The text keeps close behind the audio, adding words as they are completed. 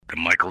The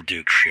Michael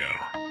Duke Show.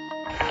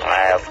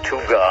 I have 2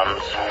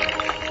 guns,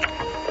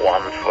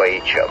 one for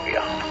each of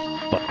you.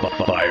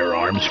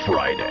 Firearms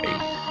Friday.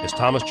 As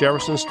Thomas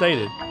Jefferson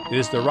stated, it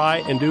is the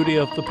right and duty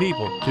of the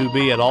people to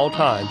be at all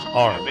times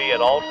armed. Say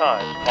hello to my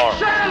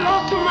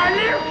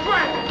little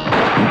friend.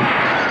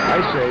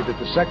 I say that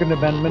the Second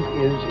Amendment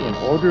is, in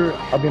order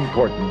of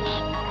importance,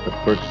 the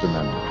First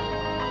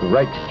Amendment. The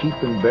right to keep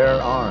and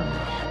bear arms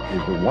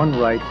is the one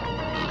right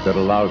that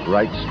allows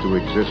rights to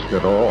exist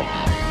at all.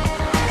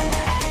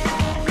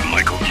 The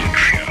Michael Duke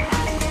Show.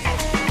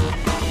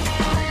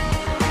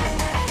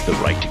 The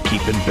right to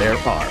keep and bear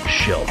arms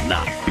shall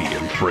not be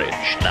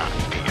infringed. Not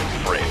be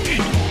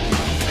infringed.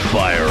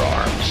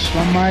 Firearms.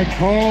 From my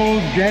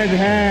cold, dead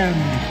hands.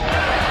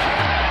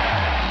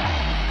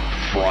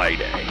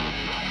 Friday.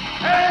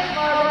 This is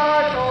my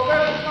rifle,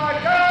 this is my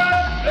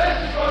gun, this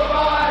is for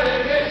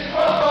fighting, this is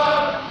for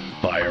fun.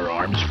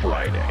 Firearms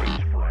Friday.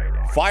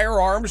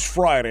 Firearms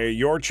Friday,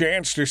 your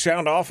chance to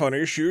sound off on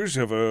issues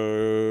of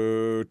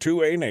a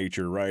 2A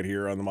nature right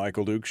here on the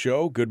Michael Duke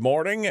Show. Good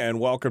morning and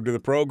welcome to the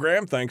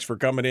program. Thanks for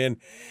coming in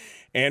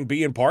and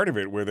being part of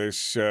it with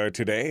us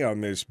today on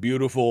this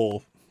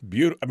beautiful.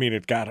 I mean,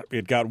 it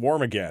got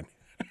warm again.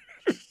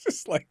 It's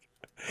just like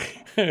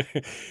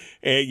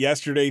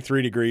yesterday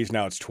 3 degrees,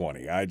 now it's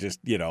 20. I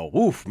just,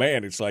 woof,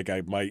 man, it's like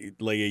I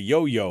might lay a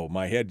yo-yo.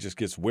 My head just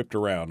gets whipped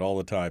around all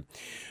the time.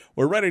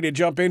 We're ready to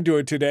jump into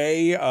it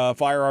today.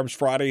 Firearms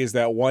Friday is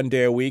that one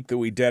day a week that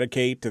we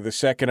dedicate to the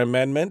Second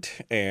Amendment,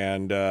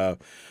 and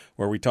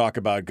where we talk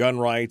about gun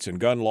rights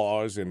and gun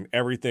laws and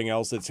everything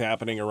else that's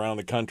happening around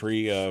the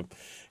country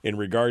in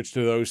regards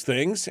to those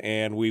things.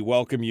 And we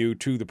welcome you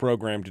to the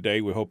program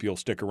today. We hope you'll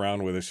stick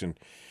around with us and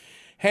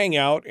hang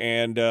out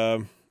and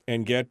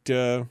get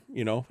and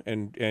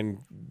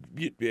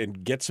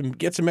get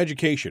some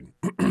education,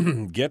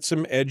 get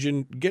some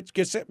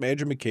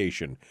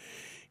education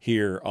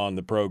here on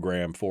the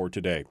program for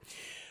today.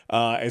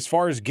 As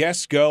far as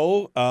guests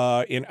go,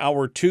 in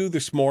hour 2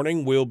 this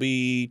morning, we'll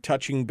be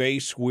touching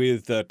base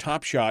with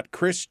Top Shot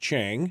Chris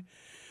Cheng,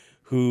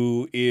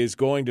 who is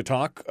going to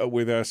talk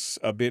with us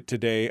a bit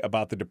today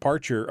about the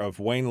departure of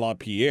Wayne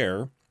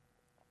LaPierre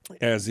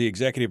as the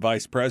executive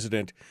vice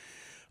president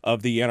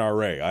of the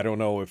NRA. I don't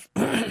know if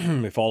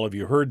if all of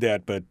you heard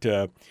that, but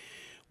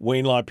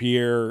Wayne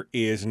LaPierre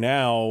is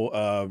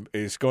now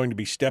is going to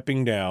be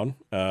stepping down.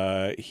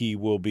 He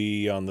will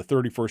be on the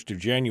 31st of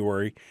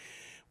January,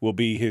 will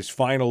be his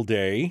final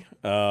day,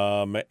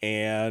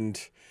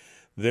 and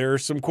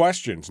there's some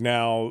questions.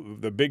 Now,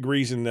 the big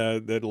reason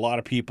that a lot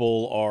of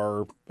people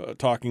are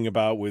talking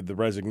about with the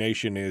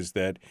resignation is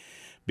that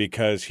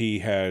because he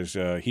is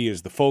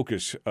the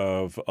focus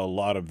of a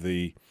lot of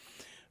the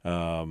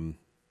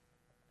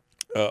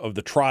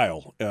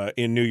trial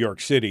in New York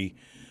City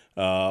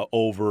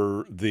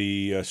over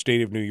the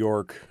state of New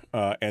York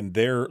and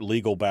their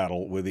legal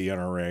battle with the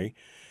NRA.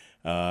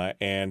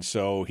 And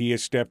so he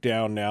has stepped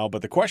down now.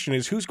 But the question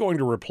is, who's going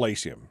to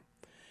replace him?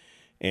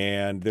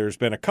 And there's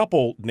been a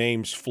couple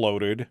names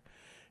floated,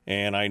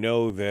 and I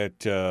know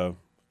that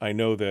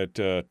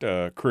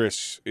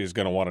Chris is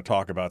going to want to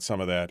talk about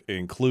some of that,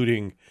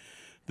 including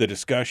the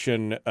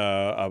discussion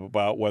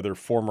about whether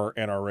former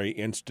NRA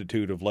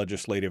Institute of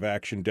Legislative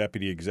Action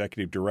Deputy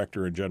Executive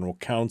Director and General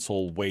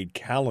Counsel Wade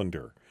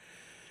Callender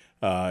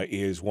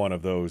is one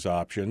of those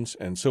options.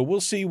 And so we'll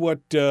see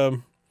what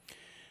we'll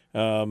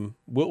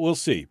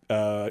see.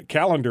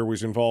 Callender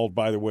was involved,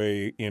 by the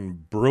way,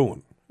 in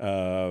Bruin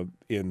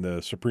in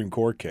the Supreme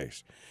Court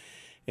case,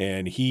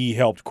 and he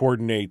helped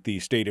coordinate the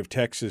state of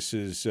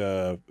Texas's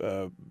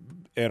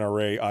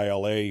NRA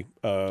ILA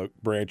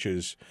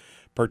branches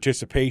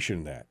participation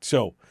in that.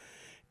 So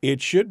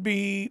it should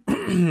be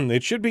an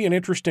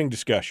interesting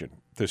discussion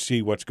to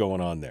see what's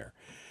going on there,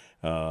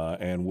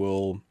 and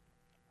we'll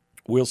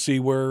see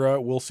where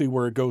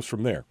it goes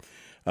from there.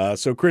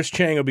 So Chris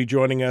Cheng will be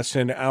joining us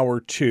in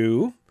hour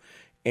 2,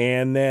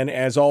 and then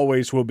as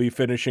always we'll be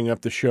finishing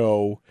up the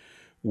show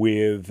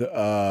with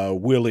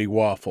Willie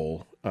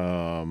Waffle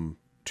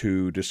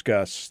to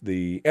discuss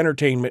the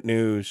entertainment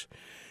news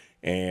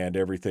and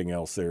everything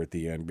else there at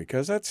the end,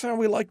 because that's how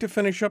we like to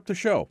finish up the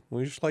show.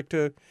 We just like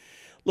to, a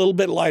little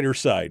bit lighter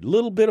side, a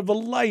little bit of a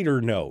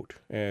lighter note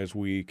as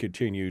we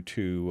continue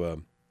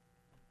to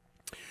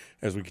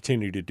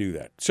do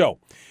that. So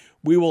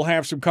we will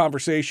have some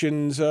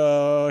conversations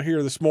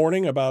here this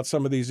morning about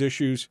some of these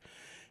issues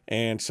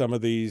and some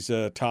of these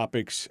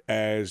topics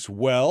as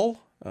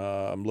well.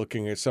 I'm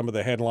looking at some of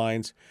the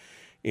headlines,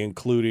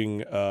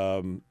 including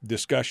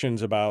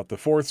discussions about the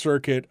Fourth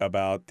Circuit,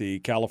 about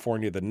the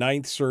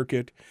Ninth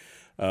Circuit,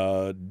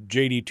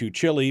 J.D.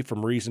 Tuccilli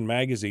from Reason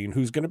Magazine,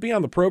 who's going to be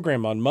on the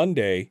program on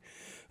Monday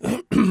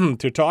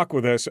to talk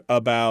with us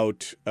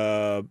about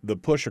the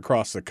push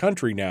across the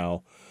country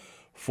now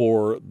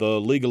for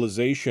the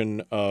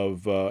legalization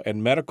of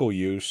and medical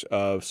use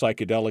of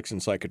psychedelics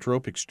and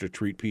psychotropics to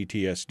treat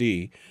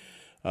PTSD.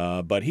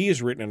 But he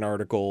has written an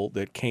article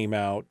that came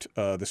out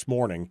this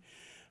morning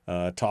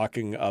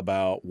talking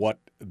about what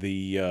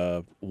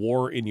the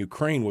war in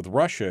Ukraine with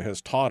Russia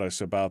has taught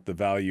us about the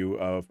value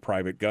of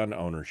private gun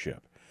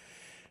ownership,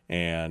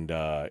 and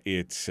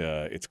it's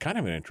kind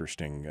of an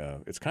interesting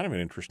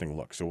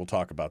look. So we'll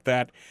talk about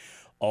that.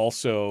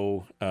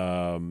 Also,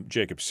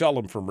 Jacob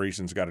Sellum from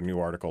Reason's got a new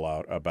article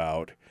out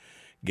about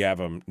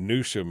Gavin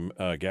Newsom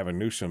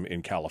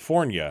in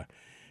California,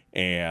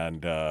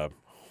 and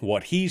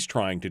what he's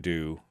trying to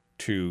do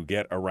to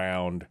get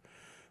around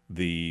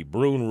the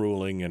Bruen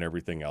ruling and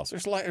everything else.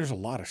 There's a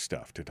lot of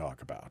stuff to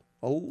talk about.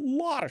 A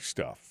lot of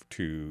stuff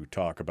to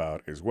talk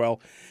about as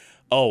well.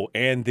 Oh,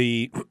 and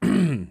the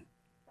and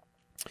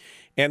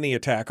the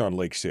attack on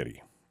Lake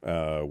City,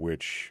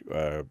 which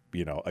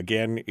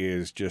again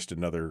is just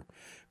another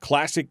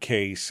classic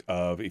case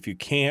of if you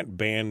can't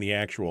ban the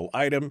actual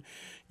item,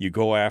 you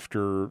go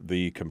after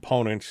the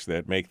components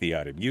that make the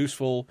item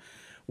useful,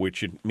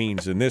 which it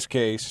means in this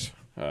case.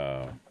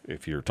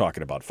 If you're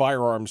talking about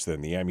firearms,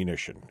 then the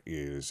ammunition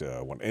is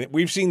one. And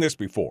we've seen this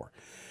before.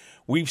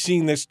 We've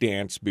seen this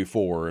dance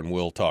before, and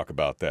we'll talk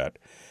about that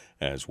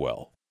as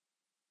well.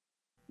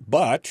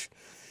 But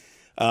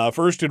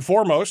first and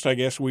foremost, I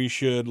guess we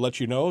should let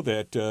you know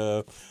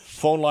that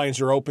phone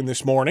lines are open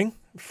this morning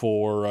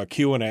for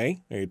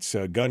Q&A. It's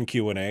gun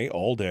Q&A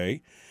all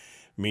day.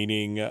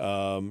 Meaning,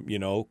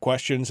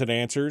 questions and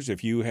answers.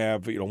 If you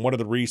have, one of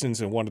the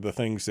reasons and one of the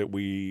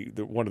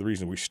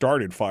reasons we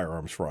started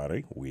Firearms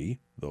Friday,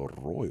 the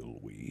royal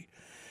we,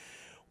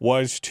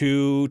 was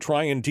to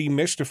try and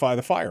demystify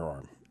the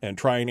firearm and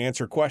try and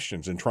answer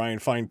questions and try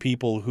and find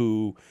people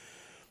who,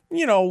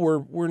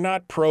 were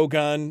not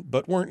pro-gun,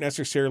 but weren't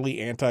necessarily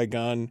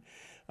anti-gun,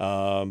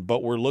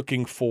 but were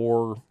looking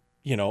for,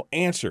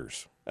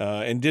 answers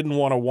and didn't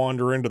want to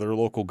wander into their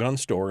local gun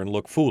store and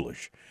look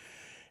foolish.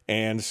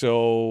 And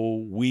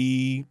so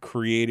we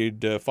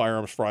created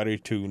Firearms Friday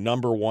to,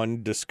 number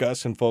one,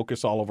 discuss and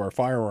focus all of our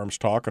firearms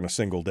talk on a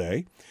single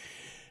day.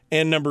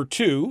 And number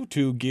two,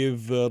 to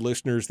give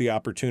listeners the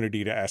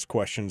opportunity to ask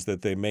questions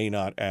that they may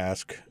not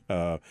ask,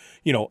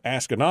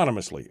 ask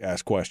anonymously,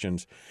 ask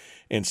questions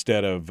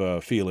instead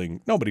of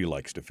feeling nobody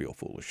likes to feel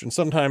foolish. And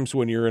sometimes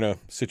when you're in a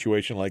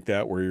situation like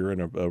that where you're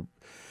in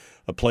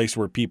a place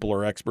where people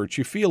are experts,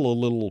 you feel a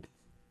little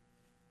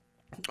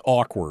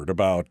awkward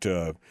about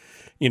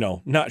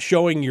not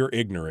showing your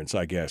ignorance,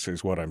 I guess,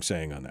 is what I'm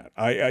saying on that.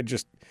 I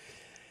just,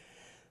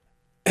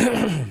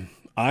 and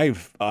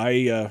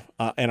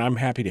I'm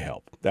happy to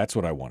help. That's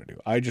what I want to do.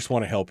 I just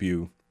want to help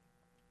you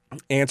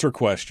answer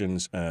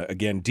questions,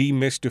 again,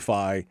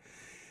 demystify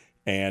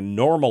and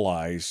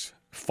normalize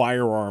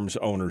firearms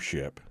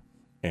ownership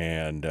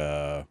and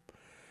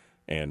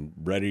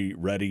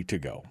ready to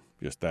go.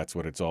 Just that's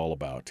what it's all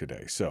about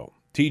today. So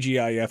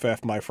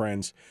TGIFF, my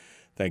friends,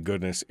 thank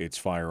goodness it's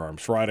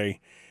Firearms Friday.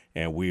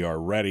 And we are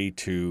ready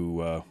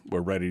to do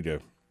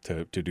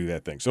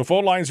that thing. So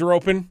phone lines are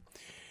open.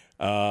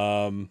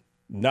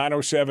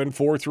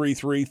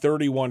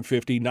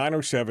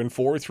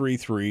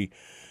 907-433-3150,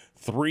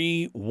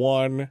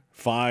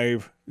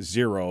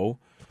 907-433-3150.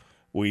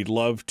 We'd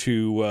love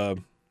to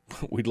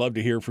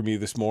hear from you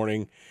this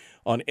morning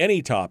on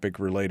any topic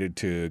related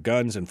to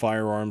guns and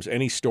firearms.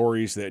 Any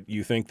stories that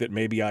you think that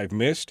maybe I've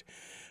missed.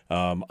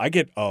 I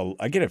get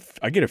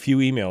a few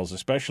emails,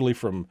 especially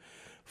from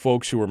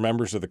folks who are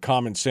members of the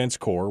Common Sense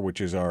Corps,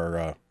 which is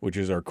our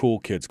Cool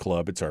Kids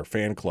Club. It's our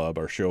fan club,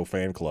 our show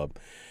fan club.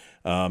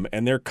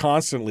 And they're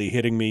constantly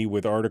hitting me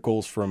with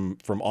articles from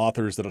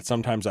authors that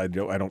sometimes I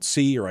don't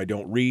see or I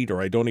don't read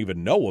or I don't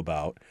even know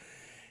about.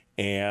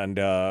 And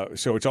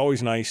so it's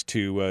always nice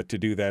to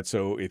do that.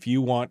 So if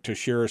you want to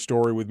share a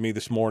story with me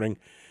this morning,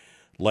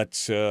 let's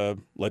start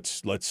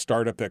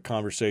up that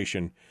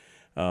conversation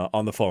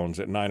on the phones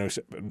at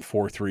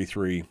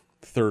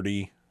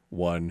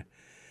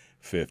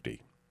 907-433-3150.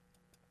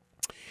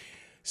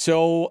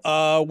 So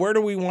where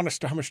do we want to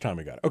start? How much time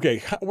we got?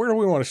 Okay, where do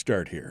we want to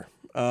start here?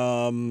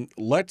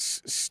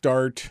 Let's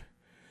start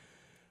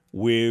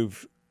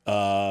with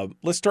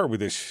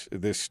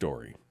this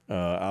story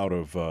out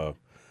of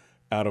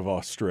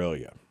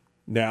Australia.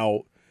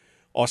 Now,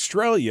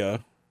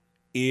 Australia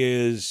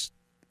is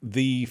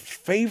the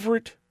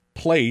favorite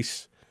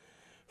place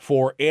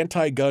for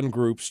anti-gun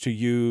groups to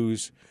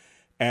use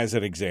as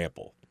an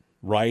example.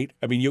 Right?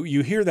 I mean,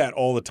 you hear that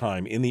all the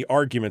time in the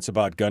arguments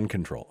about gun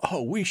control.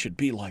 Oh, we should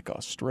be like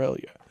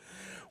Australia.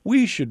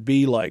 We should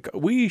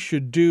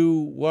do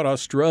what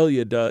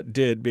Australia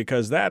did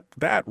because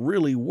that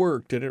really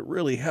worked and it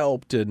really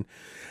helped. And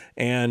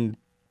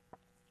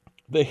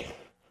they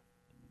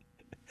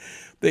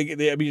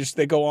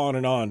go on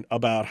and on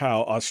about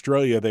how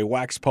Australia, they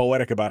wax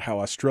poetic about how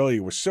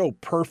Australia was so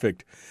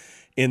perfect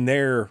in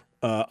their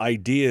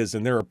ideas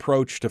and their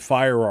approach to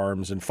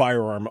firearms and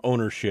firearm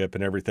ownership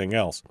and everything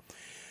else.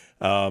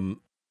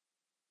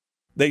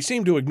 They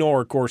seem to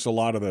ignore, of course, a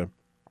lot of the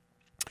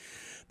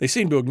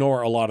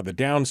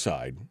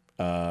downside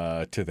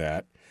to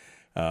that,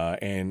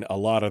 and a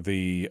lot of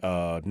the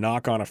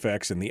knock-on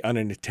effects and the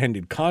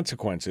unintended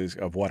consequences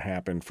of what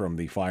happened from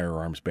the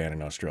firearms ban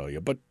in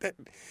Australia. But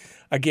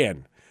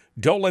again,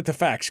 don't let the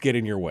facts get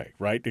in your way,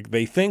 right?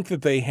 They think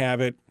that they have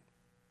it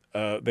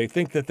they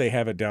think that they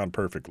have it down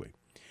perfectly.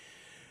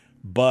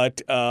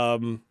 But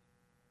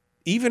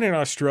even in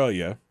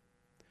Australia,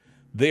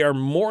 they are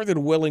more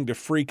than willing to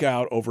freak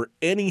out over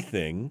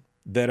anything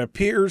that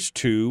appears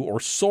to or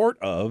sort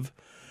of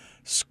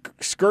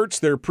skirts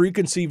their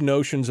preconceived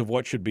notions of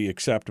what should be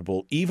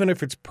acceptable, even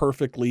if it's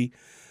perfectly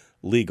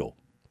legal.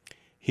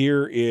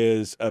 Here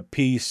is a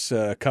piece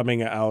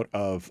coming out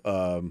of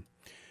the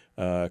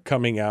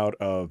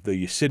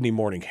Sydney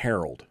Morning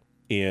Herald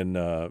in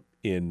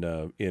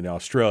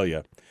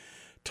Australia,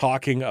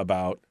 talking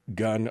about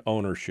gun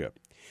ownership.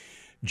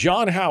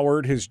 John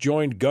Howard has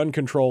joined gun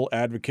control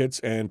advocates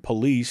and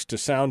police to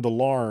sound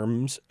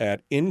alarms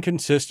at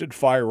inconsistent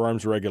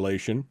firearms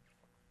regulation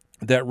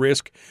that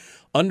risk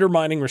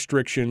undermining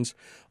restrictions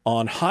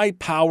on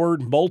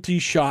high-powered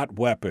multi-shot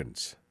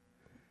weapons,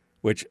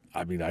 which,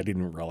 I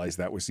didn't realize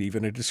that was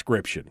even a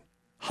description.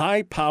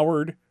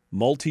 High-powered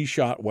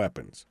multi-shot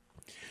weapons.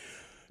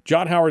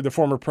 John Howard, the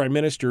former prime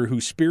minister who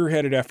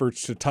spearheaded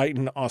efforts to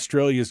tighten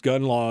Australia's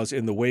gun laws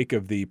in the wake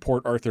of the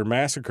Port Arthur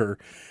massacre,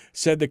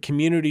 said the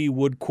community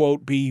would,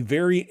 quote, be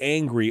very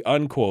angry,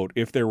 unquote,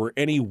 if there were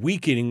any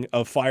weakening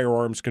of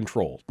firearms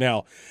control.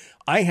 Now,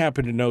 I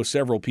happen to know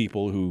several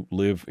people who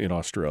live in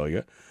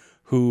Australia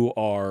who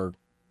are,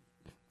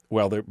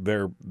 well,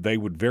 they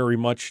would very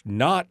much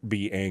not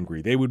be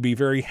angry. They would be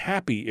very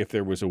happy if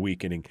there was a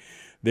weakening.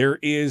 There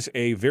is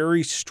a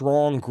very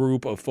strong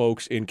group of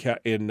folks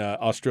in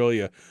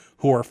Australia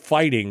who are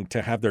fighting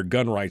to have their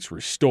gun rights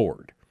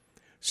restored.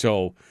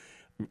 So,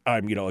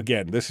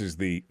 again, this is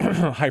the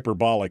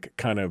hyperbolic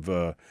kind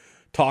of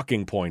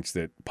talking points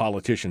that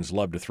politicians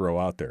love to throw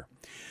out there.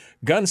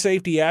 Gun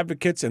safety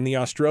advocates and the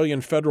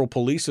Australian Federal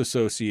Police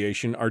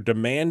Association are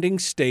demanding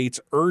states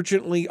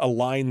urgently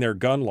align their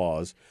gun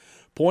laws,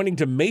 pointing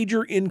to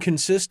major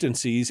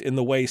inconsistencies in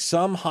the way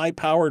some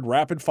high-powered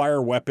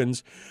rapid-fire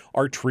weapons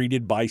are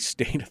treated by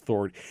state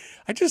authority.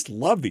 I just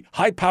love the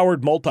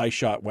high-powered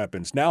multi-shot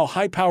weapons. Now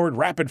high-powered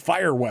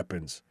rapid-fire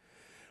weapons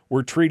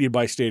were treated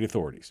by state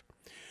authorities.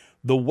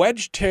 The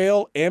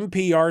Wedgetail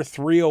MPR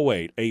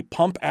 308, a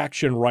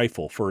pump-action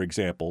rifle, for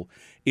example,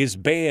 is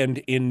banned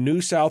in New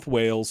South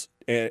Wales,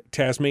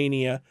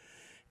 Tasmania.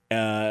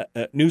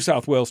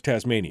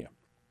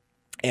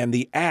 And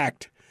the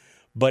act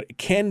but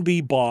can be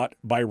bought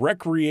by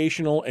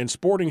recreational and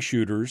sporting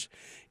shooters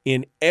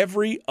in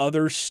every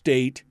other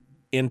state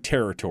and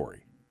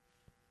territory.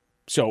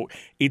 So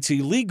it's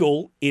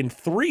illegal in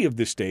 3 of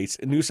the states,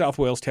 New South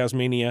Wales,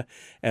 Tasmania,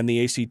 and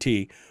the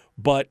ACT,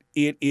 but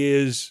it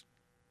is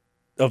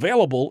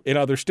available in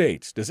other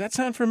states. Does that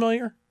sound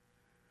familiar?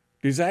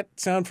 Does that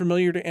sound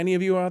familiar to any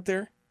of you out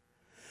there?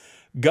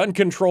 Gun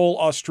Control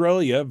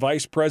Australia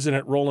Vice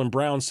President Roland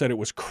Brown said it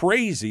was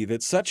crazy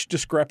that such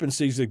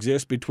discrepancies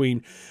exist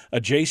between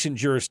adjacent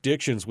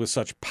jurisdictions with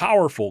such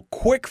powerful,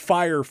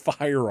 quick-fire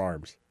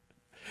firearms.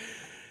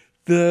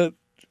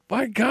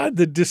 My God,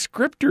 the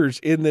descriptors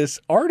in this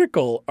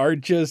article are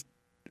just,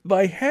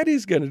 my head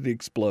is going to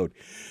explode.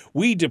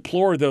 We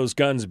deplore those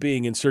guns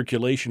being in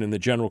circulation in the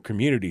general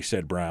community,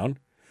 said Brown.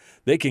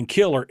 They can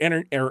kill or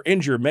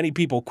injure many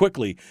people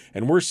quickly,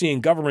 and we're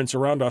seeing governments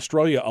around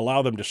Australia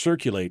allow them to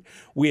circulate.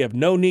 We have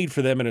no need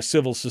for them in a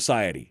civil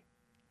society.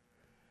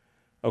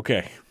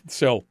 Okay,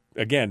 so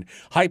again,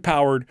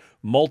 high-powered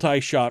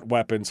multi-shot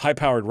weapons,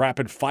 high-powered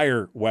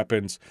rapid-fire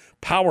weapons,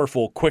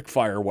 powerful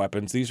quick-fire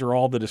weapons. These are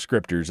all the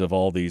descriptors of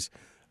all these.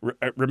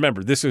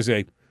 Remember, this is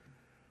a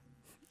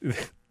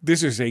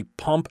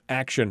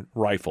pump-action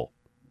rifle,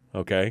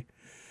 okay?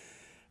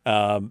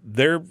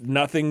 They're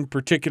nothing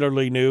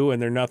particularly new,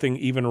 and they're nothing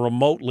even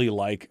remotely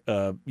like,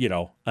 an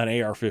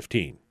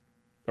AR-15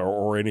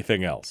 or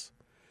anything else.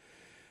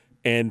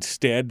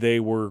 Instead, they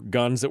were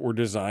guns that were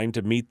designed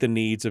to meet the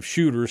needs of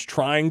shooters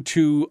trying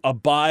to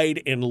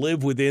abide and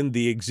live within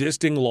the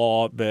existing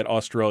law that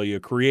Australia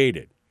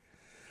created.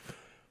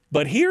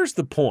 But here's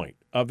the point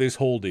of this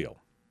whole deal.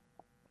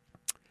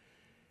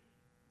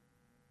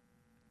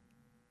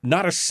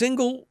 Not a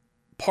single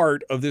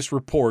part of this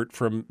report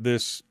from the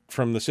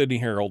Sydney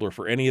Herald or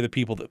for any of the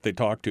people that they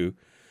talk to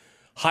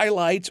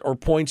highlights or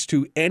points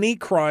to any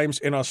crimes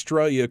in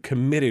Australia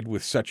committed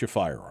with such a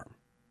firearm.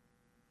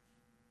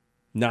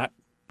 Not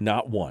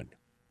one.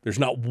 There's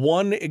not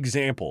one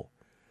example.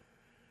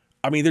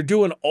 I mean, they're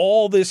doing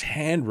all this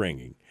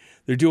hand-wringing.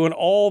 They're doing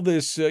all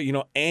this,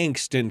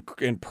 angst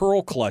and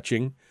pearl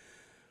clutching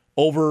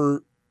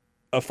over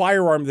a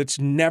firearm that's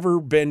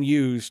never been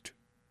used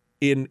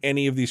in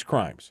any of these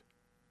crimes.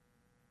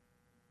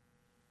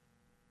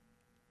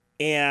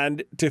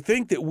 And to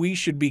think that we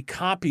should be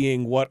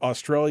copying what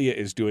Australia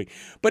is doing.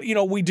 But,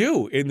 we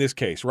do in this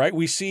case, right?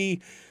 We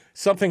see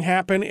something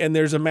happen and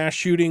there's a mass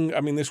shooting. I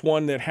mean, this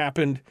one that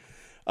happened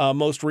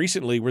most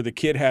recently where the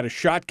kid had a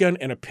shotgun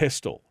and a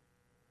pistol,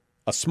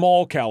 a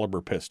small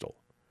caliber pistol.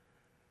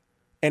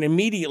 And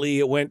immediately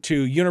it went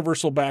to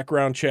universal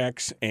background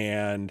checks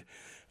and,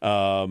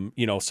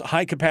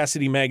 high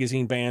capacity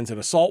magazine bans and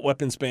assault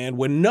weapons ban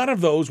when none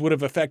of those would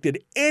have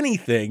affected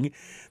anything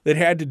that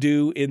had to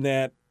do in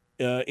that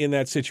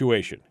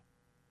situation.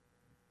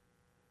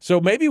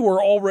 So maybe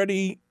we're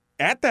already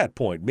at that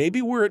point.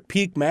 Maybe we're at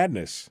peak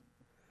madness.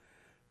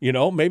 You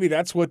know, maybe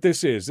that's what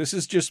this is. This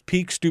is just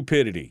peak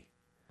stupidity.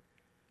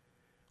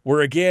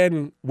 Where,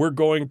 again, we're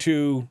going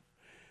to,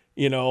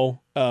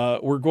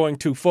 we're going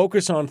to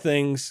focus on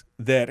things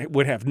that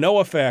would have no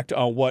effect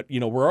on what,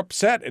 we're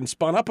upset and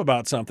spun up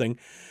about something,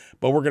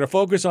 but we're going to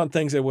focus on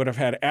things that would have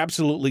had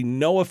absolutely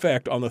no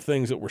effect on the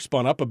things that we're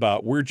spun up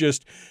about. We're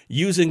just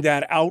using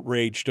that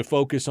outrage to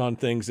focus on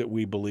things that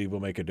we believe will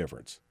make a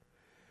difference,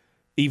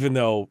 even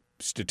though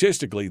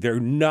statistically they're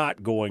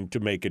not going to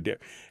make a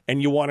difference.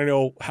 And you want to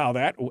know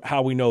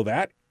how we know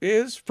that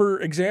is, for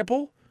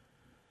example?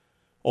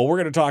 Well, we're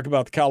going to talk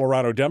about the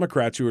Colorado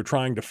Democrats who are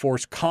trying to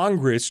force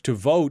Congress to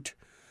vote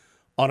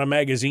on a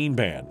magazine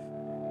ban.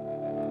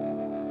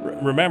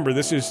 Remember,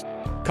 this is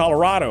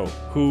Colorado,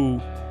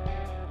 who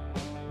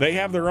they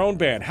have their own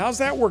ban. How's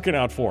that working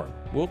out for them?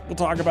 We'll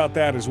talk about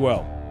that as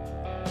well.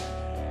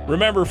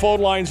 Remember, phone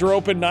lines are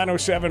open,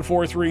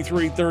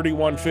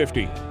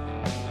 907-433-3150.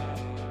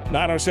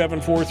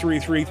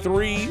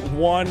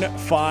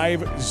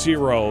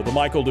 907-433-3150. The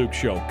Michael Duke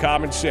Show.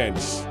 Common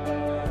sense.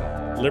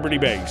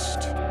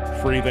 Liberty-based.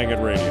 Free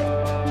thinking radio.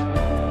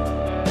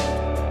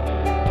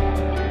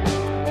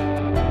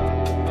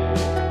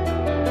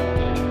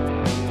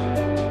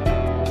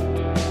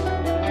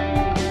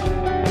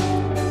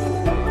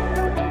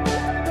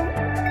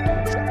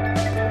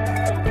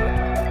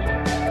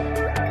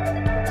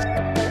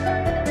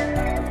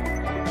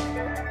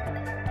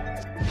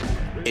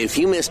 If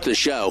you missed the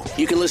show,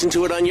 you can listen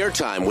to it on your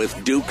time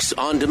with Dukes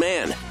On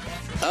Demand.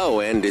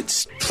 Oh, and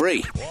it's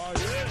free.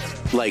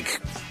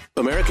 Like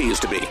America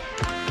used to be.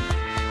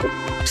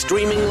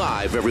 Streaming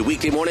live every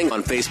weekday morning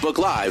on Facebook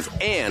Live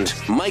and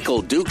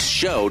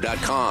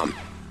MichaelDukesShow.com.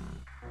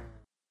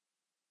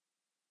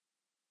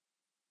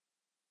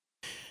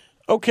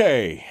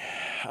 Okay.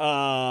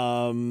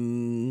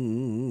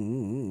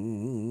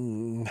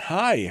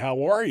 Hi,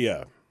 how are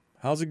you?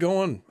 How's it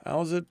going?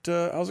 How's it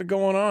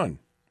going on?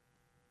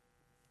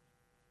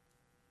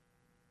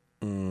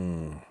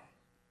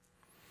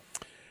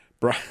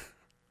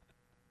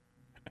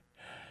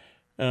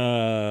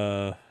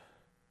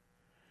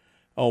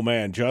 Oh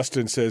man,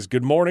 Justin says,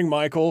 "Good morning,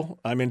 Michael.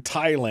 I'm in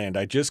Thailand.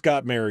 I just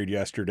got married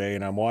yesterday,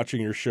 and I'm watching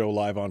your show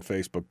live on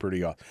Facebook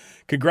pretty often."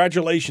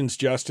 Congratulations,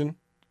 Justin.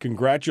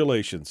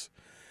 Congratulations,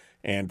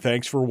 and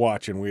thanks for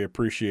watching. We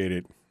appreciate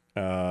it.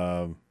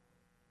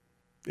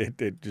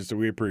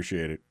 We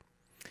appreciate it.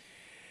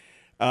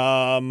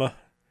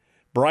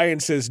 Brian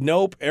says,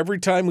 "Nope. Every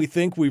time we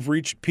think we've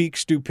reached peak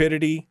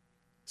stupidity,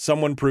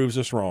 someone proves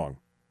us wrong."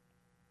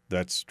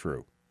 That's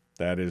true.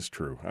 That is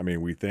true. I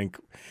mean, we think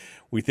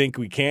we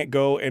can't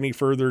go any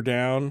further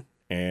down,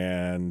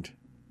 and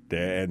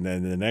then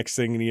the next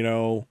thing you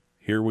know,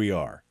 here we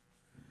are.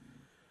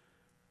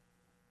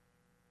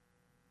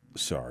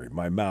 Sorry,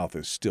 my mouth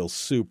is still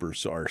super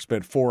sore. I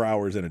spent 4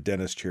 hours in a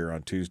dentist chair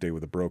on Tuesday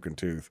with a broken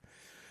tooth,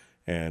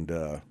 and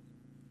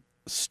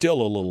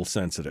still a little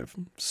sensitive.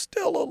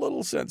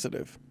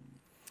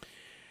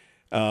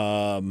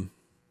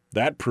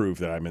 That proved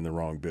that I'm in the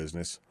wrong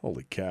business.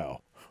 Holy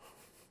cow.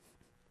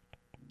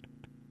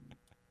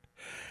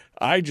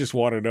 I just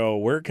want to know,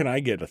 where can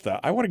I get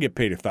I want to get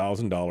paid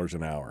 $1,000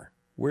 an hour.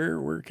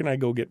 Where can I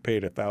go get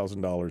paid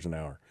 $1,000 an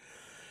hour?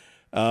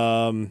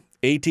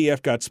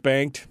 ATF got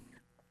spanked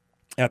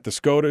at the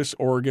SCOTUS.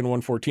 Oregon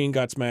 114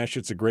 got smashed.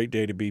 It's a great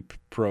day to be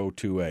pro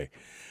 2A.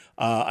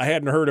 I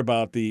hadn't heard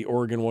about the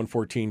Oregon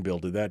 114 bill.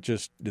 Did that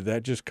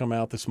just come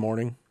out this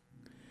morning?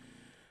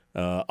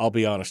 I'll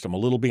be honest, I'm a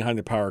little behind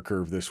the power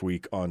curve this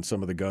week on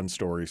some of the gun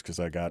stories because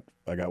I got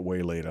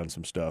waylaid on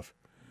some stuff.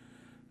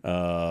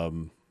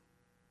 I'm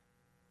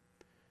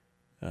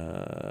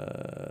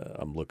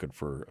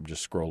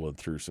just scrolling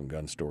through some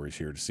gun stories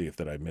here to see if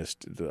I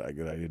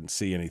didn't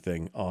see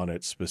anything on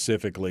it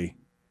specifically.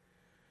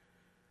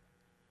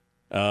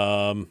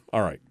 All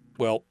right.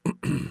 Well,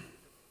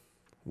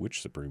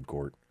 which Supreme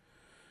Court?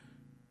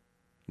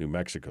 New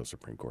Mexico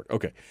Supreme Court.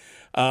 Okay.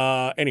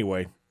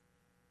 Anyway,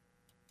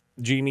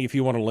 Jeannie, if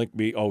you want to link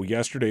me,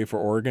 yesterday for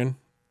Oregon.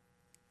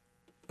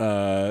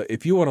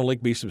 If you want to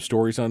link me some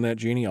stories on that,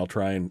 Jeannie, we'll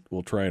try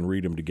and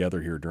read them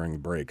together here during the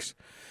breaks,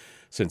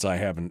 since I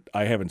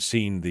haven't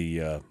seen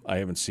the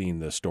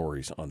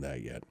stories on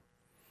that yet.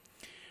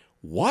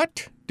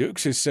 What?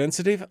 Dukes is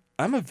sensitive?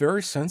 I'm a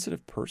very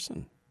sensitive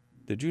person.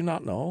 Did you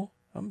not know?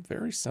 I'm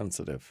very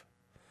sensitive.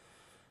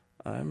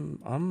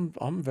 I'm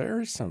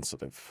very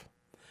sensitive.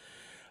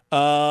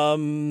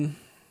 Okay.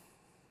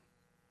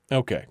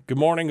 Good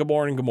morning.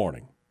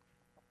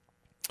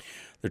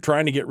 They're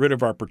trying to get rid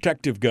of our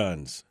protective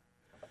guns.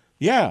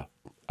 Yeah.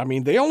 I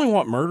mean, they only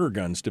want murder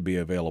guns to be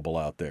available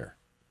out there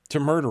to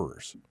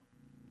murderers.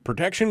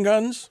 Protection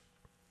guns?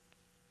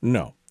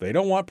 No, they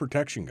don't want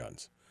protection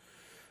guns.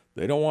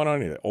 They don't want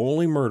any of that.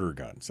 Only murder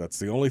guns. That's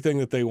the only thing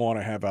that they want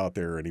to have out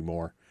there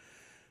anymore,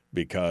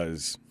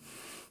 because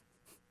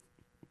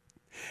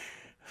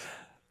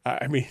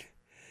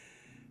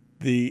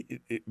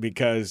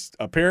because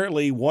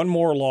apparently one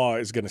more law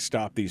is going to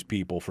stop these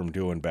people from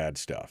doing bad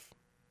stuff.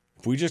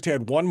 If we just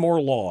had one more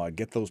law and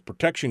get those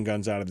protection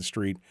guns out of the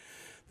street,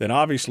 then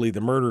obviously the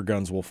murder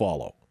guns will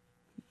follow.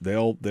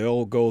 They'll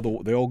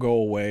go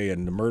away,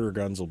 and the murder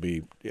guns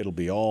it'll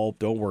be all.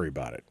 Don't worry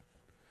about it.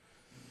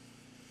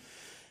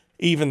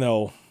 Even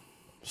though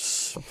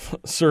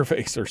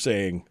surveys are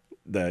saying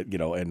that,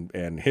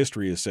 and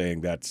history is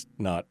saying that's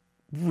not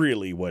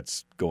really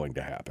what's going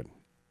to happen.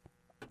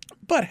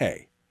 But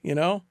hey,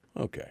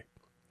 okay.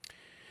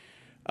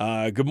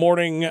 Good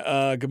morning,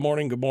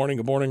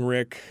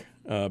 Rick,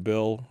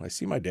 Bill. I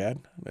see my dad.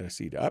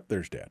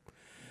 There's Dad.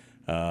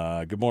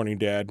 Good morning,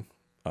 Dad.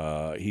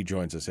 He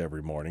joins us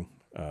every morning,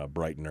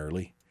 bright and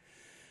early,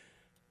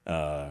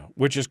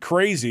 which is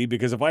crazy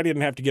because if I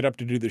didn't have to get up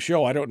to do the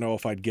show, I don't know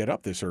if I'd get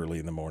up this early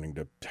in the morning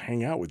to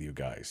hang out with you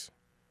guys.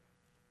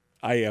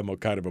 I am a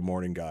kind of a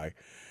morning guy.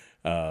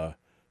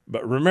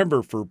 But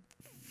remember, for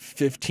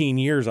 15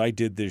 years, I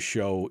did this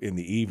show in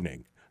the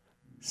evening.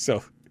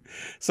 So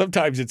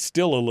sometimes it's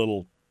still a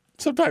little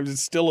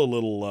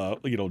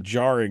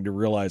jarring to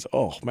realize,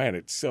 oh man,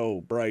 it's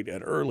so bright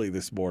and early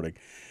this morning.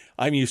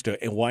 I'm used to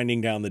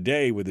winding down the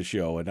day with the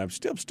show, and I'm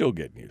still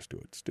getting used to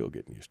it.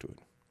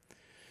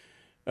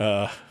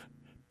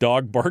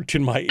 Dog barked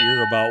in my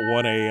ear about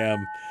 1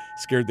 a.m.,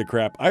 scared the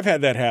crap. I've had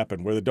that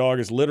happen where the dog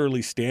is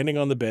literally standing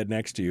on the bed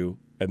next to you,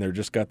 and they're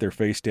just got their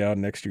face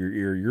down next to your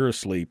ear. You're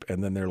asleep,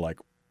 and then they're like,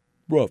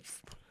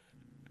 woof.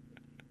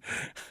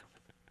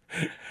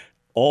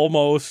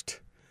 Almost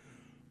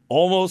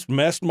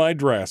messed my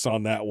dress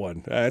on that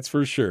one. That's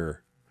for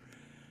sure.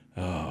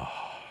 Oh,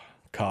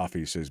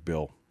 coffee, says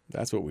Bill.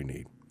 That's what we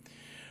need.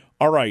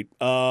 All right.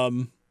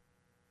 My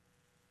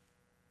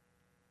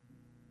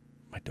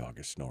dog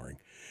is snoring.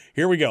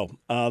 Here we go.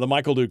 The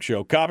Michael Duke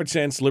Show. Common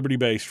sense,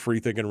 liberty-based,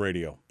 free-thinking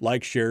radio.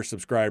 Like, share,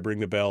 subscribe, ring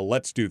the bell.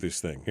 Let's do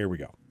this thing. Here we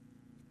go.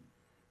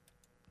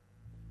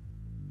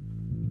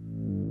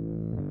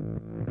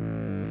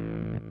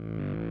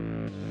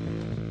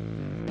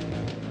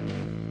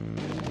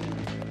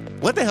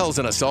 What the hell's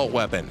an assault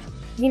weapon?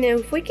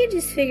 If we could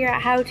just figure out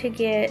how to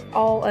get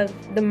all of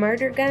the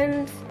murder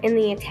guns and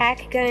the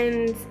attack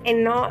guns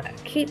and not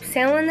keep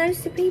selling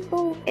those to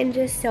people and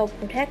just sell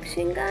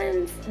protection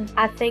guns,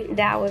 I think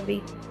that would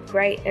be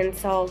great and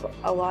solve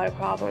a lot of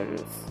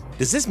problems.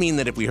 Does this mean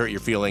that if we hurt your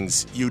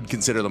feelings, you'd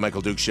consider the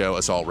Michael Dukes Show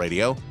assault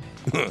radio?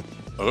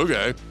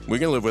 Okay, we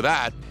can live with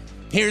that.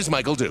 Here's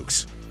Michael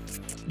Dukes.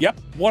 Yep,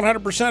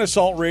 100%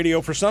 assault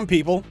radio for some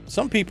people.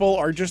 Some people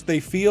are just,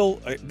 they feel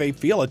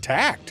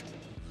attacked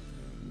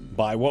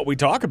by what we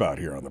talk about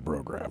here on the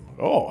program.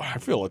 Oh, I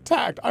feel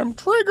attacked. I'm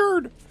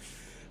triggered.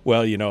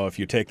 Well, if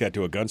you take that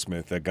to a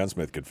gunsmith, that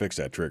gunsmith could fix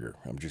that trigger.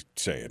 I'm just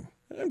saying.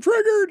 I'm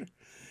triggered.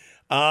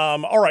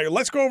 All right,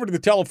 let's go over to the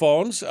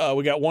telephones.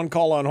 We got one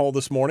call on hold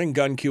this morning,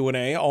 gun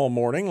Q&A all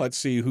morning. Let's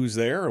see who's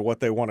there or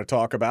what they want to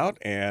talk about.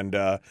 And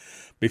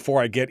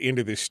before I get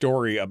into this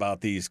story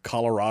about these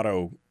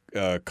Colorado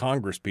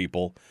Congress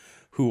people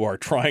who are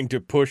trying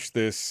to push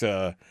this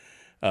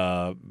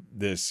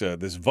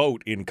this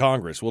vote in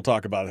Congress. We'll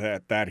talk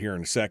about that here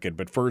in a second.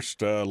 But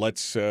first,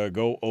 let's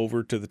go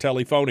over to the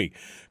telephony.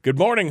 Good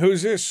morning.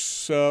 Who's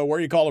this? Where are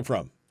you calling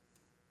from?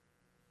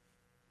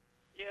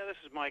 Yeah, this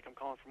is Mike. I'm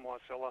calling from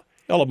Wasilla.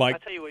 Hello, Mike. I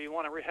tell you what, you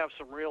want to have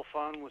some real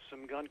fun with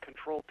some gun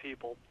control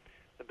people.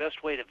 The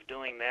best way of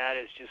doing that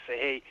is just say,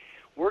 hey,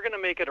 we're going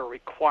to make it a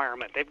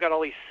requirement. They've got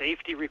all these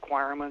safety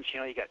requirements.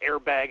 You got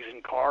airbags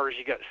in cars.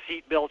 You got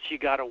seat belts you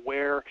got to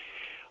wear.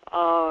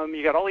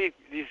 You got all these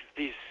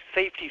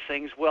safety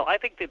things. Well, I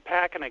think that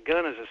packing a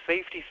gun is a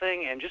safety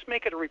thing, and just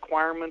make it a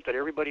requirement that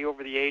everybody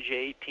over the age of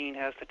 18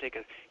 has to take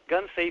a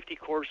gun safety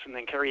course and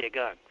then carry a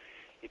gun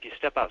if you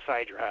step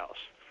outside your house.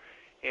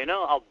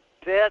 I'll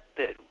bet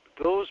that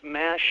those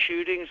mass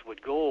shootings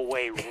would go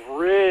away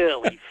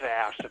really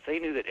fast if they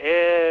knew that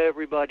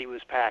everybody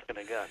was packing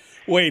a gun.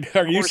 Wait,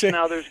 are you saying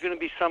now there's going to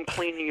be some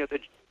cleaning of the?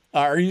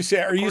 Are you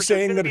saying that there's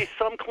going to be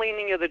some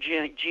cleaning of the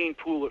gene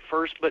pool at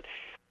first, but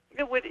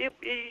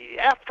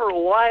after a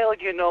while,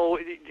 eating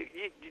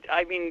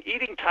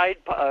Tide,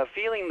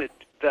 feeling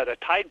that a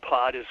Tide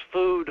Pod is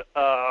food.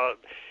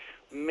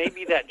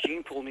 Maybe that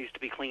gene pool needs to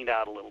be cleaned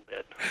out a little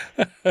bit.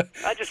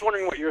 I'm just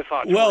wondering what your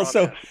thoughts were on this.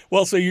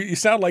 So you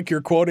sound like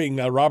you're quoting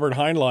Robert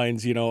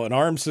Heinlein's, an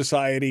armed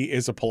society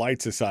is a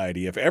polite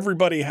society. If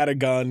everybody had a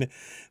gun,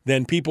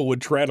 then people would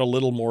tread a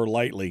little more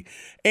lightly.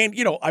 And,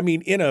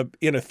 in a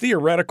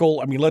theoretical,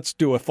 let's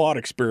do a thought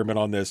experiment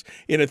on this.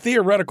 In a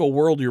theoretical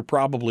world, you're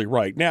probably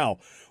right. Now,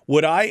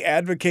 would I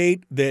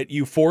advocate that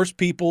you force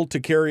people to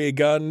carry a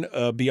gun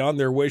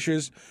beyond their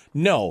wishes?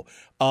 No.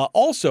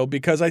 Also,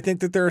 because I think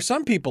that there are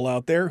some people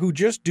out there who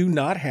just do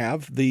not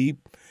have they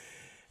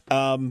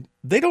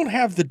don't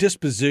have the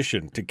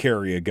disposition to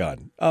carry a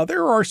gun.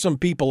 There are some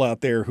people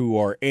out there who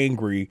are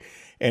angry,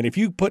 and if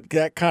you put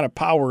that kind of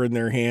power in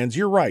their hands,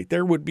 you're right.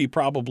 There would be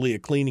probably a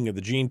cleaning of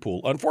the gene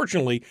pool.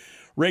 Unfortunately,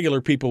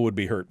 regular people would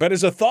be hurt. But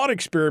as a thought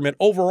experiment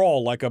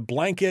overall, like a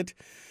blanket,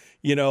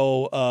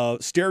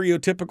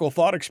 stereotypical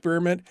thought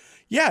experiment,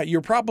 yeah, you're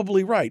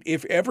probably right.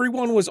 If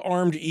everyone was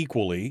armed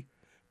equally,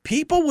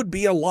 people would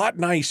be a lot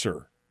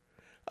nicer.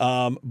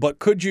 But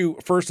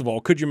first of all,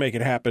 could you make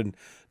it happen?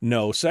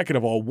 No. Second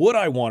of all, would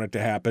I want it to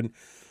happen?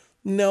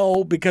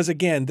 No, because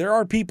again, there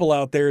are people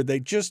out there, they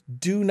just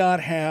do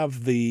not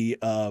have the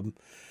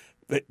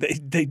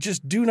they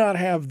just do not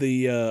have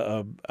the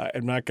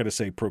I'm not going to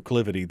say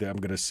proclivity, I'm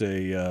going to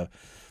say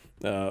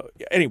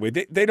anyway,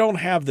 they don't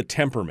have the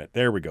temperament.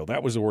 There we go.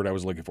 That was the word I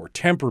was looking for.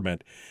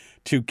 Temperament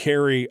to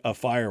carry a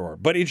firearm.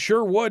 But it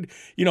sure would.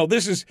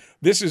 This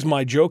is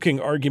my joking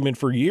argument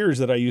for years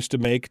that I used to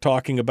make,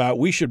 talking about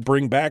we should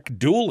bring back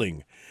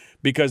dueling,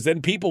 because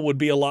then people would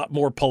be a lot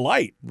more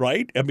polite,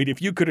 right? I mean,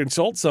 if you could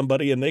insult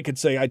somebody and they could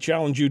say, I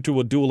challenge you to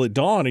a duel at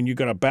dawn, and you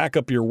got to back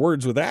up your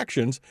words with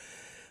actions,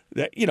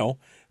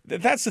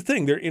 that's the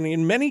thing.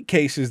 In many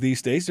cases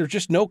these days, there's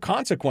just no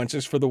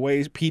consequences for the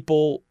ways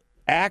people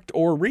act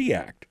or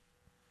react.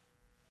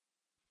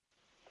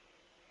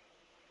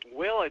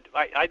 Well,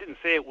 I didn't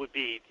say it would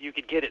be, you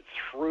could get it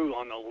through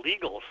on the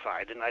legal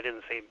side, and I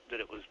didn't say that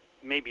it was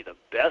maybe the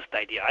best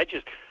idea.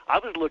 I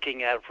was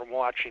looking at it from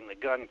watching the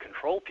gun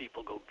control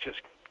people go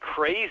just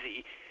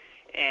crazy,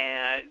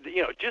 and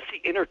just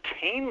the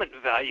entertainment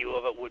value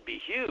of it would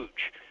be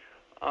huge.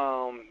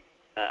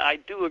 I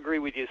do agree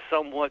with you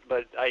somewhat,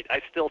 but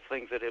I still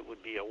think that it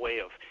would be a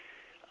way of,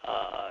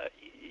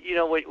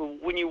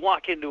 when you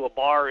walk into a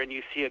bar and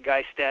you see a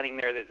guy standing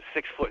there that's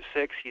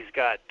 6'6", he's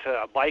got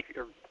bike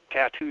or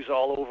tattoos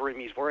all over him,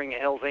 he's wearing a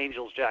Hells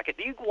Angels jacket.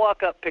 Do you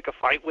walk up, pick a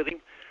fight with him?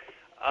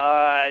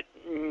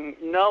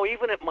 No,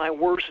 even at my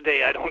worst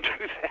day, I don't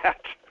do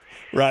that.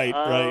 Right.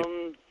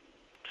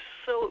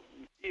 So,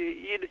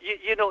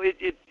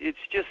 it's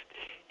just,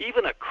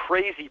 even a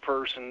crazy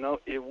person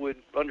it would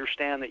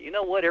understand that,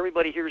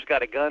 everybody here's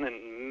got a gun,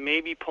 and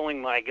maybe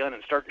pulling my gun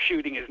and start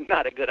shooting is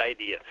not a good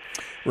idea.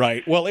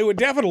 Right. Well, it would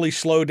definitely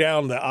slow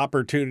down the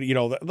opportunity.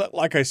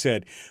 Like I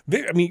said,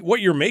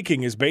 what you're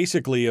making is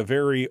basically a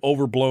very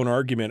overblown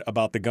argument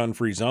about the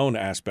gun-free zone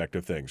aspect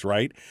of things,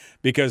 right?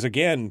 Because,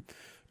 again,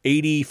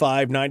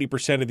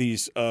 85-90% of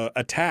these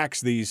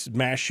attacks, these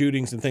mass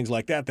shootings and things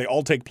like that, they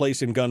all take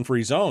place in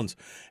gun-free zones.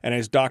 And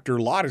as Dr.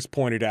 Lott has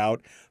pointed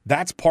out,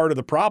 that's part of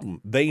the problem.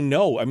 They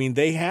know.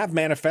 They have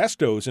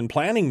manifestos and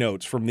planning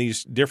notes from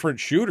these different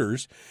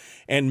shooters,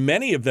 and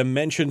many of them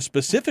mention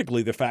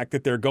specifically the fact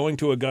that they're going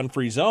to a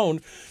gun-free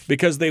zone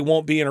because they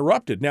won't be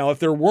interrupted. Now, if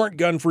there weren't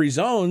gun-free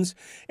zones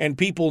and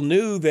people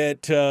knew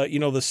that,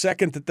 the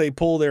second that they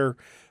pull their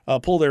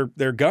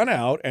gun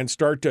out and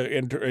start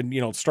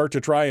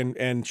to try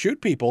and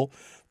shoot people,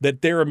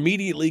 that they're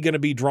immediately going to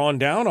be drawn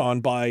down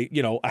on by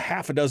a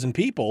half a dozen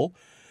people,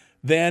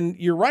 then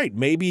you're right.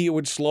 Maybe it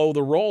would slow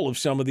the roll of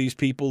some of these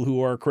people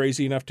who are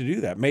crazy enough to do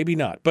that. Maybe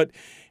not, but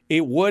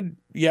it would.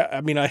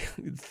 Yeah,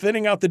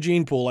 thinning out the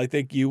gene pool, I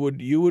think you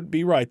would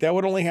be right. That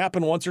would only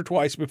happen once or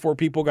twice before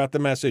people got the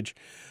message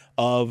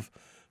of,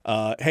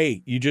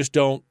 hey, you just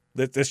don't.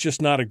 That's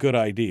just not a good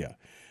idea.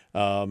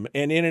 And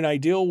in an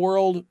ideal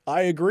world,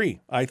 I agree.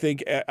 I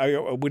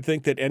would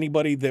think that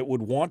anybody that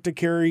would want to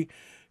carry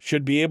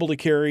should be able to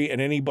carry,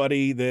 and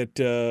anybody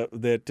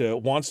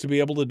that wants to be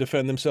able to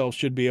defend themselves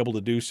should be able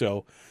to do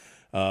so.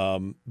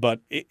 But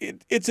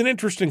it's an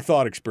interesting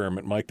thought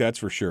experiment, Mike. That's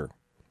for sure.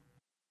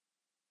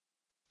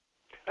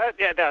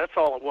 Yeah, that's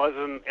all it was,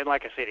 and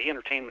like I say, the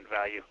entertainment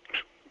value.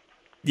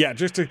 Yeah,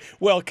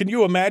 can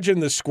you imagine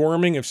the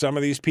squirming of some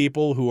of these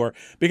people who are,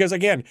 because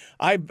again,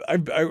 I've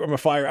been a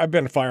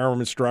firearm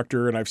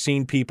instructor, and I've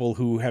seen people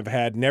who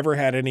have never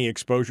had any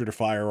exposure to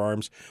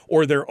firearms,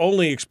 or their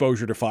only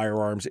exposure to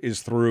firearms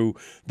is through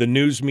the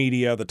news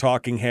media, the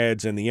talking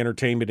heads, and the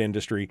entertainment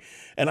industry.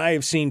 And I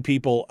have seen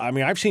people,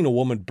 I've seen a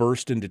woman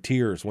burst into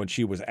tears when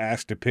she was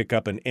asked to pick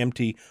up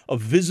a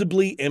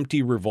visibly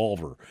empty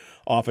revolver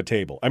off a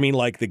table.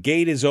 Like the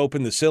gate is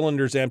open, the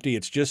cylinder's empty,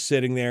 it's just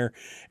sitting there,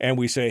 and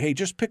we say, hey,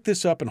 just pick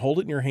this up and hold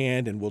it in your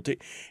hand, and we'll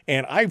take.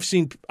 And I've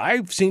seen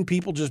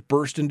people just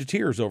burst into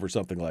tears over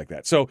something like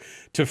that. So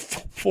to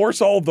force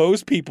all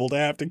those people to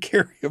have to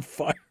carry a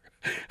fire,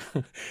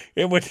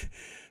 it would.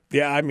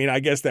 Yeah, I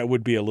guess that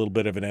would be a little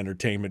bit of an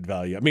entertainment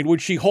value.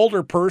 Would she hold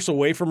her purse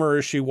away from her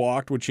as she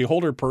walked? Would she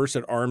hold her purse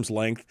at arm's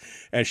length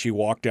as she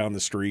walked down the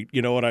street?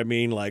 You know what I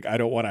mean? Like, I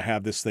don't want to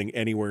have this thing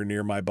anywhere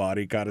near my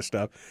body, kind of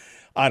stuff.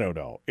 I don't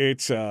know.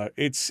 It's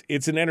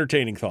an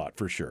entertaining thought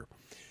for sure.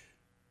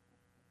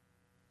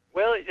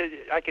 Well,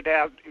 I could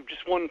add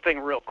just one thing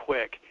real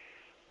quick.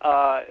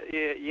 That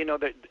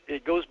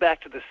it goes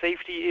back to the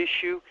safety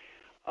issue.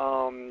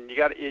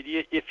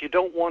 If you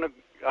don't want to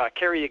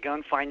carry a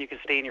gun, fine, you can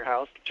stay in your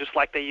house, just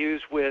like they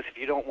use with if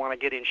you don't want to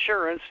get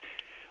insurance,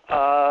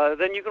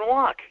 then you can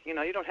walk. You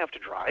don't have to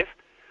drive.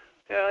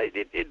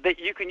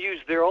 You can use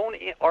their own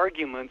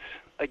arguments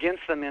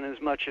against them in as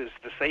much as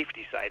the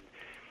safety side.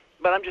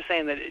 But I'm just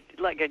saying that,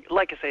 like I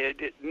say,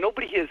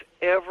 nobody has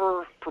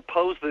ever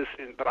proposed this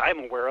that I'm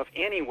aware of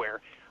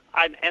anywhere.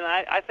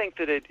 I think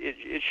that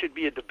it should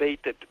be a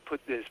debate that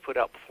is put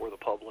out before the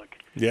public.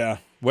 Yeah.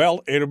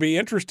 Well, it'll be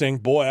interesting.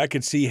 Boy, I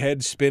could see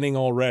heads spinning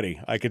already.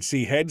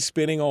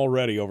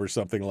 over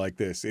something like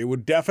this. It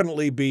would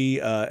definitely be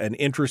an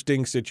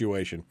interesting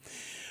situation.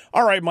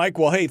 All right, Mike.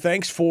 Well, hey,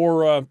 thanks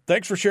for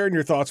sharing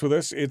your thoughts with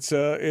us. It's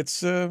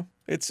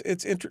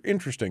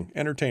interesting,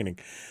 entertaining.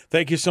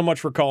 Thank you so much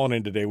for calling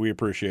in today. We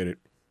appreciate it.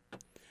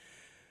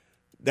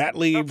 That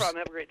leaves. No problem.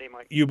 Have a great day,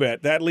 Mike. You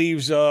bet. That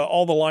leaves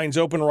all the lines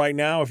open right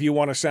now. If you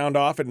want to sound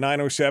off at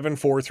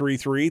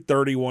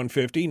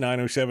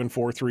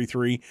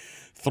 907-433-3150,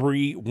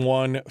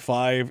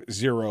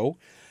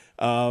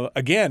 907-433-3150.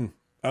 Again,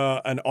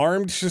 an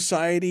armed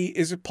society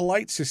is a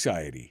polite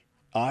society.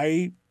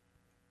 I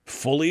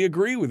fully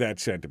agree with that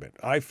sentiment.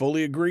 I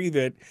fully agree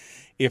that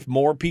if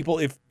more people,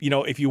 if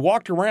you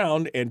walked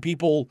around and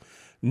people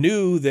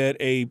knew that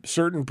a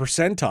certain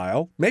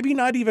percentile, maybe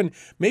not even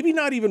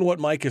what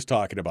Mike is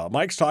talking about.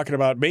 Mike's talking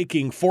about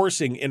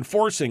enforcing, and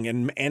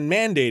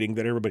mandating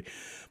that everybody.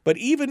 But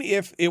even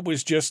if it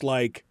was just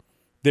like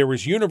there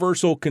was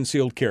universal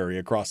concealed carry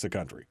across the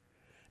country,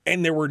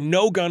 and there were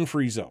no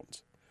gun-free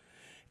zones,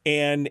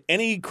 and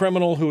any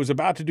criminal who was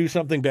about to do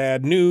something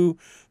bad knew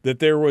that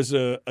there was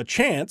a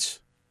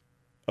chance,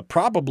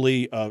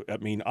 obviously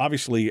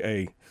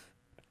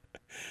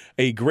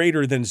a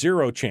greater than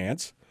zero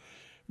chance,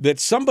 that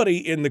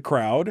somebody in the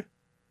crowd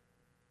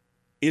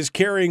is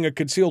carrying a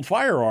concealed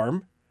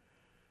firearm,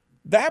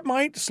 that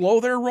might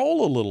slow their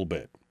roll a little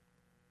bit.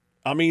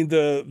 I mean,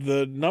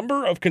 the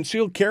number of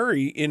concealed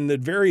carry in the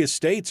various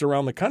states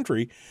around the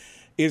country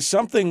is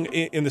something,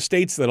 in the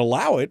states that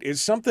allow it, is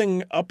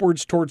something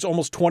upwards towards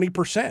almost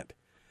 20%.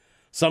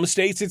 Some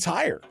states it's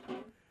higher.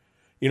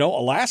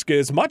 Alaska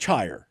is much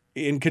higher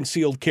in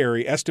concealed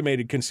carry,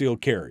 estimated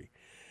concealed carry.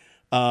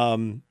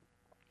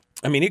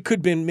 It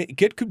could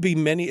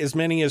be as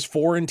many as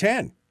 4 in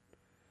 10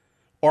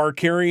 are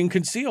carrying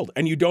concealed,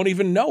 and you don't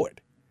even know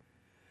it.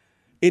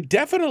 It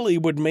definitely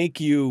would make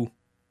you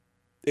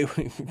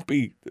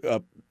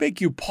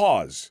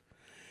pause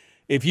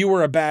if you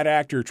were a bad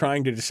actor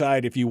trying to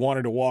decide if you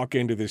wanted to walk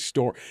into this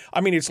store.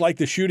 I mean, it's like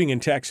the shooting in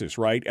Texas,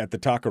 right, at the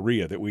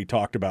taqueria that we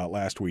talked about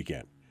last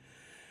weekend.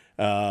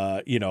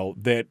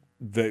 That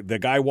the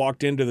guy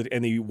walked into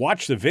and you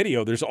watch the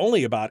video. There's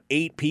only about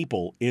 8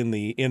 people in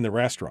the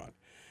restaurant.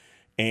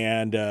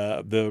 And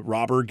the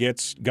robber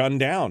gets gunned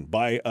down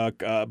by a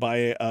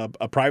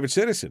private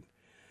citizen.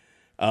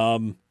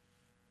 You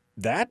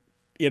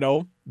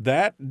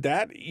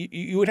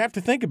would have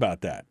to think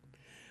about that.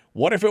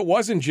 What if it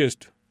wasn't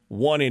just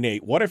 1 in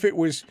 8? What if it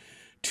was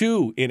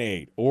 2 in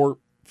 8 or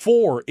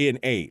 4 in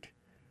 8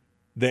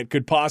 that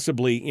could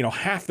possibly,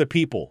 half the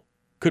people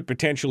could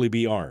potentially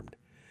be armed?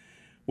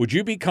 Would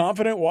you be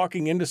confident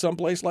walking into some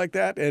place like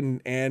that?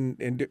 And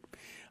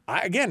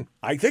I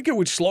think it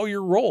would slow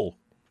your roll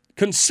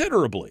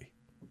considerably.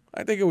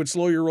 I think it would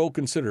slow your roll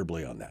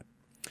considerably on that.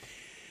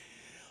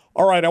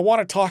 All right, I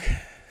want to talk.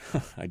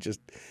 I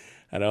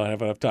don't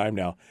have enough time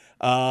now.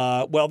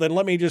 Well, then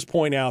let me just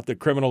point out that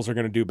criminals are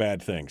going to do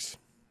bad things.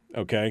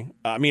 Okay?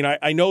 I mean,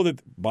 I know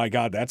that, my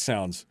God, that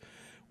sounds.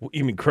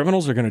 You mean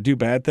criminals are going to do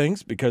bad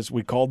things because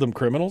we called them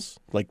criminals?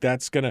 Like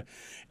that's going to.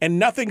 And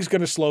nothing's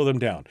going to slow them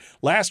down.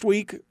 Was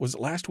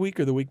it last week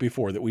or the week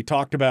before that we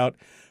talked about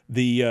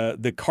the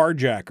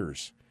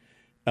carjackers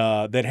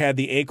that had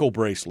the ankle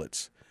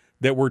bracelets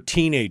that were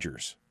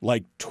teenagers,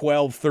 like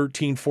 12,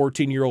 13,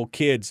 14-year-old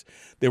kids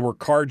that were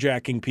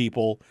carjacking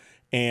people,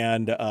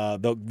 and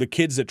the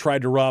kids that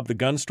tried to rob the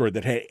gun store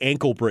that had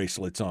ankle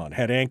bracelets on,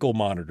 had ankle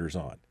monitors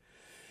on.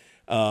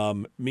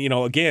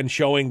 Again,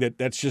 showing that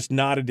that's just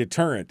not a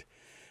deterrent.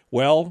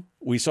 Well,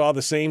 we saw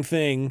the same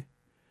thing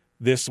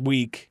this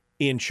week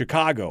in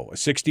Chicago. A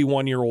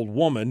 61-year-old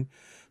woman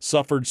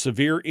suffered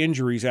severe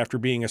injuries after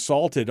being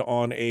assaulted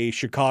on a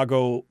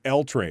Chicago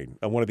L train,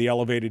 one of the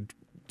elevated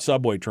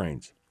subway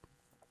trains.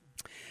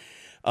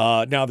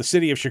 Now, the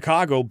city of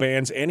Chicago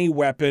bans any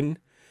weapon,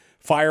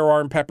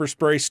 firearm, pepper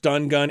spray,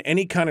 stun gun,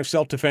 any kind of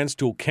self-defense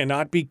tool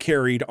cannot be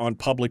carried on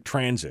public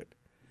transit.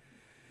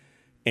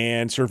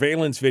 And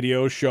surveillance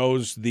video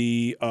shows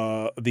the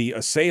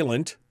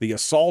assailant, the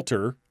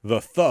assaulter, the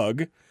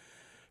thug,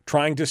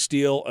 trying to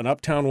steal an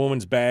uptown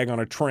woman's bag on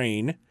a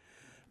train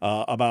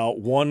about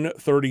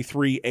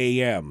 1:33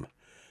 a.m.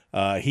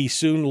 He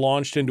soon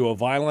launched into a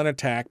violent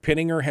attack,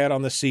 pinning her head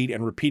on the seat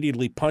and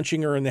repeatedly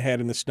punching her in the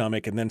head and the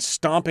stomach and then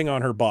stomping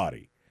on her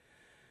body.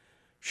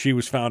 She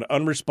was found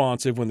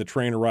unresponsive when the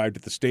train arrived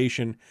at the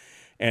station,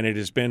 and it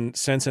has been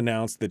since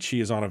announced that she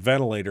is on a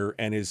ventilator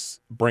and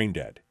is brain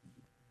dead.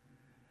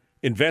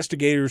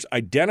 Investigators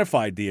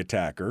identified the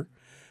attacker,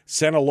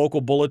 sent a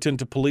local bulletin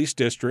to police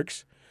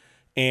districts,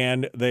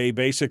 and they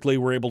basically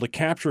were able to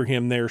capture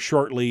him there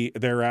shortly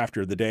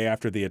thereafter, the day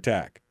after the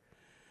attack.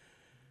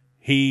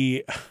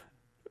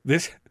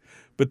 This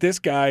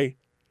guy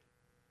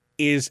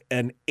is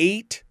an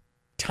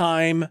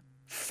 8-time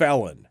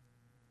felon.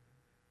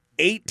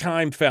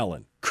 8-time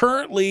felon.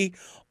 Currently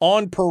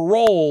on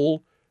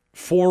parole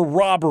for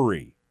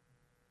robbery.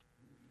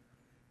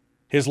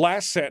 His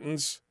last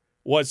sentence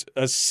was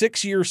a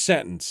 6-year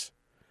sentence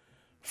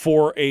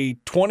for a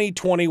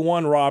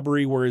 2021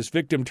 robbery where his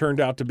victim turned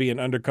out to be an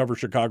undercover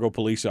Chicago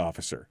police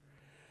officer.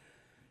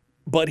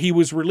 But he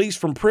was released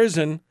from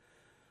prison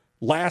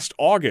last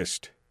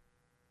August.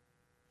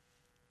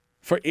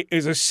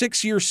 is a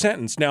 6-year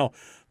sentence. Now,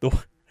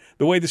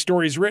 the way the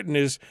story is written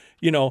is,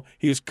 he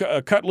was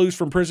cut loose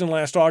from prison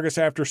last August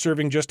after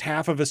serving just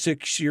half of a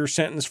 6-year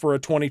sentence for a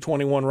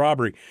 2021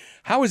 robbery.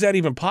 How is that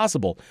even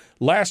possible?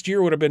 Last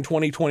year would have been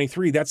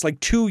 2023. That's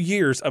like 2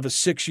 years of a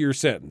 6-year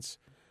sentence.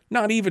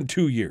 Not even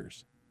 2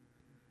 years.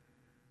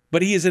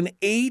 But he is an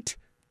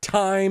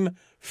 8-time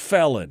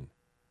felon.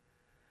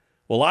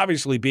 Well,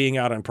 obviously being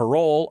out on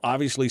parole,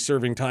 obviously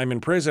serving time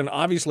in prison,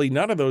 obviously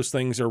none of those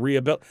things are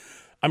rehabilitated.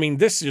 I mean,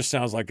 this just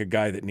sounds like a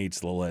guy that needs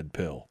the lead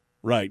pill.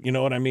 Right, you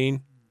know what I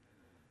mean?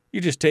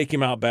 You just take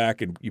him out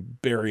back and you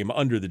bury him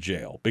under the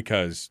jail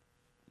because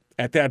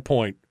at that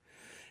point,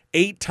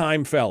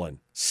 8-time felon,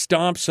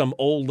 stomp some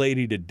old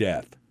lady to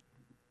death.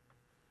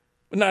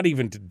 Not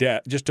even to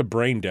death, just to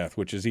brain death,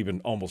 which is even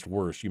almost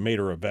worse. You made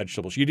her a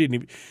vegetable. She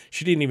didn't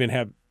even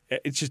have,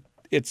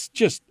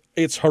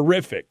 it's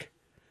horrific.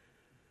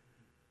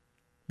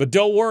 But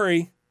don't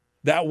worry,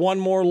 that one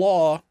more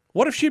law,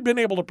 what if she'd been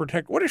able to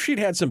protect, what if she'd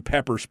had some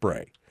pepper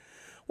spray?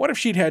 What if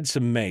she'd had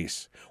some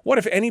mace? What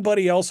if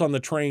anybody else on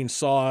the train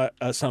saw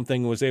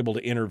something, was able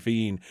to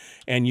intervene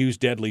and use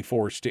deadly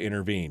force to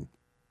intervene?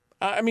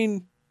 I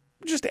mean,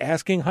 just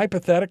asking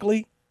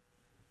hypothetically,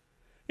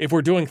 if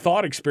we're doing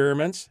thought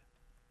experiments,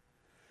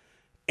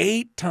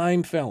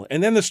 8-time felon.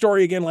 And then the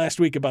story again last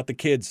week about the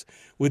kids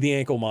with the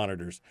ankle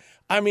monitors.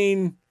 I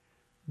mean,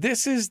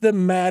 this is the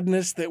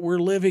madness that we're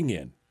living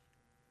in.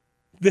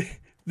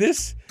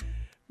 This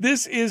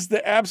is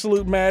the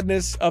absolute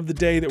madness of the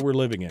day that we're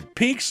living in.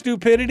 Peak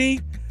stupidity.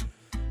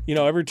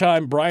 Every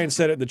time, Brian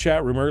said it in the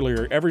chat room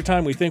earlier, every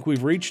time we think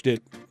we've reached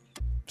it,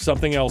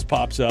 something else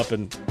pops up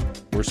and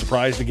we're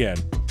surprised again.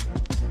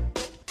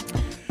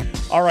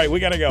 All right, we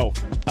got to go.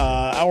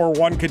 Hour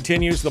 1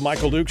 continues. The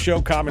Michael Dukes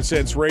Show, Common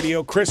Sense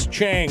Radio. Chris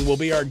Cheng will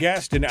be our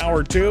guest in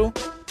Hour 2.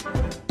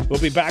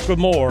 We'll be back with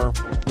more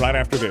right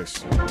after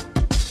this.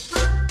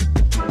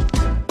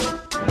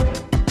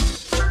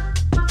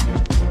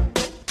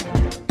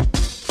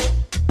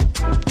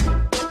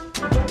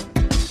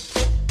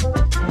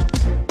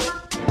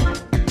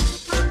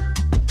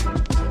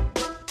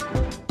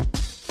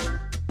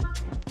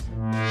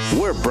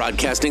 We're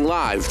broadcasting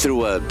live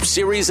through a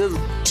series of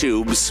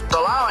tubes.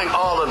 Allowing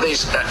all of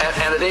these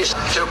entities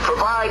to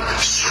provide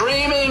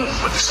streaming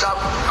stuff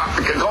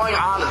going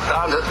on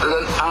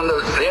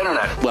the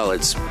internet. Well,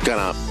 it's kind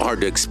of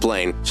hard to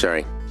explain.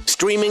 Sorry.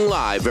 Streaming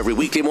live every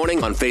weekday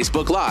morning on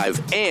Facebook Live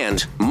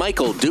and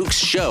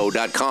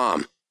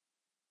MichaelDukesShow.com.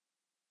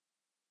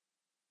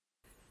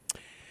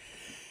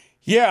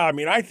 Yeah, I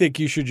mean, I think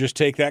you should just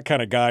take that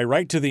kind of guy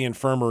right to the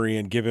infirmary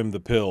and give him the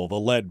pill, the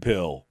lead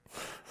pill.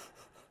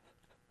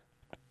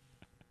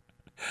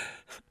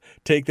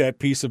 Take that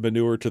piece of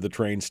manure to the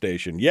train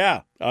station.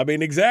 Yeah, I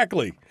mean,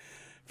 exactly.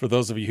 For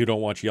those of you who don't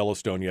watch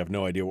Yellowstone, you have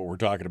no idea what we're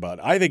talking about.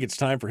 I think it's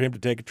time for him to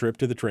take a trip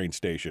to the train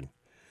station.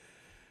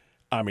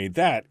 I mean,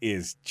 that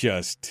is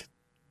just,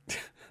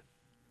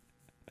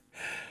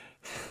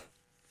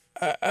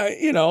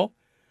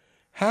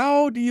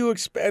 how do you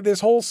expect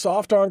this whole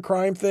soft on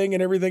crime thing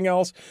and everything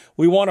else?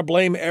 We want to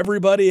blame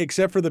everybody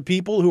except for the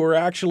people who are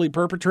actually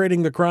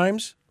perpetrating the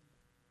crimes?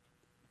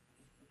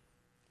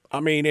 I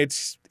mean,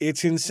 it's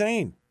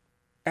insane.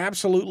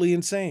 Absolutely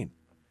insane.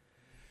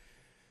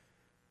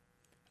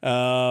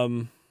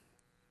 Jeannie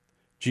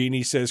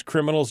says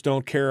criminals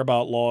don't care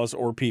about laws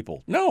or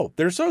people. No,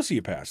 they're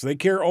sociopaths. They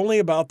care only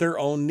about their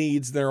own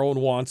needs, their own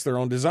wants, their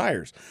own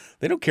desires.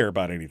 They don't care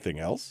about anything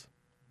else.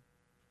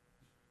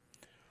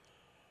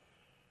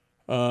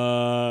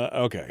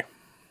 Okay.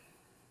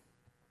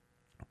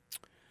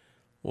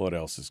 What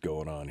else is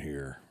going on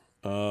here?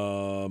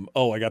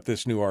 I got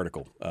this new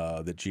article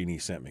that Jeannie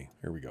sent me.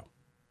 Here we go.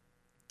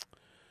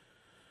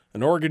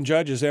 An Oregon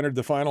judge has entered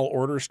the final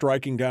order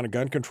striking down a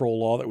gun control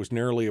law that was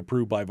narrowly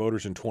approved by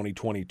voters in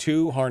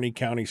 2022. Harney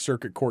County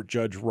Circuit Court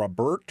Judge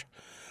Robert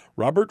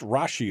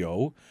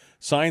Raccio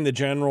signed the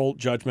general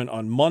judgment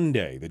on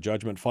Monday. The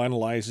judgment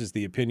finalizes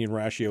the opinion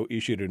Raccio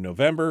issued in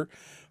November,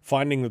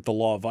 finding that the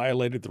law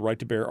violated the right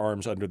to bear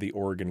arms under the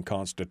Oregon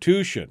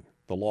Constitution.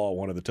 The law,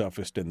 one of the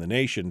toughest in the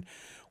nation,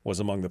 was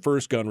among the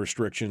first gun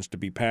restrictions to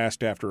be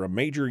passed after a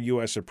major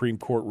U.S. Supreme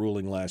Court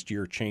ruling last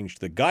year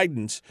changed the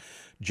guidance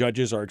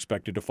judges are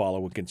expected to follow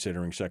when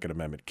considering Second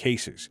Amendment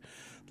cases.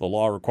 The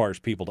law requires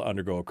people to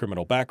undergo a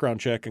criminal background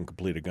check and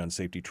complete a gun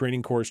safety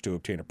training course to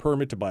obtain a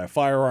permit to buy a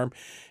firearm.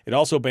 It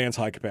also bans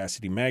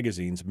high-capacity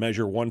magazines.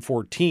 Measure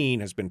 114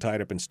 has been tied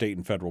up in state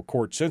and federal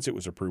court since it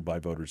was approved by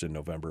voters in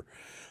November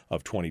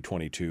of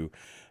 2022.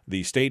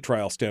 The state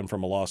trial stemmed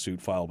from a lawsuit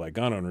filed by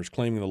gun owners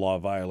claiming the law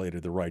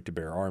violated the right to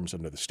bear arms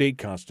under the state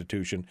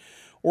constitution.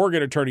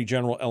 Oregon Attorney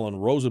General Ellen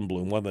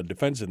Rosenblum, one of the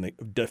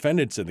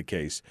defendants in the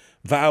case,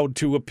 vowed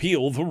to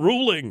appeal the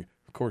ruling.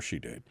 Of course she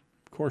did.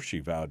 Of course she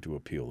vowed to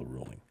appeal the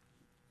ruling.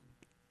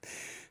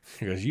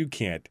 Because you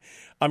can't.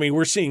 I mean,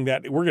 we're seeing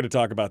that. We're going to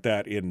talk about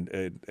that in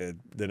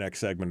the next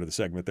segment or the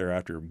segment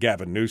thereafter,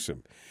 Gavin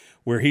Newsom,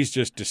 where he's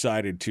just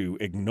decided to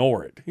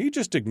ignore it.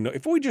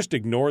 If we just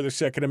ignore the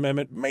Second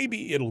Amendment,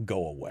 maybe it'll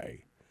go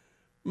away.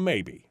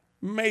 Maybe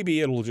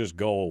it'll just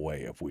go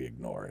away if we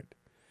ignore it.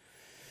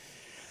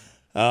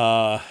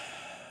 Yeah.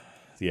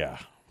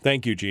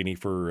 Thank you, Jeannie,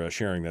 for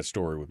sharing that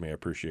story with me. I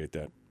appreciate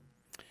that.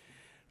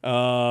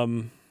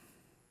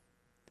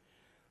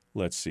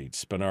 Let's see.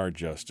 Spinard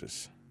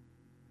Justice.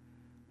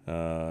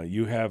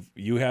 You have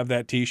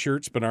that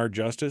T-shirt, Spinard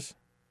Justice?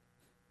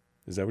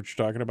 Is that what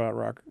you're talking about,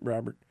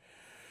 Robert?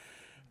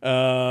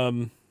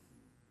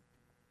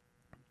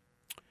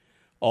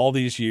 All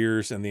these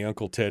years and the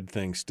Uncle Ted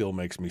thing still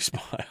makes me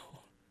smile.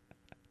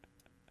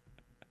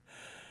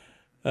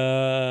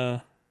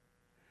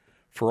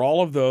 For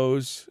all of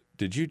those,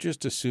 did you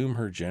just assume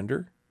her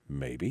gender?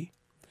 Maybe.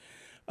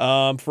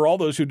 For all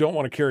those who don't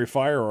want to carry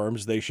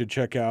firearms, they should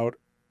check out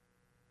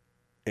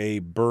a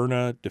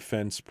Byrna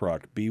Defense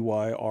product.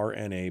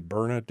 Byrna,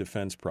 Byrna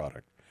Defense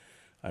product.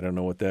 I don't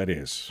know what that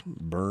is.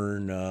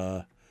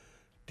 Byrna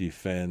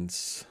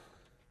Defense.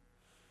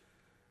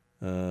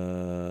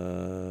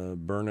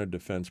 Byrna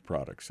Defense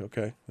products.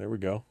 Okay, there we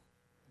go.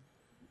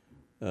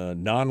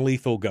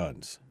 Non-lethal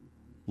guns.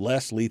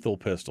 Less lethal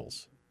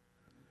pistols.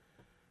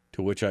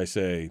 To which I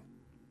say,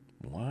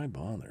 why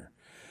bother?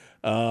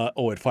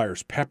 It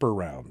fires pepper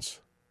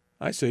rounds.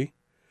 I see.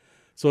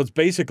 So it's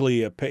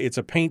basically it's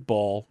a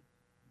paintball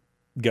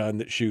gun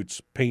that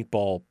shoots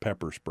paintball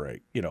pepper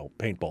spray. You know,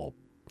 paintballs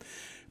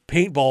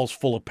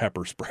full of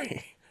pepper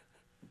spray.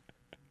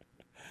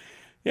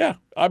 Yeah,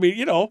 I mean,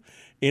 you know,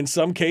 in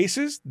some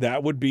cases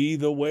that would be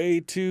the way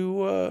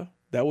to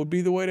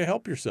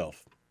help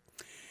yourself.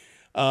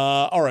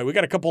 All right, we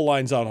got a couple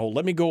lines on hold.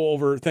 Let me go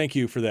over. Thank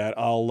you for that.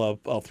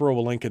 I'll throw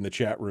a link in the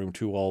chat room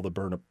to all the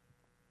Byrna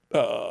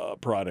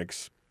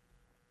products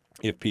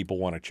if people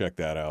want to check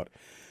that out.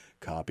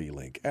 Copy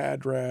link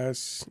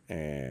address,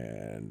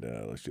 and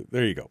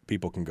there you go.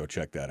 People can go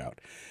check that out.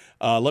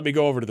 Let me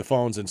go over to the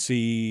phones and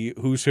see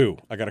who's who.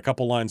 I got a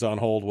couple lines on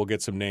hold. We'll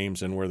get some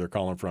names and where they're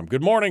calling from.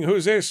 Good morning.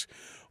 Who's this?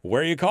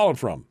 Where are you calling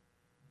from?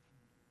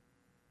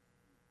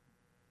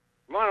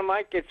 Good morning,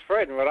 Mike. It's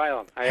Fred in Rhode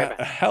Island.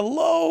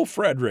 Hello,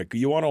 Frederick.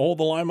 You want to hold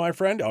the line, my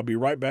friend? I'll be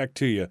right back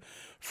to you.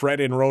 Fred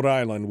in Rhode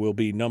Island will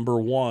be number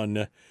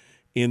one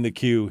in the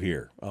queue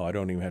here. Oh, I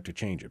don't even have to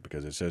change it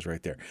because it says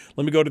right there.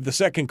 Let me go to the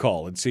second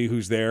call and see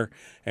who's there,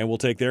 and we'll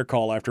take their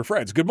call after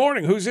Fred's. Good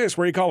morning. Who's this?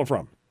 Where are you calling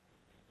from?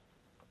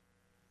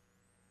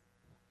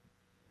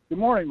 Good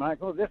morning,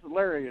 Michael. This is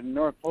Larry in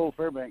North Pole,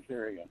 Fairbanks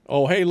area.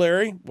 Oh, hey,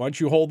 Larry. Why don't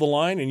you hold the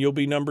line, and you'll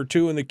be number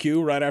two in the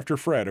queue right after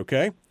Fred,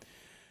 okay?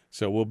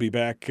 So we'll be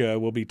back.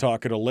 We'll be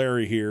talking to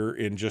Larry here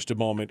in just a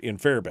moment in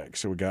Fairbanks.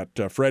 So we got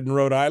Fred in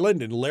Rhode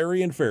Island and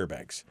Larry in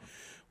Fairbanks.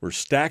 We're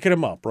stacking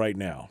them up right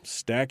now.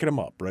 Stacking them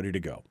up, ready to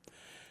go.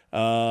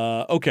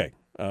 Okay.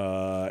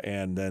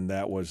 And then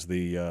that was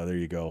the, there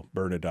you go,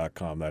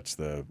 Byrna.com. That's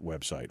the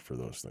website for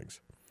those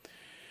things.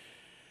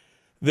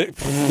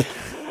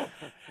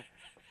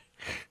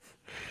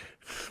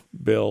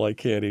 Bill, I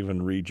can't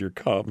even read your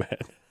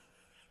comment.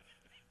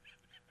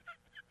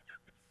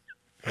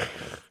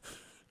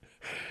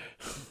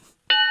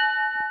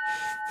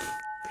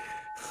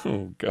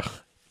 Oh, God.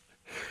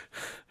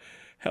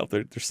 Hell,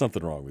 there's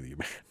something wrong with you,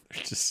 man.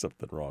 There's just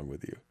something wrong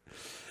with you.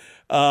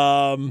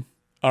 All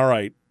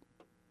right.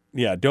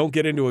 Yeah, don't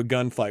get into a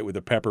gunfight with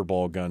a pepper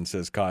ball gun,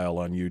 says Kyle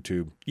on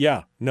YouTube.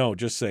 Yeah, no,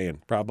 just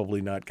saying.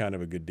 Probably not kind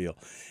of a good deal.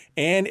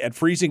 And at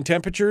freezing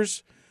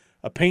temperatures,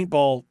 a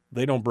paintball,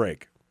 they don't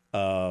break.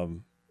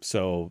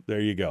 So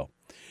there you go.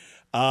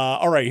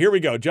 All right, here we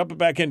go. Jumping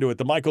back into it.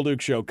 The Michael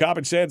Duke Show.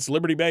 Common sense,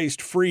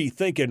 liberty-based, free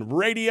thinking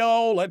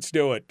radio. Let's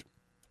do it.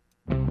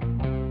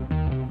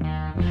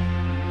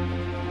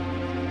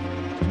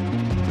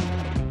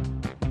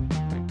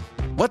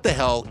 What the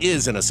hell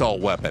is an assault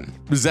weapon?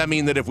 Does that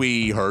mean that if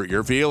we hurt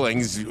your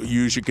feelings,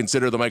 you should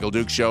consider the Michael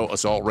Dukes Show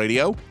assault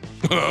radio?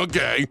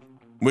 Okay,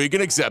 we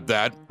can accept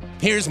that.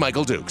 Here's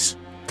Michael Dukes.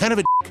 Kind of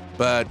a dick,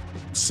 but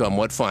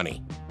somewhat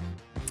funny.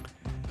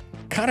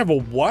 Kind of a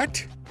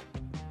what?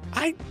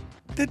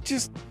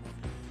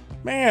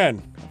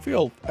 Man,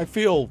 I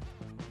feel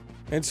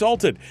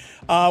insulted.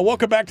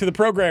 Welcome back to the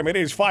program. It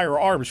is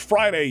Firearms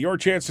Friday. Your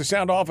chance to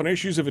sound off on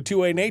issues of a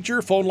 2A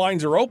nature. Phone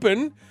lines are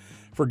open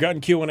for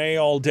gun Q&A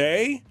all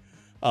day.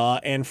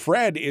 And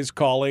Fred is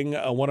calling,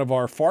 one of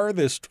our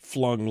farthest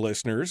flung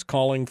listeners,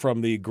 calling from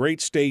the great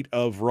state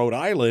of Rhode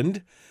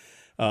Island.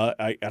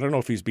 I don't know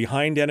if he's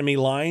behind enemy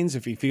lines,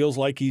 if he feels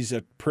like he's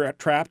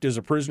trapped as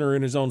a prisoner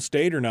in his own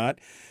state or not.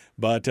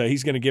 But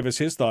he's going to give us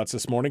his thoughts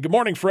this morning. Good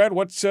morning, Fred.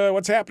 What's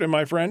happening,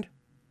 my friend?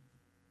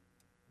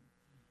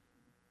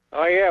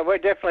 Oh yeah, we're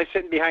definitely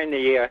sitting behind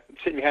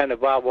the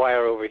barbed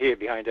wire over here,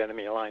 behind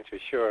enemy lines for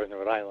sure in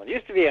Rhode Island. It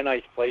used to be a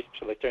nice place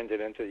until they turned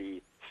it into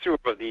the sewer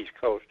of the East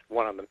Coast.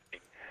 One of them.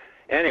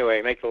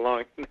 Anyway, the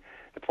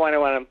point I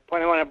want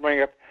to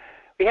bring up.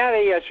 We had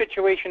a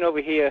situation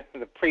over here in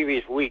the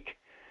previous week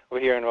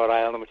over here in Rhode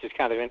Island, which is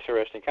kind of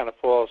interesting. Kind of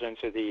falls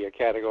into the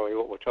category of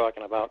what we're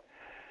talking about.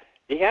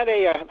 He had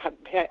a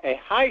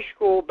high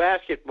school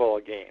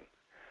basketball game.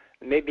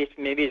 Maybe it's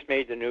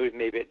made the news.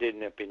 Maybe it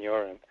didn't up in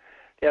your end.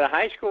 They had a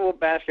high school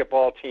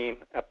basketball team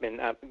up in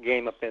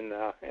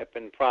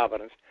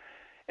Providence,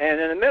 and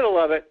in the middle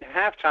of it,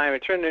 halftime, it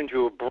turned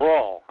into a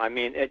brawl. I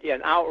mean,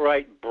 an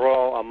outright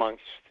brawl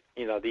amongst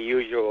the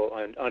usual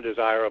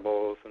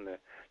undesirables and the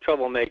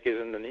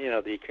troublemakers in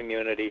the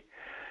community.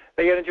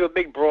 They got into a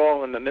big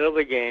brawl in the middle of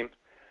the game,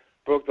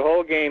 broke the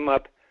whole game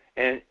up,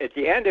 and at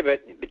the end of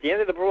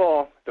the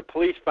brawl, the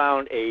police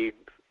found a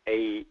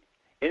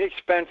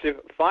inexpensive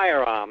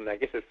firearm. I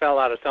guess it fell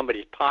out of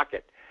somebody's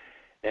pocket,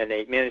 and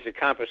they managed to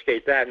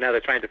confiscate that. And now they're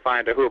trying to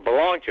find out who it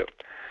belonged to.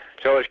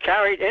 So it was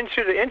carried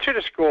into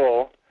the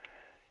school,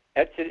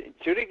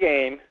 to the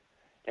game,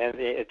 and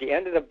at the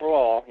end of the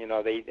brawl,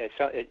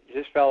 it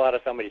just fell out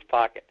of somebody's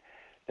pocket.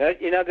 Now,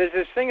 there's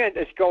this thing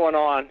that's going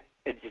on,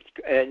 and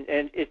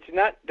it's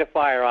not the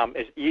firearm.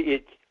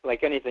 It's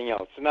like anything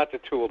else. It's not the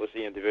tool. It's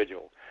the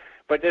individual.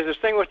 But there's this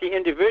thing with the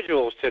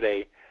individuals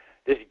today,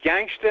 this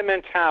gangster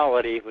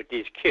mentality with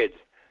these kids,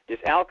 this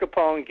Al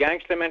Capone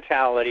gangster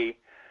mentality.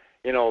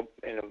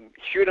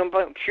 Shoot them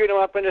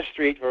up in the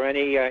street for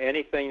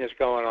anything that's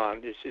going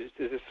on. This is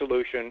a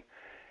solution,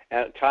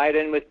 tied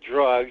in with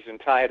drugs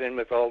and tied in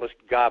with all this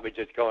garbage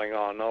that's going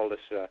on, all this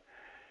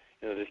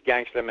this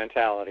gangster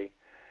mentality.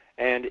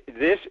 And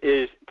this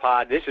is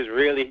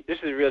really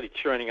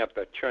churning up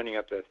the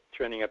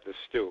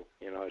stew.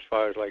 As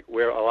far as like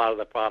where a lot of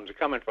the problems are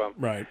coming from.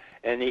 Right.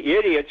 And the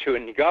idiots who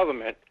in the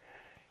government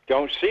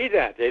don't see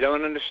that. They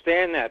don't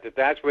understand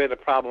that's where the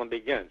problem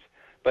begins.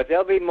 But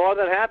they'll be more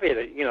than happy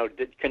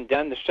to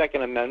condemn the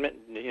Second Amendment,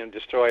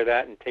 destroy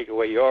that and take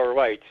away your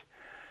rights.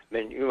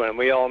 And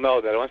we all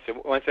know that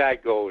once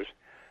that goes,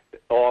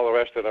 all the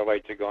rest of the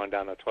rights are going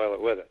down the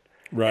toilet with it.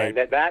 Right.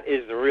 And that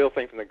is the real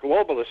thing from the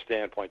globalist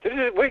standpoint.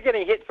 We're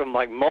getting hit from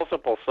like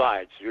multiple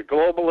sides. Your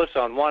globalists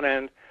on one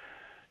end,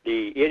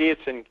 the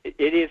idiots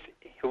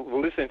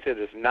who listen to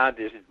this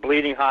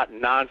bleeding hot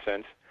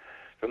nonsense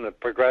from the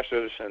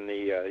progressives and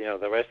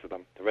the rest of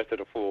them, the rest of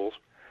the fools,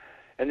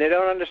 and they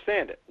don't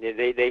understand it.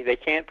 They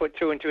can't put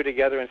two and two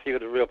together and see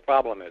what the real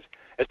problem is.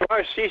 As far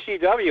as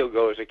CCW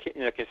goes,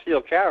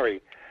 concealed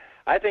carry,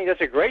 I think that's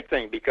a great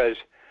thing because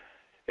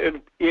it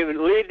would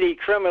leave the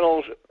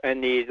criminals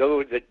and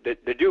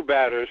the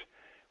do-batters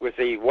with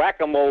the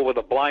whack-a-mole with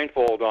a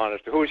blindfold on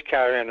as to who's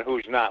carrying and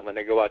who's not when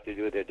they go out to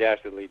do their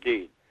dastardly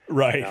deed.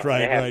 Right.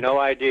 They have no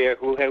idea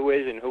who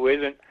is and who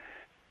isn't,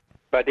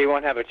 but they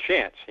won't have a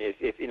chance.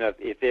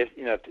 If there's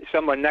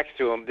someone next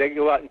to them, they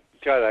go out and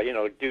try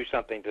to do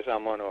something to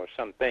someone or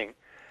something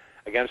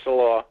against the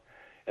law,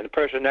 and the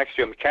person next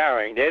to them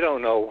carrying, they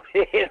don't know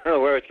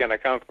where it's going to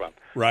come from.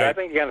 Right. So I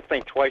think you got to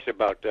think twice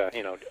about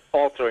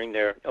altering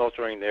their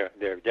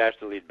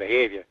dastardly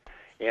behavior.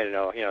 They're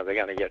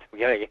going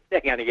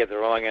to get the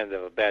wrong end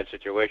of a bad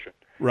situation.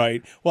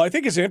 Right. Well, I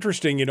think it's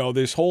interesting,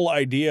 this whole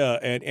idea,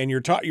 and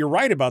you're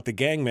right about the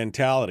gang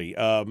mentality.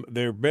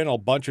 There have been a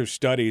bunch of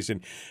studies,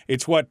 and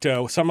it's what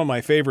some of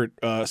my favorite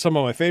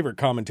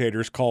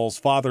commentators calls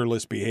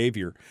fatherless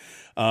behavior,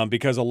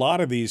 because a lot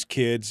of these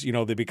kids,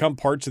 they become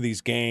parts of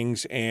these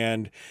gangs,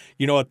 and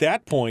at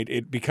that point,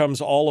 it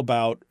becomes all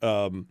about.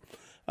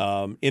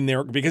 In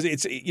there, because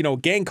it's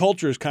gang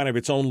culture is kind of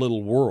its own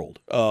little world,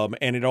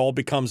 and it all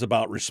becomes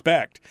about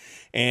respect.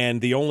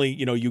 And the only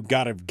you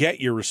got to get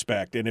your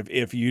respect, and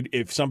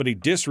if somebody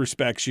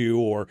disrespects you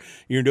or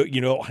you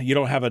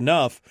don't have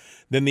enough,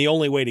 then the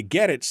only way to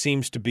get it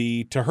seems to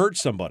be to hurt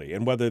somebody,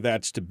 and whether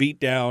that's to beat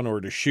down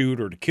or to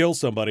shoot or to kill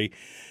somebody.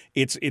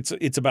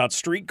 It's about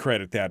street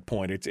cred at that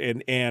point.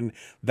 And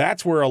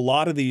that's where a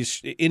lot of these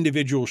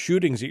individual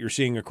shootings that you're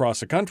seeing across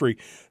the country,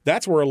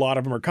 that's where a lot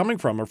of them are coming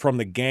from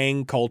the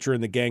gang culture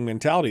and the gang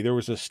mentality. There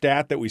was a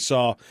stat that we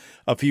saw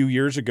a few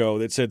years ago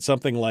that said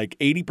something like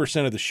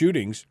 80% of the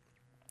shootings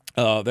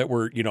that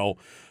were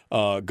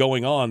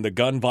going on, the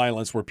gun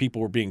violence where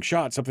people were being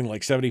shot, something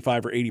like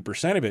 75 or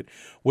 80% of it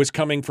was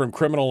coming from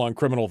criminal on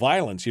criminal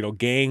violence,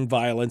 gang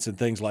violence and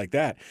things like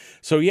that.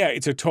 So yeah,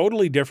 it's a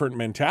totally different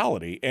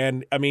mentality.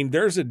 And I mean,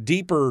 there's a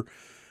deeper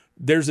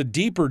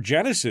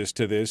genesis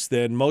to this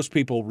than most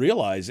people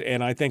realize.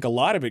 And I think a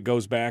lot of it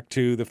goes back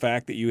to the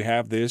fact that you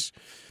have this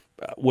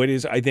what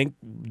is, I think,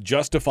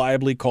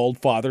 justifiably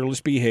called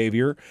fatherless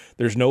behavior.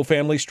 There's no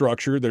family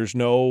structure. There's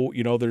no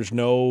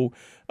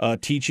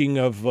teaching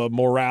of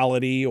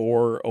morality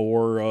or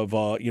of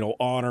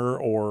honor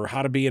or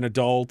how to be an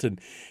adult, and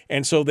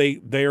so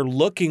they're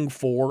looking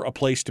for a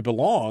place to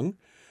belong,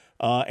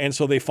 and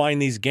so they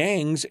find these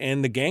gangs,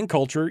 and the gang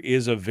culture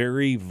is a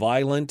very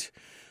violent,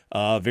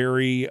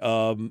 very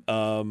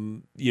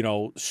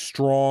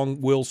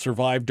strong, will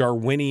survive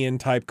Darwinian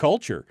type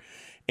culture.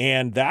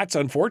 And that's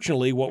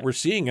unfortunately what we're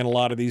seeing in a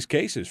lot of these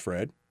cases,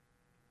 Fred.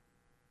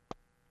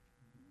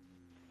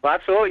 Well,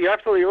 absolutely, you're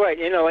absolutely right.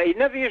 It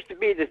never used to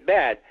be this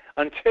bad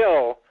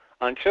until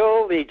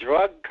the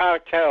drug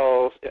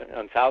cartels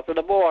on south of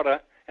the border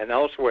and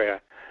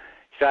elsewhere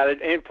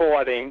started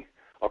importing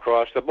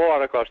across the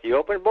border, across the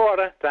open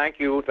border. Thank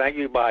you,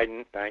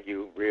 Biden. Thank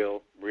you,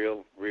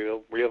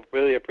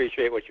 really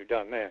appreciate what you've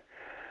done there.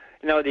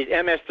 These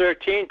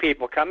MS-13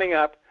 people coming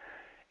up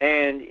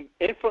and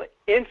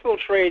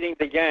infiltrating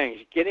the gangs,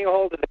 getting a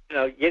hold of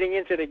getting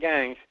into the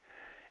gangs,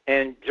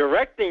 and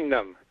directing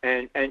them,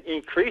 and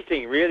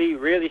increasing,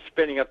 really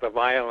spinning up the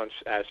violence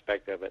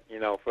aspect of it,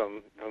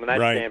 from that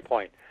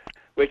standpoint,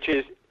 which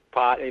is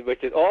part,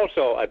 which is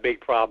also a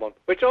big problem,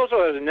 which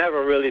also has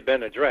never really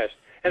been addressed,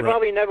 and Right.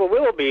 probably never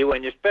will be,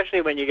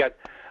 especially when you got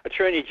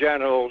attorney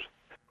generals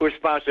who are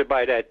sponsored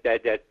by that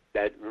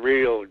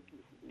real,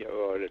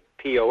 the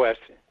POS,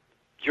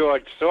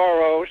 George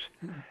Soros,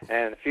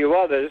 and a few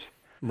others,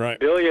 right?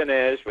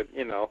 Billionaires with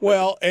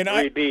Well, and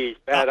three B's,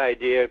 bad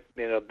idea,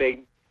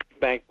 big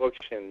bank books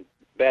and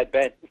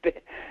bad.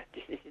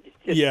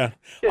 Yeah,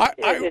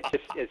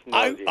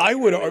 I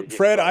would,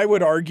 Fred. I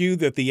would argue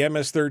that the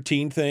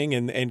MS-13 thing,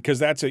 and because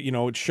that's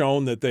it's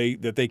shown that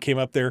they came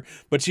up there.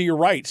 But see, you're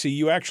right. See,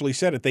 you actually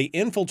said it. They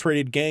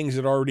infiltrated gangs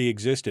that already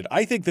existed.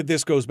 I think that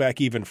this goes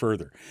back even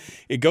further.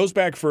 It goes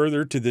back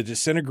further to the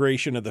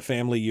disintegration of the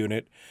family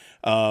unit.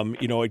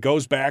 It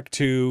goes back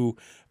to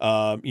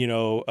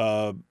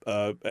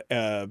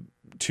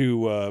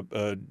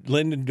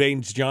Lyndon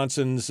Baines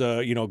Johnson's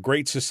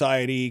Great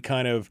Society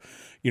kind of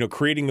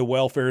creating the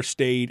welfare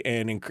state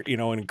and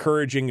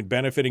encouraging and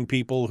benefiting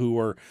people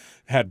who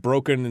had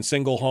broken and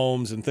single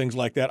homes and things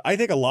like that. I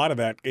think a lot of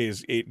that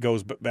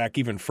goes back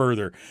even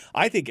further.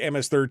 I think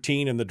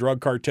MS-13 and the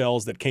drug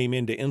cartels that came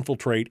in to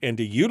infiltrate and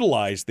to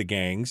utilize the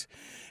gangs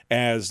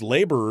as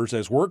laborers,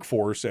 as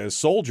workforce, as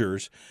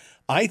soldiers,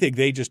 I think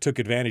they just took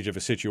advantage of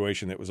a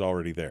situation that was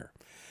already there.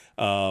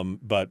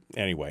 But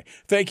anyway,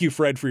 thank you,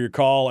 Fred, for your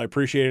call. I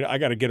appreciate it. I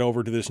got to get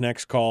over to this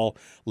next call.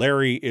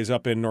 Larry is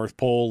up in North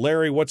Pole.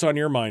 Larry, what's on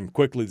your mind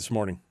quickly this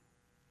morning?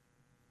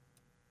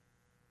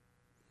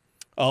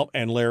 Oh,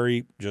 and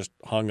Larry just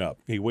hung up.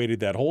 He waited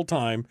that whole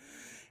time,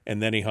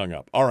 and then he hung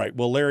up. All right.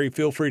 Well, Larry,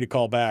 feel free to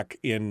call back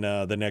in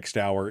the next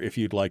hour if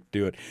you'd like to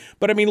do it.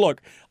 But, I mean,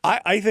 look,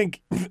 I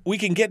think we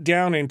can get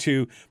down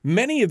into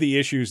many of the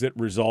issues that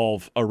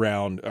revolve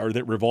around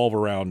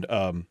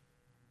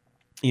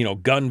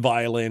gun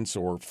violence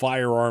or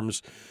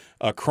firearms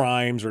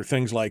crimes or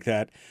things like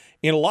that.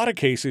 In a lot of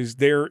cases,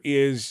 there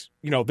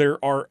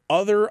are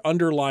other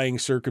underlying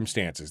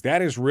circumstances. That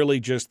is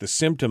really just the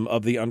symptom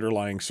of the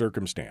underlying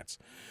circumstance.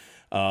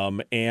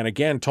 And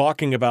again,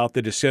 talking about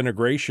the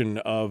disintegration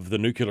of the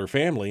nuclear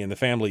family and the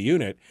family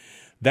unit,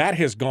 that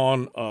has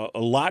gone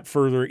a lot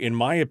further, in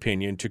my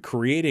opinion, to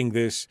creating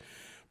this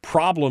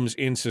problems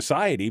in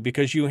society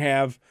because you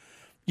have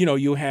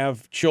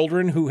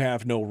children who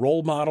have no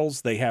role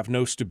models. They have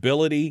no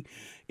stability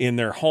in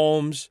their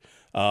homes.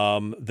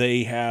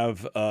 They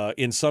have,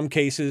 in some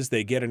cases,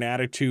 they get an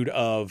attitude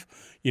of,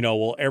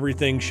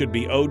 everything should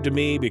be owed to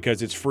me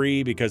because it's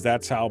free, because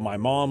that's how my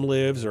mom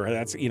lives, or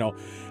that's,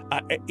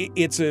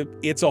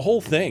 it's a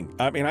whole thing.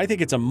 I mean, I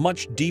think it's a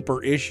much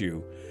deeper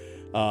issue.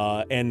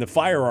 And the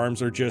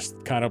firearms are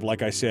just kind of,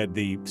 like I said,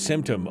 the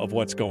symptom of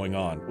what's going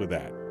on with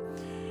that.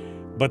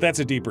 But that's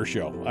a deeper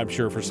show, I'm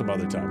sure, for some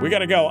other time. We got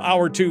to go.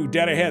 Hour 2,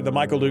 dead ahead. The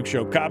Michael Duke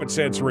Show, Common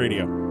Sense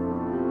Radio.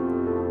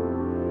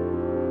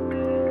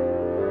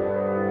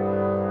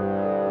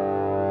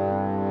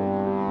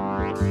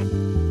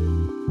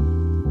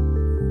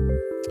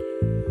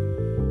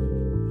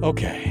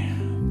 Okay.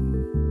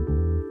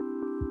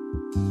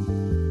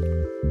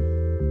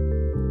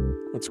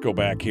 Let's go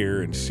back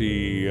here and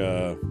see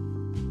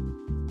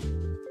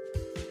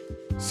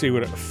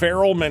what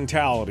feral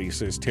mentality,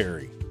 says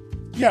Terry.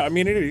 Yeah, I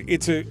mean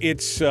it's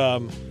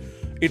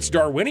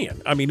Darwinian.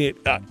 I mean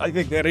I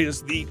think that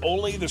is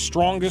the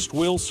strongest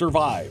will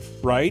survive,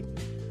 right?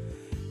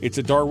 It's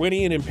a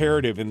Darwinian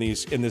imperative in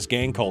this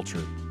gang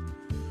culture,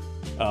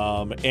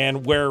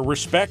 and where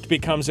respect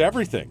becomes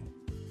everything.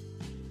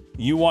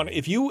 You want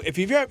if you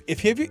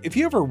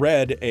ever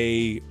read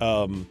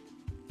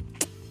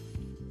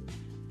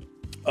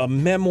a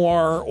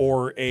memoir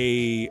or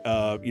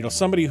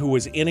somebody who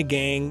was in a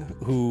gang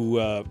who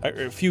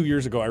a few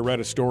years ago I read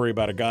a story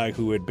about a guy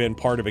who had been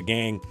part of a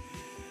gang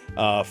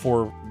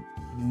for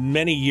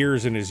many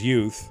years in his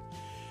youth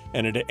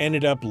and it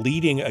ended up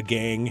leading a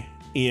gang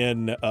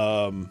in it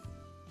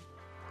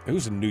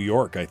was in New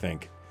York, I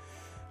think,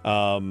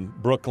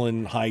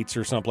 Brooklyn Heights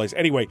or someplace.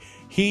 Anyway,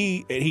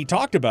 he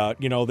talked about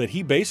that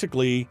he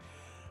basically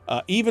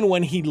even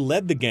when he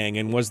led the gang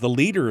and was the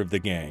leader of the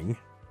gang,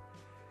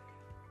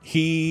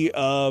 he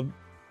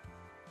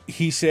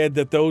said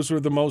that those were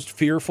the most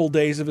fearful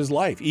days of his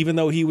life, even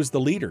though he was the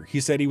leader. He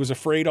said he was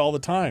afraid all the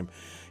time.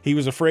 He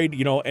was afraid,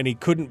 and he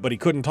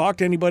couldn't talk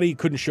to anybody. He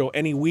couldn't show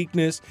any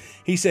weakness.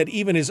 He said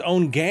even his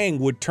own gang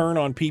would turn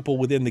on people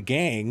within the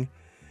gang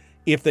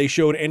if they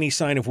showed any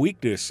sign of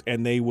weakness,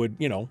 and they would,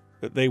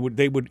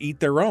 they would eat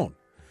their own,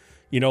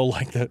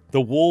 like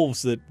the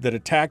wolves that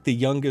attack the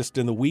youngest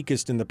and the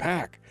weakest in the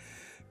pack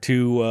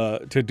to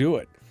do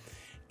it.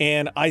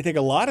 And I think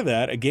a lot of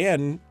that,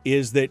 again,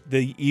 is that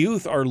the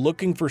youth are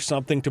looking for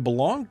something to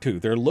belong to.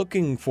 They're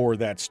looking for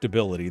that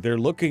stability. They're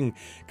looking,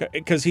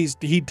 because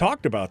he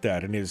talked about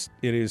that in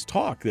his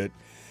talk, that,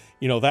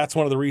 that's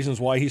one of the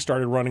reasons why he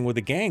started running with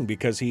the gang,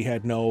 because he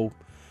had no,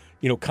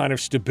 kind of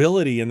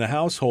stability in the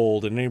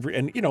household.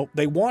 And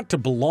they want to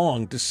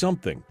belong to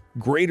something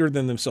greater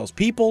than themselves.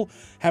 People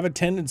have a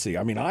tendency.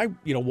 I mean, I,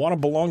 want to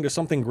belong to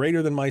something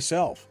greater than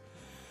myself.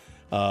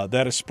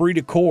 That esprit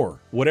de corps,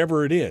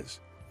 whatever it is.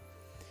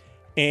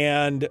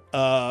 And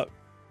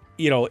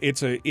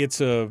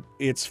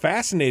it's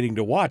fascinating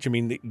to watch. I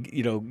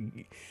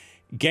mean,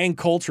 gang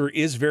culture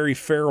is very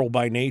feral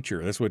by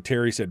nature. That's what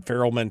Terry said,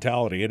 feral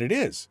mentality, and it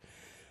is.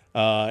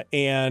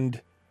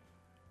 And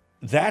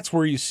that's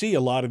where you see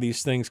a lot of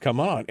these things come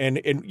on.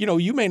 And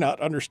you may not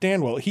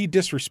understand, well, he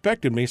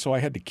disrespected me, so I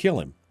had to kill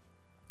him.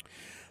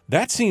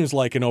 That seems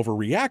like an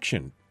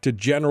overreaction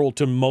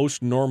to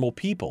most normal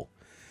people.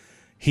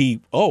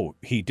 He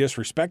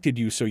disrespected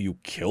you, so you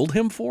killed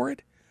him for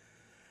it?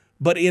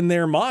 But in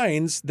their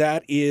minds,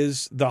 that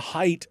is the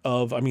height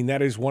of,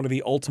 that is one of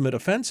the ultimate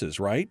offenses,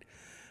 right?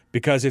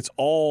 Because it's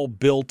all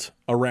built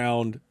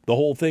around, the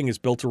whole thing is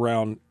built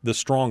around the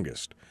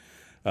strongest,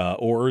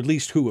 or at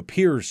least who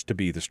appears to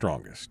be the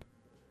strongest.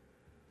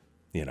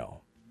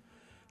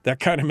 That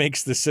kind of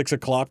makes the 6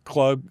 o'clock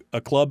club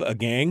a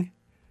gang.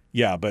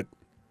 Yeah, but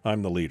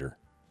I'm the leader.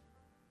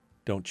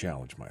 Don't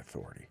challenge my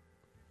authority.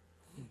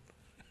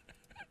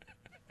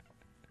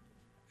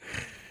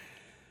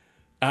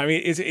 I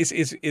mean, it's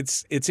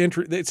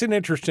an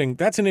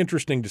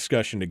interesting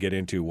discussion to get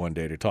into one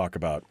day, to talk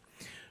about,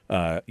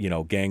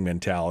 gang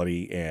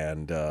mentality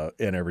and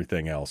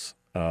everything else.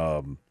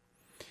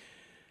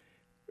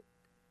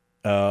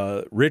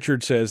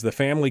 Richard says the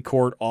family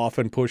court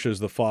often pushes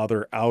the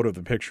father out of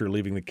the picture,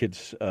 leaving the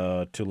kids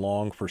to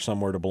long for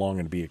somewhere to belong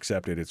and be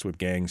accepted. It's with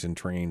gangs and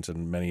trains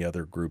and many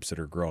other groups that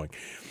are growing.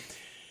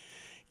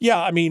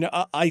 Yeah, I mean,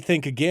 I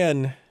think,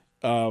 again,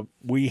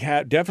 we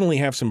definitely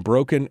have some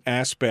broken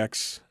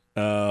aspects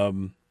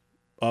of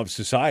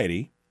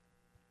society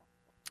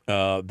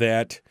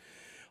that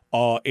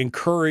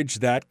encourage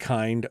that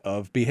kind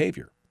of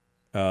behavior.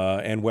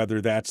 And whether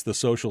that's the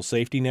social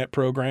safety net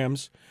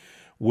programs,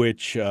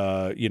 which,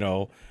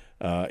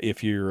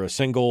 if you're a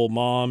single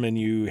mom and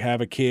you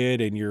have a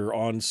kid and you're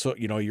on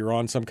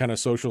some kind of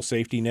social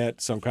safety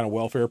net, some kind of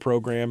welfare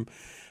program,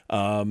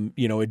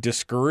 it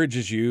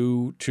discourages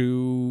you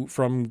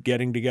from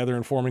getting together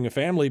and forming a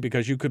family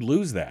because you could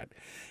lose that.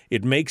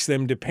 It makes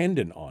them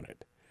dependent on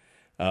it.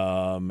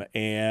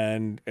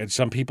 And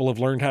some people have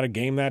learned how to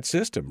game that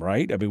system,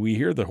 right? I mean, we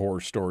hear the horror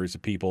stories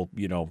of people,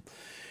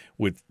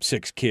 with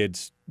 6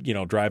 kids,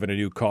 driving a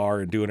new car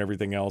and doing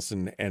everything else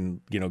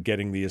and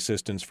getting the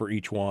assistance for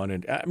each one.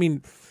 And I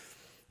mean,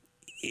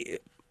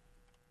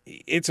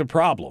 it's a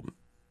problem.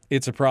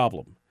 It's a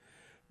problem.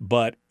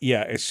 But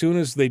yeah, as soon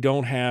as they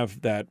don't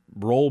have that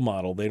role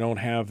model, they don't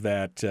have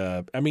that.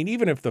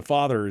 Even if the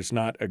father is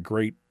not a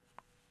great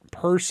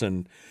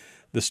person,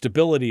 the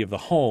stability of the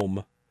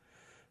home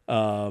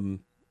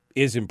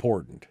is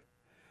important.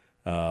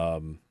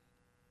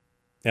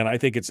 And I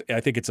think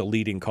it's a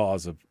leading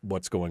cause of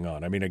what's going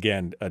on. I mean,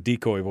 again, a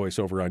Decoy voice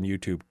over on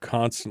YouTube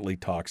constantly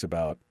talks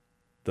about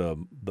the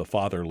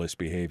fatherless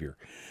behavior.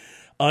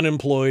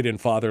 Unemployed and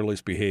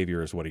fatherless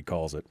behavior is what he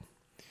calls it.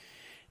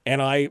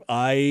 And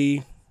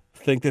I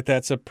think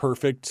that's a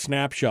perfect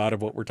snapshot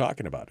of what we're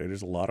talking about. It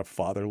is a lot of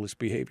fatherless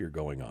behavior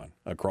going on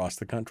across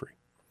the country.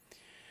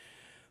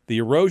 The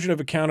erosion of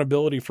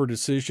accountability for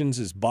decisions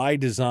is by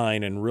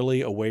design and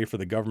really a way for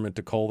the government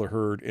to cull the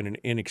herd in an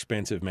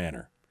inexpensive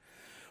manner.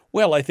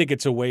 Well, I think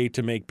it's a way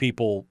to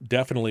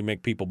definitely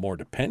make people more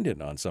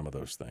dependent on some of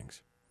those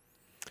things.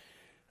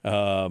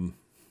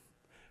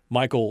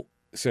 Michael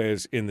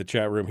says in the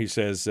chat room, he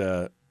says,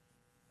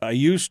 I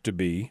used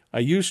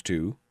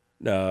to,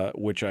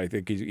 which I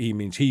think he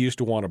means he used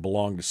to want to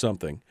belong to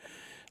something,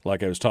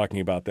 like I was talking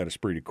about that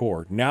esprit de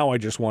corps. Now I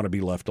just want to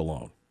be left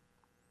alone.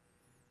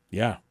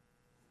 Yeah.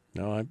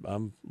 No,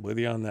 I'm with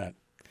you on that.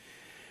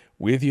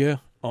 With you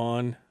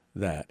on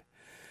that.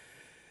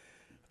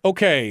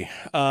 Okay,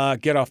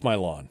 get off my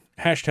lawn.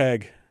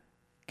 Hashtag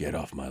get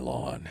off my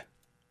lawn.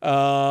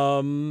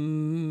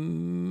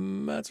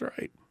 That's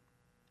right.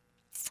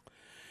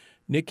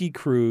 Nicky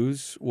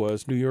Cruz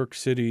was New York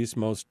City's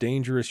most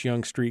dangerous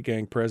young street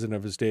gang president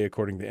of his day,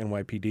 according to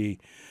NYPD,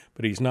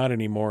 but he's not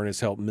anymore and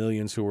has helped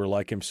millions who were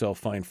like himself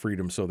find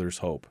freedom, so there's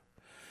hope.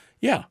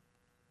 Yeah.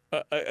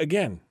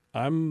 Again,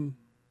 I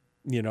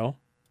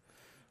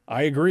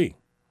agree.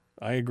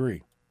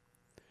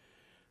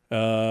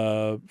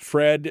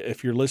 Fred,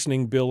 if you're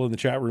listening, Bill in the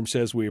chat room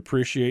says, we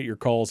appreciate your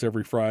calls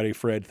every Friday.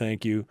 Fred,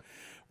 thank you.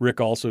 Rick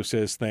also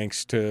says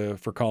thanks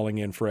for calling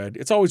in, Fred.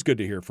 It's always good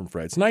to hear from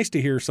Fred. It's nice to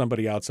hear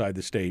somebody outside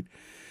the state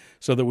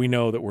so that we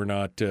know that we're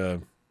not,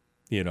 not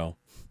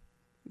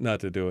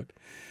to do it.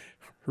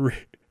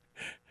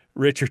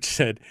 Richard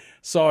said,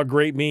 saw a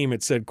great meme.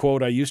 It said,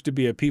 quote, I used to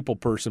be a people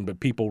person, but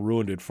people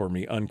ruined it for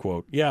me,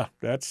 unquote. Yeah,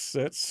 that's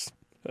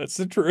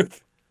the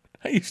truth.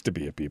 I used to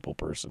be a people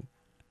person.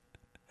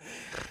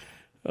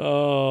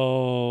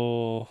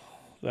 Oh,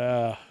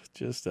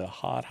 just a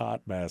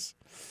hot mess.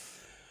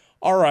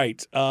 All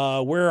right,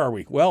 where are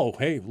we? Well,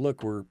 hey,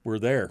 look, we're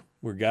there.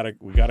 We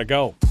gotta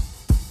go.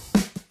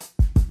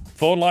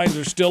 Phone lines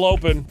are still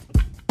open.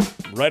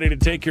 Ready to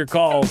take your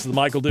calls. The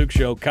Michael Duke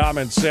Show,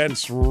 Common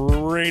Sense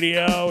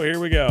Radio. Here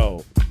we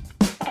go.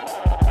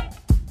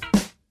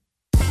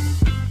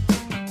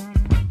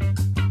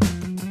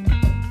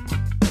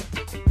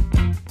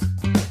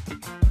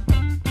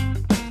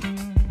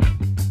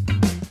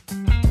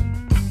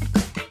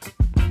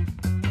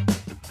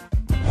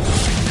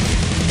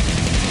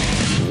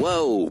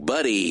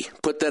 buddy,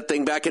 put that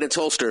thing back in its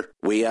holster.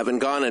 We haven't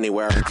gone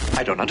anywhere.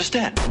 I don't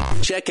understand.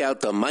 Check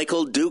out the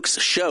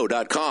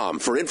MichaelDukesShow.com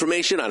for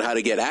information on how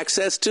to get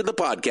access to the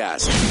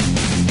podcast.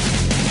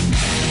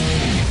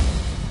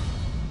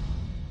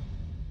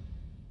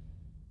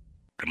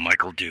 The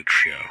Michael Dukes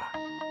Show.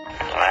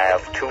 I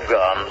have 2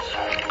 guns,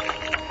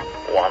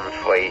 one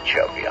for each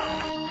of you.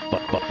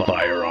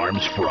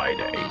 Firearms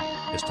Friday.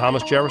 As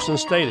Thomas Jefferson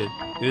stated,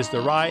 it is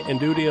the right and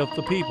duty of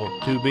the people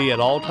to be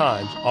at all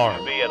times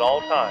armed. Say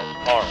hello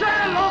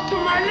to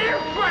my little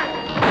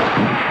friend.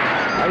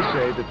 I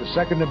say that the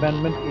Second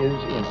Amendment is,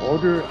 in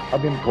order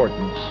of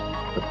importance,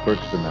 the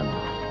First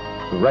Amendment.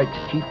 The right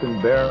to keep and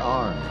bear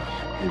arms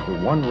is the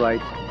one right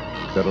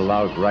that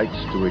allows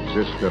rights to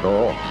exist at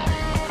all.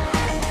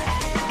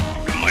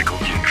 The Michael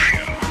Dukes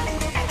Show.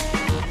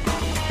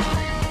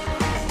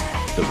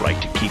 The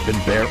right to keep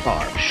and bear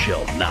arms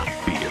shall not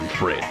be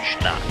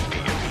infringed. Not be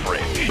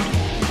infringed.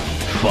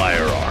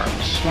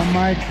 Firearms From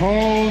my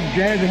cold,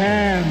 dead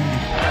hands.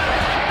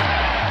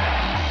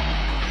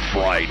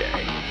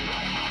 Friday.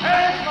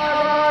 Here's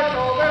my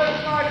rifle, this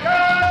is my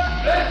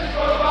gun. This is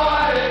for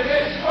fighting,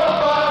 this is for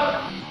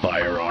fun.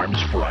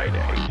 Firearms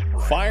Friday.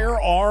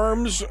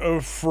 Firearms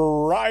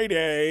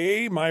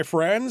Friday, my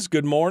friends.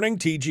 Good morning,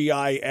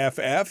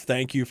 TGIFF.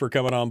 Thank you for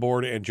coming on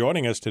board and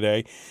joining us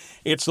today.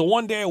 It's the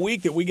one day a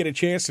week that we get a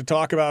chance to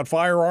talk about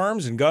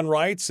firearms and gun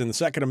rights and the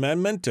Second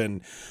Amendment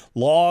and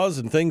laws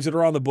and things that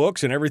are on the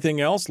books and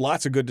everything else.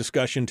 Lots of good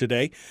discussion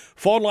today.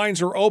 Phone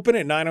lines are open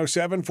at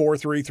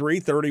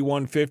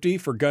 907-433-3150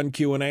 for gun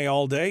Q&A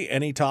all day.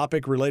 Any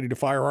topic related to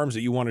firearms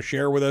that you want to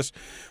share with us,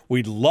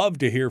 we'd love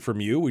to hear from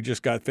you. We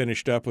just got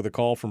finished up with a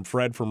call from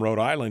Fred from Rhode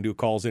Island, who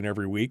calls in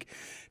every week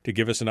to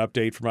give us an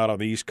update from out on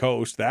the East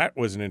Coast. That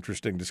was an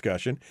interesting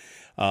discussion.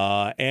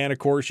 And, of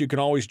course, you can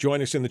always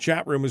join us in the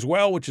chat room as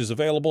well, which is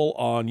available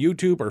on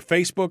YouTube or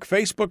Facebook,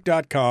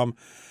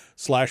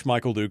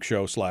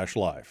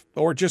 facebook.com/MichaelDukesShow/live.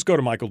 Or just go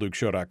to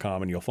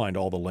MichaelDukesShow.com and you'll find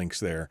all the links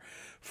there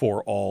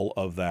for all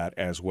of that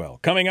as well.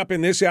 Coming up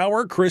in this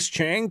hour, Chris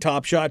Cheng,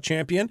 Top Shot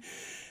champion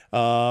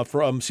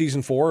from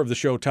Season 4 of the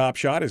show Top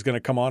Shot, is going to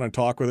come on and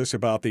talk with us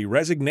about the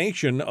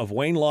resignation of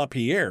Wayne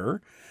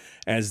LaPierre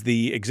as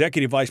the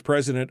executive vice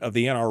president of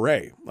the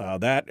NRA.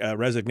 That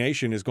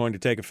resignation is going to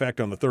take effect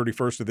on the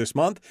 31st of this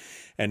month,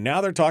 and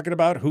now they're talking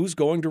about who's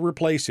going to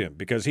replace him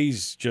because he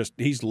is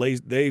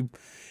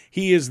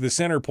the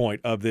center point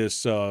of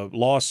this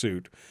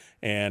lawsuit,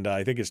 and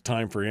I think it's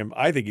time for him.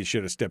 I think he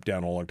should have stepped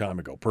down a long time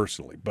ago,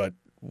 personally, but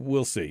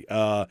we'll see.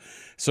 So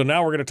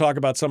now we're going to talk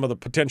about some of the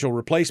potential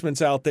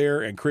replacements out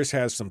there, and Chris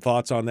has some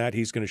thoughts on that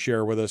he's going to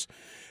share with us.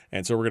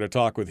 And so we're going to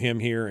talk with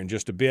him here in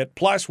just a bit.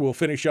 Plus, we'll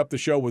finish up the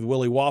show with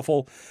Willie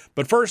Waffle.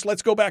 But first,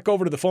 let's go back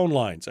over to the phone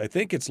lines. I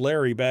think it's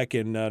Larry back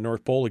in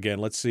North Pole again.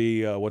 Let's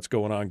see what's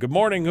going on. Good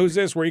morning. Who's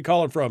this? Where are you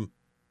calling from?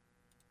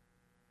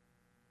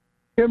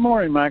 Good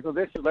morning, Michael.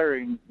 This is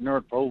Larry in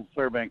North Pole,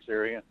 Fairbanks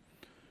area.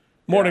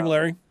 Morning,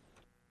 Larry.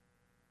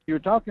 You were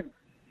talking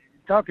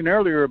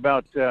earlier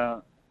about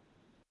those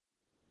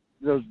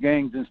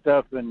gangs and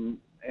stuff, and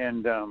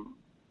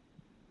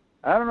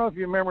I don't know if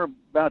you remember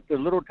about the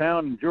little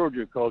town in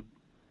Georgia called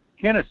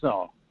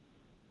Kennesaw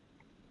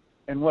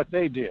and what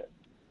they did.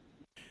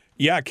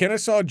 Yeah,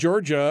 Kennesaw,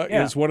 Georgia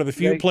is one of the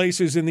few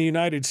places in the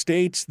United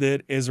States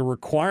that, as a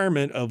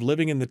requirement of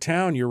living in the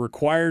town, you're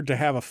required to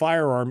have a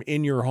firearm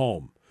in your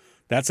home.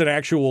 That's an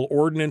actual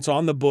ordinance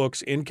on the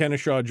books in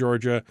Kennesaw,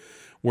 Georgia,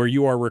 where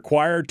you are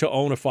required to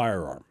own a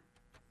firearm.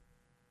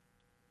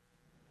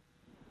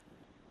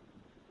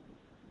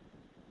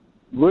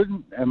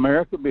 Wouldn't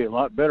America be a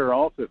lot better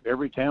off if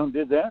every town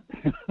did that?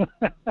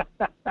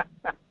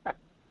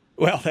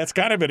 Well, that's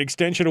kind of an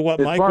extension of what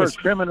Mike was.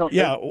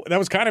 That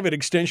was kind of an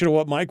extension of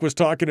what Mike was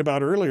talking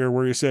about earlier,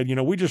 where he said,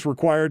 we just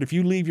required if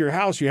you leave your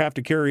house, you have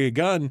to carry a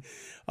gun.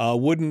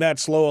 Wouldn't that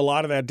slow a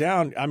lot of that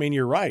down? I mean,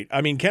 you're right.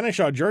 I mean,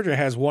 Kennesaw, Georgia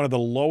has one of the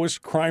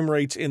lowest crime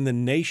rates in the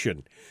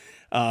nation.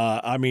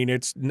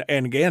 It's,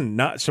 and again,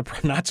 not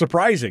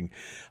surprising,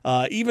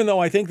 even though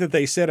I think that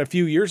they said a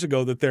few years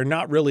ago that they're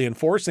not really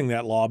enforcing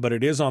that law, but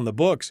it is on the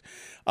books.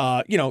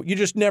 You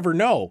just never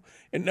know.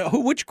 And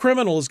which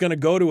criminal is going to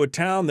go to a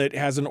town that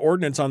has an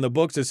ordinance on the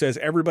books that says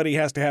everybody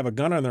has to have a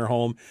gun on their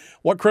home?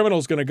 What criminal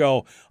is going to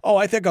go,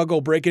 I think I'll go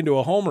break into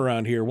a home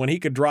around here, when he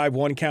could drive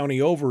one county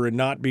over and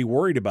not be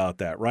worried about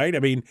that, right? I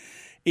mean,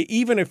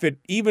 even if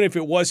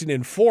it wasn't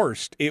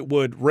enforced, it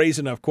would raise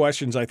enough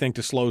questions, I think,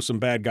 to slow some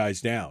bad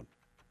guys down.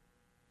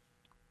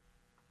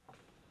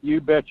 You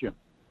betcha.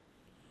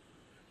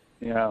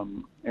 Yeah,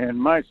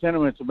 and my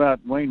sentiments about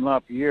Wayne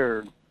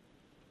LaPierre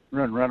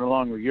run right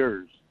along with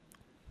yours.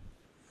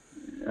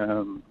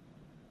 I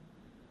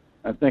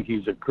think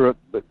he's a crook,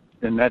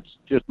 and that's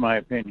just my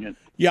opinion.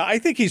 Yeah, I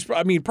think he's,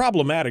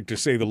 problematic to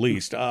say the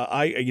least.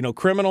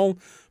 Criminal,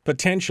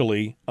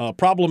 potentially,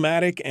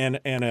 problematic, and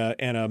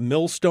a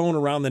millstone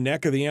around the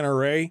neck of the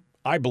NRA.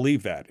 I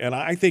believe that, and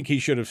I think he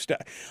should have.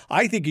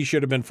 I think he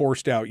should have been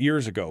forced out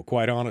years ago,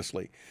 quite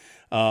honestly.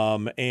 I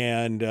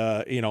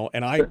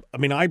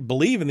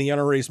believe in the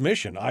NRA's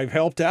mission. I've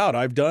helped out.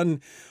 I've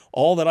done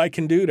all that I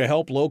can do to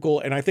help local,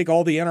 and I think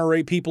all the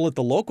NRA people at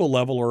the local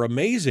level are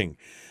amazing.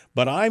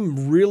 But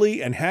I'm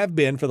really, and have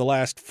been for the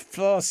last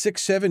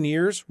 6-7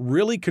 years,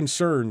 really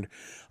concerned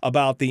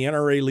about the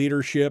NRA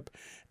leadership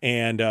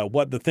and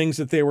what the things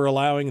that they were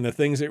allowing and the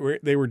things that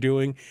they were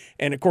doing.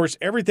 And, of course,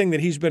 everything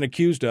that he's been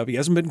accused of, he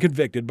hasn't been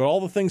convicted, but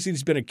all the things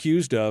he's been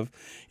accused of,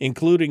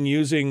 including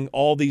using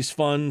all these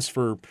funds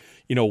for,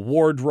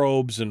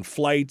 wardrobes and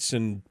flights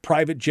and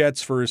private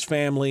jets for his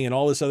family and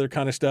all this other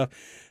kind of stuff,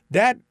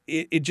 that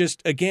it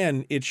just,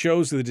 again, it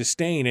shows the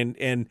disdain.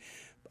 And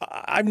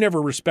I've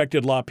never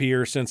respected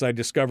LaPierre since I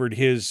discovered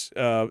his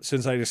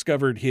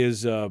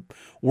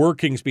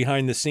workings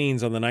behind the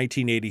scenes on the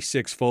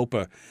 1986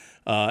 FOPA.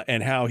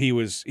 And how he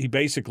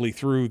basically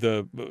threw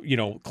the,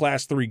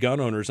 Class 3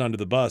 gun owners under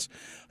the bus.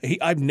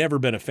 I've never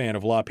been a fan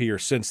of LaPierre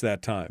since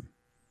that time.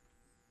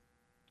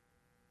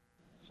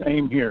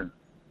 Same here.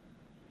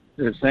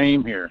 The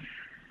same here.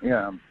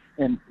 Yeah.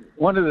 And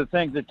one of the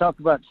things that talk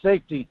about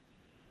safety,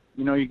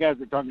 you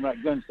guys are talking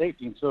about gun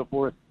safety and so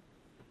forth.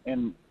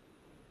 And,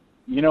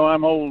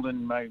 I'm old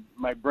and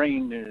my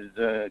brain is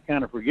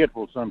kind of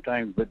forgetful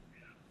sometimes, but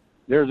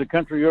there's a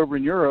country over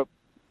in Europe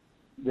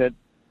that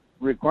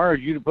requires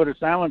you to put a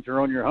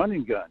silencer on your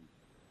hunting gun.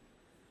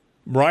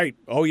 Right.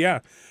 Oh, yeah.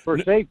 For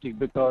safety,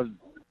 because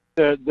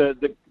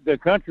the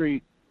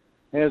country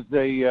has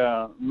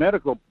a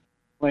medical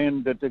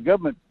plan that the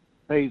government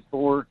pays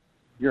for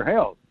your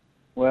health.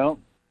 Well,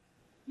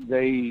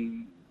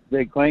 they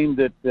claimed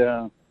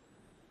that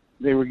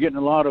they were getting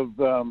a lot of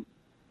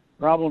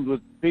problems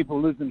with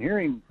people losing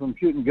hearing from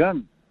shooting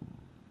guns,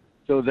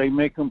 so they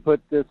make them put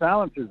the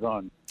silencers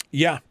on.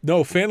 Yeah.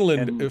 No,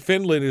 Finland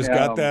has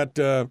got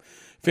that.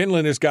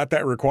 Finland has got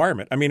that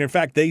requirement. I mean, in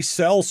fact, they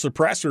sell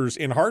suppressors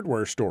in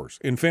hardware stores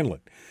in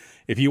Finland.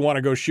 If you want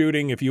to go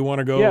shooting, if you want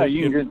to go,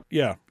 you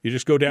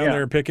just go down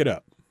there and pick it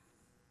up.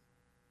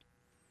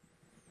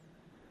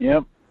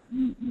 Yep,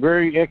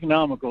 very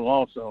economical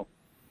also.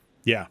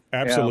 Yeah,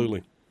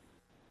 absolutely.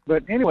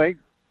 But anyway,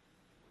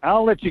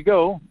 I'll let you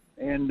go,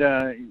 and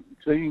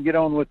so you can get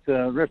on with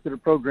the rest of the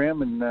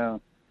program. And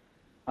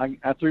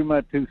I threw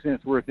my 2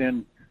 cents worth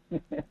in.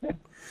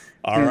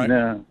 All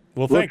right.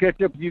 We'll catch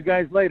up with you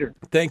guys later.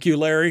 Thank you,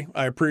 Larry.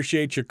 I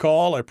appreciate your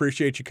call. I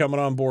appreciate you coming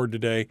on board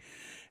today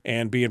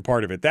and being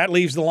part of it. That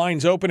leaves the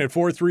lines open at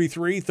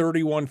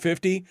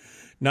 433-3150,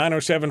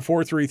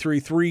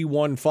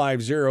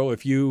 907-433-3150.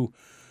 If you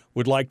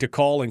would like to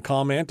call and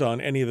comment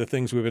on any of the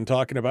things we've been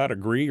talking about,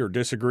 agree or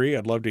disagree,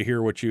 I'd love to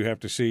hear what you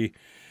have to see.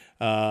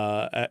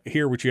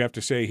 Hear what you have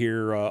to say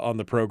here on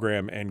the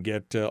program and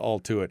get all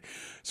to it.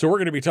 So we're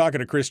going to be talking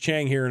to Chris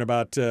Cheng here in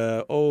about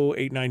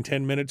 8, 9,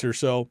 10 minutes or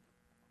so.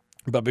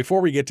 But before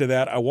we get to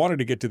that, I wanted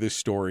to get to this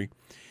story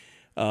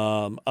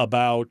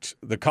about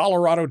the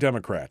Colorado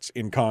Democrats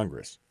in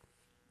Congress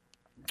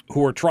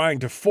who are trying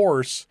to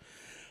force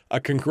a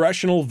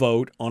congressional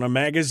vote on a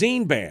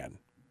magazine ban.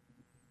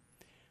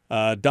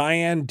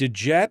 Diane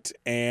DeJette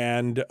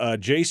and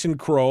Jason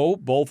Crow,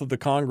 both of the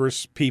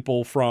Congress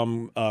people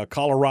from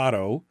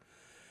Colorado,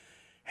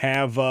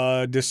 have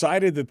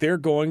decided that they're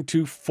going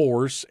to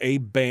force a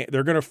ban.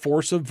 They're going to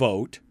force a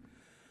vote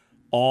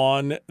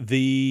on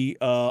the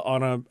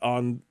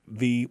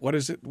what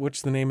is it?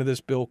 What's the name of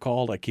this bill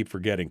called? I keep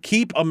forgetting.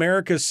 Keep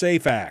America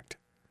Safe Act.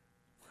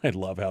 I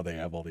love how they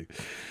have all these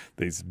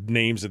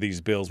names of these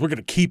bills. We're going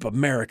to keep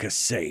America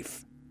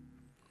safe.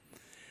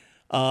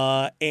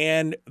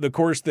 And of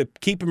course, the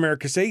Keep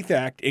America Safe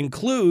Act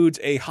includes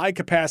a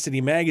high-capacity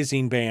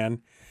magazine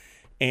ban,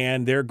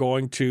 and they're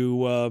going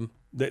to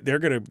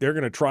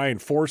try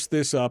and force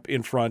this up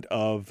in front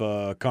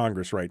of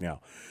Congress right now.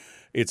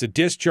 It's a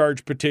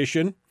discharge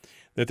petition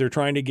that they're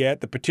trying to get.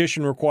 The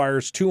petition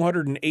requires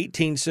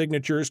 218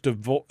 signatures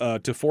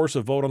to force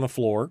a vote on the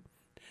floor.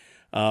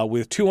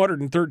 With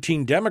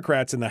 213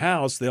 Democrats in the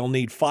House, they'll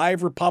need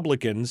 5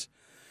 Republicans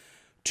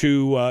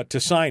to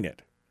sign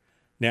it.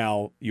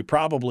 Now, you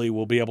probably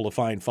will be able to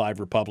find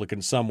 5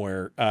 Republicans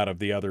somewhere out of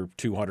the other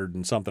 200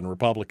 and something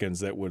Republicans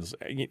that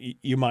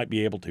you might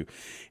be able to.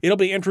 It'll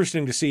be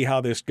interesting to see how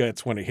this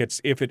gets when it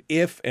hits,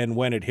 if and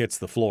when it hits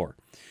the floor.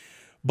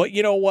 But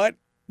you know what?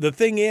 The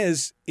thing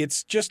is,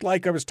 it's just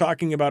like I was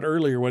talking about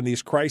earlier when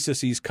these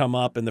crises come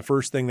up, and the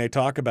first thing they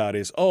talk about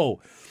is,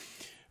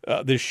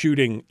 the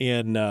shooting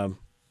in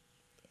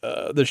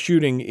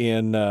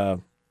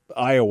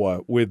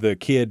Iowa with the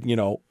kid.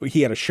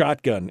 He had a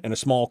shotgun and a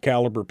small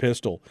caliber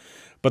pistol,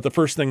 but the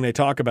first thing they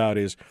talk about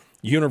is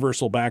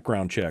universal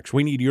background checks.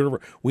 We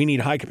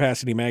need high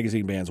capacity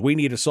magazine bans. We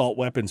need assault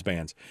weapons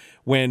bans.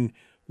 When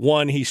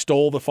he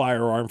stole the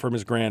firearm from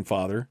his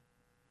grandfather.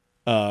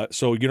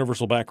 So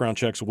universal background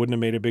checks wouldn't have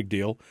made a big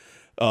deal.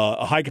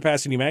 A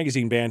high-capacity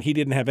magazine ban, he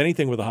didn't have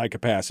anything with a high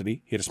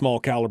capacity. He had a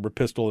small caliber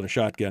pistol and a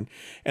shotgun.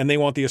 And they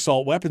want the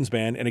assault weapons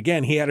ban. And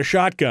again, he had a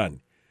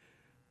shotgun,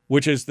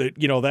 which is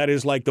that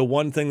is like the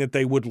one thing that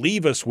they would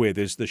leave us with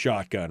is the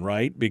shotgun,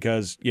 right?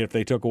 Because if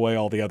they took away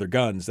all the other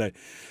guns, that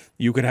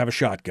you could have a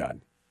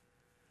shotgun.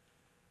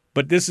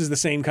 But this is the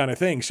same kind of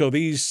thing. So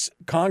these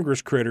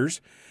Congress critters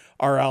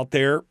are out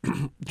there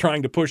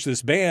trying to push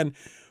this ban.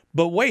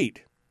 But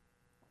wait,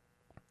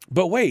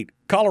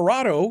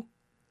 Colorado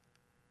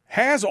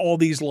has all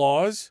these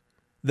laws.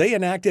 They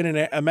enacted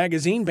a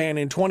magazine ban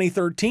in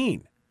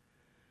 2013.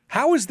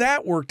 How has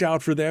that worked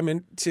out for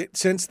them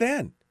since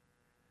then?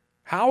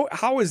 How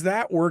has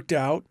that worked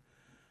out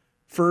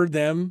for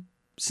them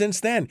since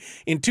then?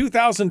 In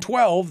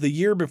 2012, the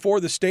year before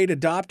the state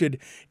adopted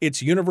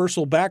its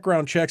universal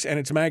background checks and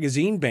its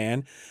magazine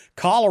ban,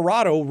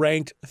 Colorado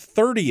ranked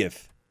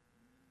 30th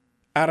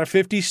out of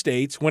 50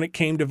 states when it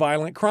came to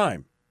violent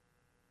crime.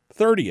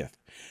 30th.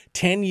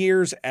 10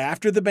 years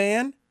after the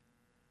ban,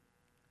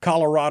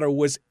 Colorado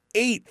was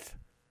 8th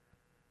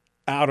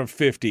out of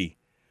 50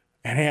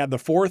 and had the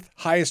 4th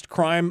highest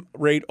crime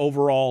rate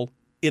overall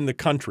in the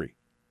country.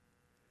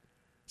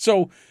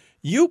 So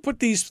you put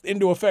these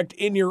into effect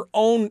in your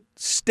own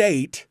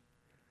state,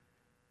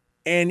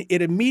 and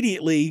it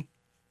immediately,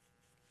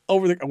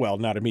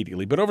 not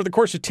immediately, but over the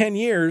course of 10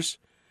 years,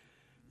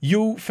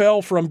 you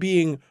fell from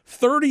being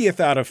 30th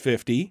out of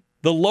 50,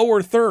 the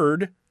lower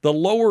third, the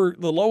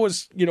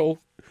lowest,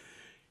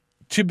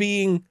 to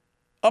being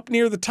up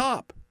near the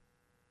top.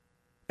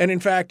 And in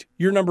fact,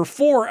 you're number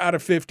 4 out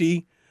of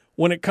 50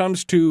 when it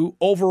comes to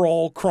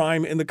overall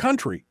crime in the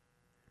country.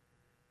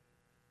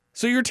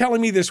 So you're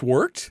telling me this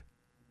worked?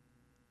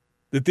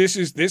 That this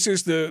is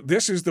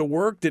the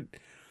work that,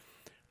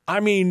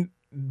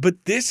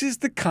 but this is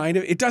the kind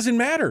of, it doesn't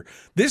matter.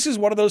 This is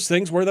one of those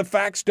things where the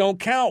facts don't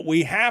count.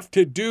 We have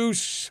to do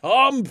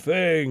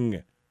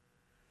something.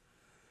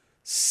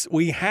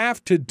 We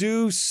have to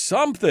do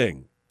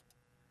something.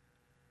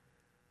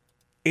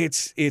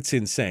 It's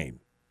insane.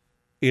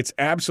 It's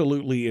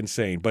absolutely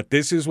insane. But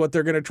this is what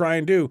they're going to try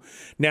and do.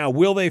 Now,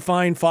 will they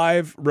find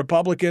 5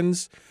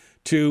 Republicans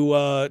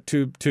to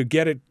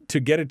get it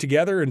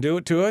together and do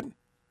it to it?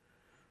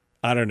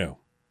 I don't know.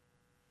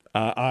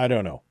 I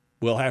don't know.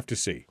 We'll have to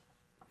see.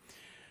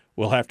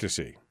 We'll have to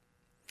see.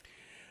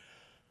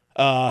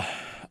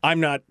 I'm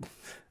not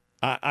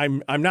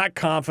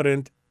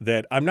confident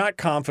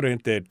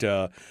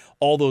that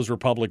all those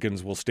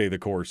Republicans will stay the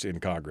course in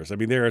Congress. I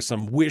mean, there are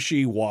some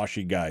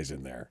wishy-washy guys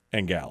in there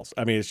and gals.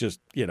 I mean, it's just,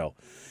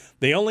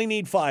 they only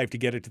need 5 to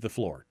get it to the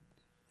floor.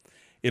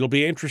 It'll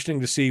be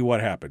interesting to see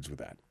what happens with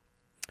that.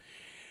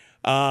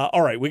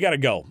 All right, we got to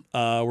go.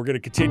 We're going to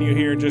continue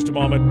here in just a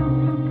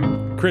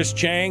moment. Chris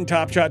Cheng,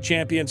 Top Shot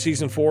champion,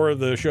 season 4 of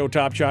the show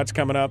Top Shot's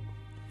coming up.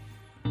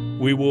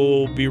 We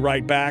will be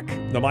right back.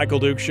 The Michael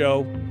Duke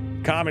Show.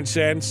 Common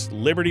sense,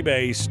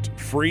 liberty-based,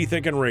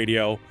 free-thinking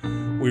radio.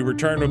 We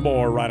return with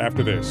more right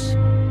after this.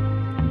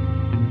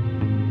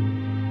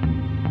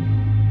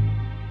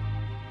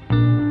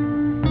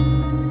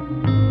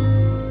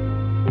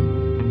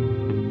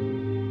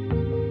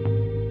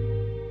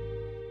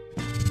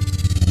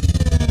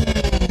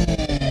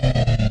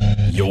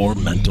 Your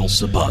mental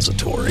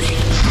suppository.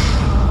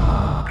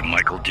 The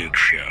Michael Duke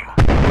Show.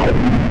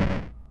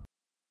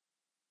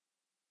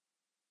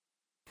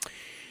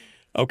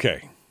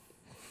 Okay.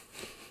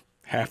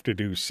 Have to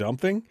do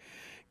something?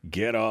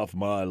 Get off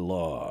my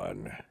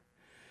lawn.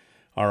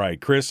 All right,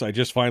 Chris, I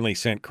just finally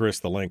sent Chris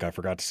the link. I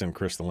forgot to send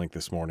Chris the link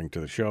this morning to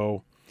the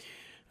show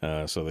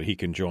so that he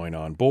can join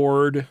on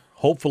board.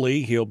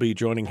 Hopefully, he'll be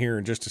joining here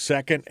in just a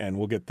second, and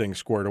we'll get things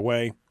squared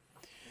away.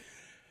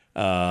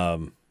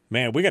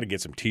 Man, we got to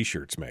get some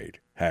T-shirts made.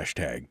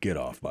 Hashtag get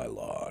off my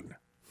lawn.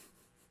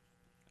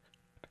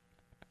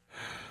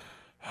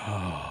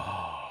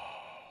 Oh,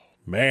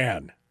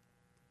 man.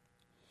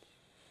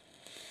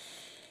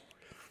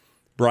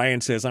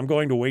 Brian says, I'm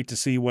going to wait to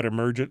see what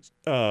emerges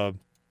out of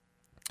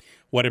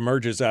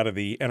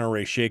the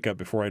NRA shakeup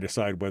before I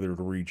decide whether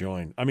to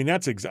rejoin. I mean,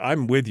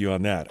 I'm with you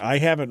on that. I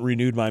haven't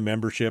renewed my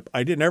membership.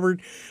 I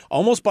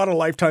almost bought a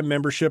lifetime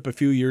membership a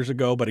few years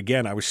ago, but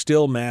again, I was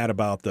still mad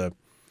about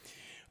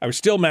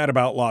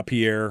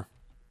LaPierre.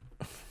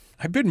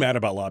 I've been mad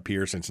about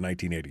LaPierre since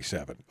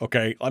 1987.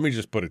 Okay, let me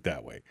just put it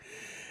that way.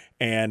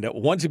 And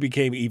once it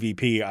became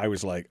EVP, I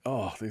was like,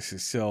 oh, this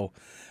is so...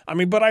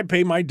 but I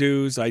pay my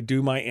dues. I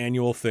do my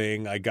annual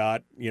thing. I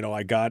got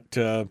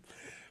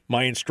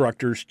my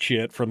instructor's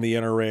chit from the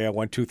NRA. I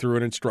went through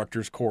an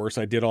instructor's course.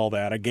 I did all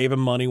that. I gave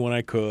him money when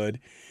I could.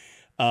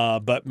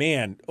 But,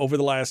 man, over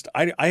the last...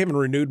 I haven't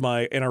renewed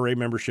my NRA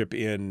membership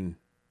in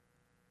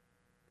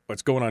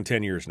what's going on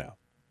 10 years now.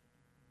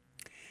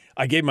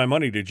 I gave my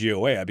money to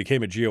GOA. I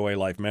became a GOA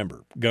Life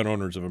member, Gun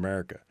Owners of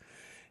America.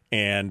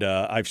 And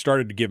I've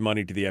started to give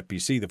money to the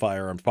FPC, the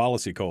Firearms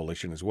Policy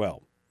Coalition, as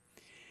well.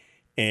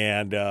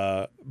 And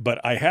but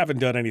I haven't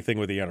done anything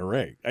with the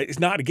NRA. It's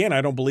not that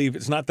I don't believe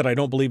in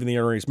the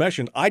NRA's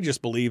mission. I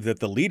just believe that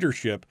the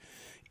leadership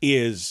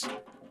is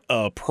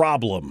a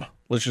problem.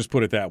 Let's just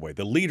put it that way.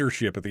 The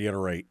leadership at the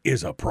NRA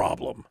is a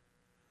problem.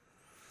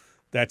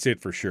 That's it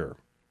for sure.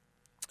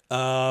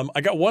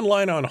 I got one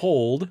line on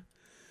hold.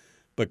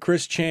 But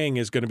Chris Cheng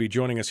is going to be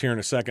joining us here in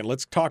a second.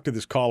 Let's talk to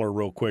this caller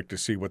real quick to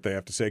see what they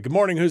have to say. Good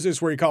morning. Who's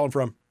this? Where are you calling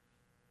from?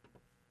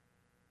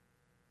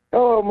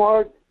 Hello,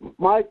 Mark.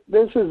 Mike,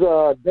 this is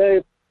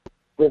Dave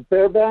with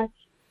Fairbanks.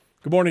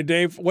 Good morning,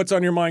 Dave. What's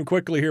on your mind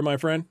quickly here, my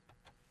friend?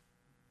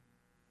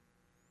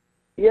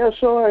 Yeah,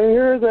 so I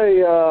hear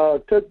they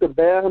took the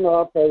ban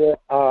off of the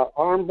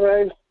arm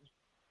brace.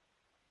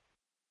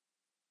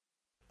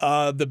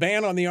 The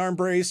ban on the arm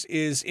brace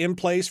is in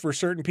place for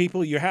certain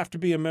people. You have to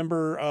be a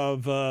member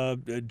of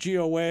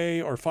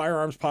GOA or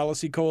Firearms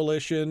Policy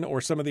Coalition or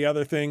some of the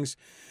other things.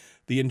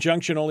 The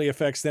injunction only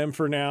affects them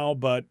for now,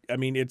 but I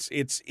mean it's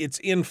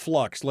in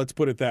flux. Let's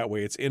put it that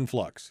way. It's in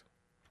flux.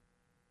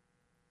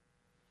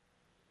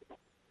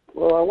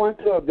 Well, I went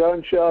to a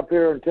gun shop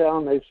here in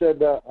town. They said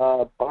that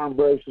arm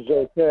brace is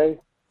okay.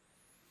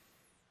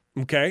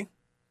 Okay.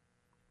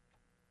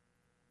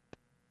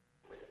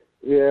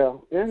 Yeah.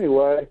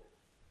 Anyway,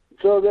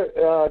 so they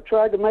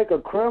tried to make a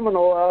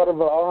criminal out of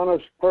an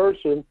honest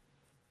person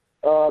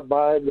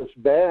by this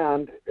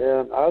ban,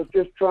 and I was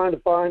just trying to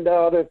find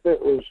out if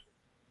it was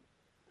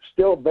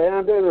still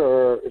banded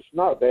or it's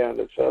not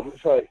banded. So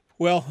it's like,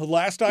 well, the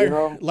last that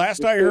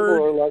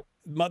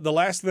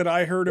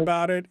I heard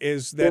about it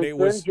is that it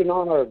was infringing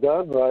on our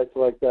gun rights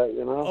like that,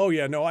 you know. Oh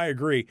yeah, no, I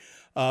agree.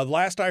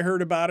 Last I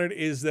heard about it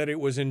is that it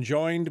was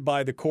enjoined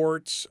by the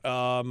courts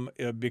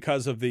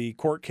because of the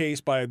court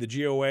case by the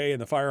GOA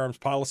and the Firearms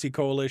Policy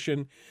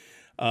Coalition.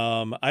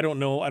 I don't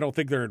know. I don't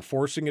think they're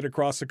enforcing it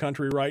across the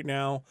country right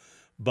now,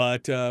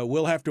 but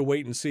we'll have to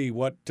wait and see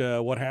what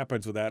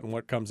happens with that and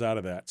what comes out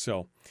of that.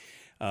 So.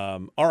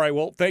 All right.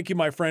 Well, thank you,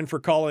 my friend, for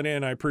calling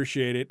in. I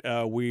appreciate it.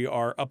 We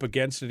are up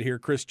against it here.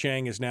 Chris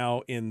Cheng is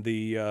now in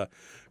the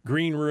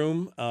green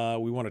room.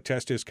 We want to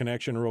test his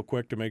connection real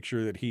quick to make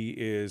sure that he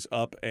is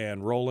up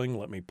and rolling.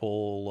 Let me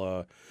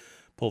pull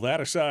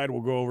that aside.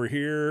 We'll go over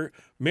here.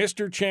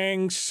 Mr.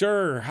 Cheng,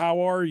 sir, how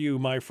are you,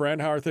 my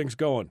friend? How are things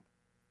going?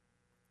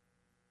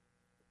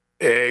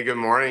 Hey, good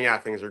morning. Yeah,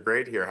 things are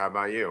great here. How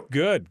about you?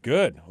 Good,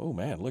 good. Oh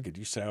man, look at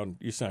you sound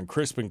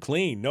crisp and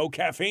clean. No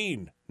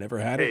caffeine. Never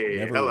had it. Hey,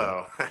 Never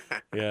hello.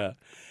 Yeah.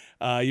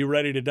 You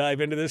ready to dive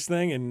into this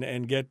thing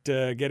and get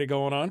it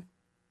going on?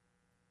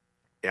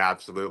 Yeah,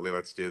 absolutely.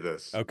 Let's do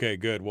this. Okay,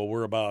 good. Well,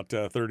 we're about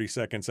 30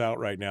 seconds out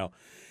right now.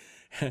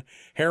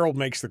 Harold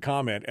makes the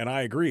comment, and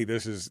I agree.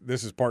 This is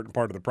part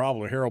of the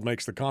problem. Harold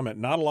makes the comment.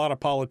 Not a lot of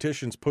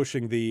politicians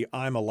pushing the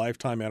 "I'm a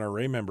lifetime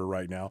NRA member"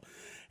 right now.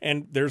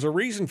 And there's a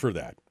reason for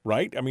that,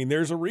 right? I mean,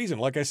 there's a reason.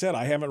 Like I said,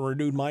 I haven't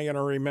renewed my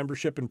NRA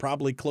membership in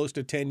probably close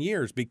to 10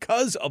 years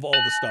because of all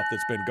the stuff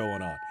that's been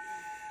going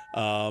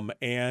on.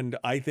 And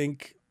I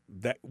think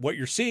that what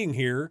you're seeing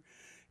here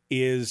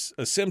is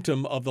a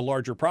symptom of the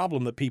larger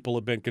problem that people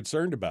have been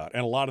concerned about.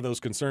 And a lot of those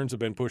concerns have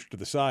been pushed to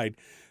the side,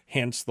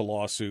 hence the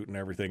lawsuit and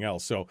everything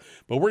else. So,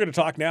 but we're going to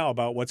talk now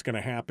about what's going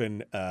to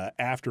happen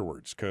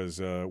afterwards,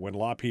 because when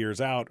LaPierre's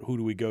out, who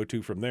do we go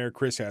to from there?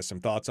 Chris has some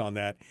thoughts on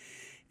that.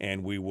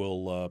 And we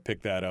will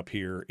pick that up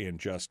here in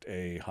just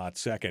a hot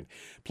second.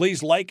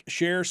 Please like,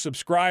 share,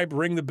 subscribe,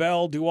 ring the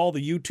bell, do all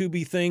the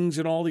YouTube-y things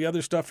and all the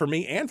other stuff for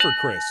me and for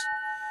Chris.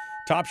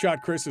 Top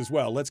Shot Chris as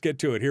well. Let's get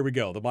to it. Here we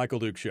go. The Michael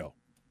Duke Show.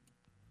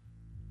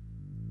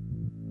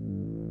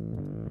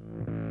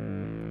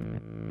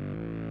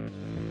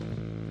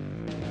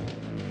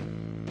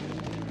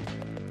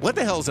 What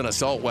the hell's an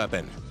assault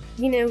weapon?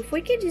 You know, if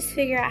we could just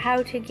figure out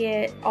how to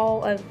get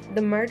all of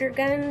the murder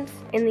guns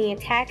and the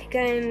attack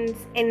guns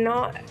and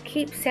not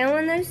keep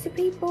selling those to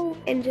people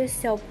and just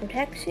sell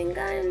protection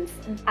guns,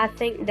 I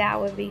think that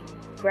would be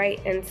great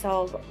and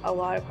solve a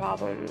lot of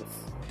problems.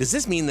 Does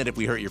this mean that if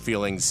we hurt your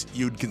feelings,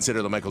 you'd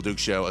consider the Michael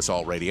Dukes Show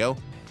assault radio?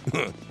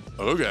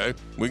 Okay,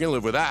 we can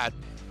live with that.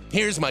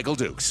 Here's Michael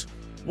Dukes.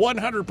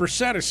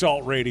 100%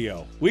 assault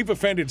radio. We've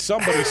offended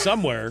somebody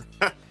somewhere.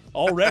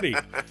 Already.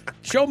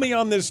 Show me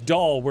on this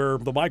doll where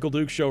the Michael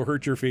Duke Show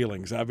hurt your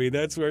feelings. I mean,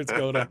 that's where it's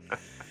going to.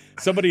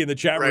 Somebody in the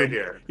chat room. Right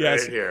here.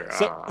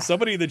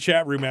 Somebody in the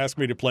chat room asked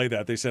me to play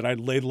that. They said,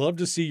 they'd love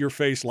to see your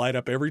face light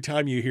up every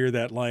time you hear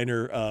that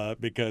liner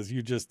because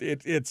you just,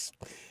 it's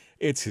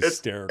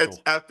hysterical. It's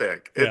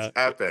epic. It's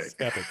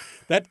epic.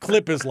 That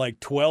clip is like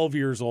 12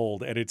 years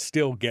old, and it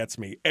still gets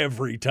me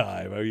every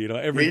time. Every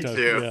time. Me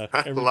too. Yeah,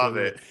 I love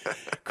it.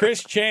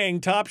 Chris Cheng,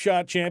 Top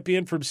Shot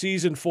champion from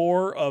Season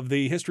 4 of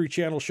the History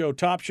Channel show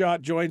Top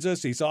Shot, joins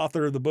us. He's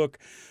author of the book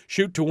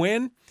Shoot to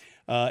Win.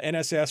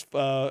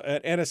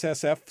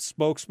 NSSF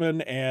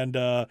spokesman and,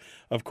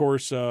 of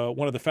course,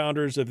 one of the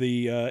founders of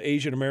the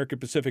Asian American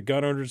Pacific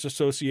Gun Owners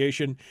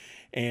Association.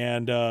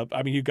 And,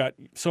 I mean, you've got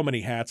so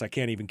many hats, I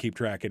can't even keep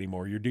track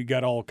anymore. You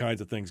got all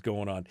kinds of things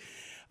going on.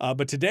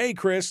 But today,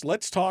 Chris,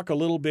 let's talk a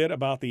little bit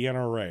about the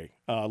NRA.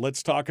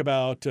 Let's talk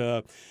about,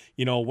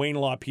 Wayne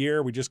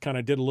LaPierre. We just kind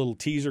of did a little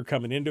teaser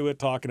coming into it,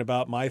 talking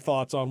about my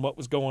thoughts on what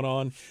was going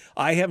on.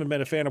 I haven't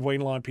been a fan of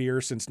Wayne LaPierre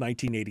since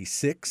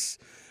 1986.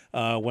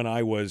 When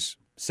I was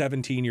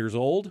 17 years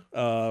old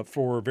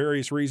for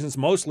various reasons,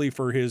 mostly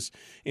for his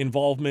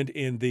involvement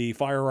in the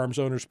Firearms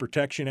Owners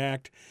Protection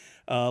Act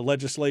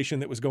legislation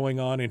that was going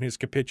on and his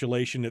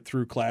capitulation that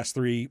threw Class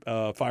 3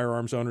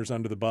 firearms owners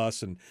under the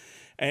bus. And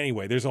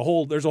anyway, there's a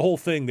whole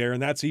thing there,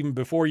 and that's even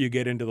before you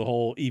get into the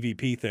whole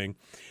EVP thing.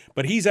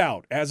 But he's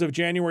out as of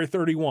January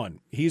 31.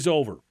 He's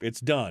over. It's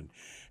done.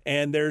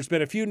 And there's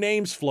been a few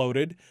names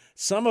floated.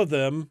 Some of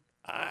them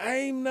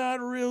I'm not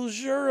real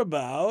sure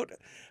about.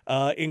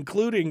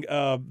 including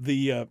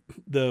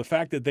the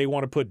fact that they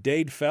want to put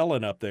Dade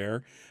Felon up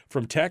there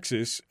from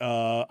Texas.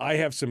 I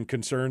have some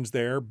concerns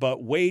there,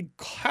 but Wade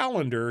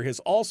Callender has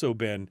also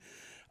been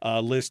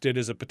listed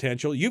as a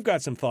potential. You've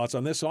got some thoughts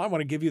on this, so I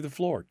want to give you the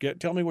floor.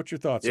 Tell me what your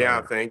thoughts are.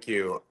 Yeah, thank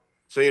you.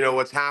 So,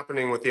 what's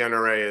happening with the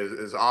NRA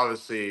is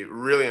obviously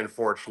really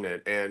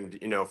unfortunate. And,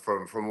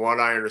 from what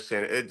I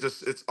understand,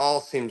 it all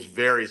seems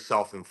very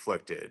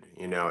self-inflicted.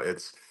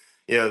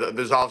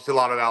 There's obviously a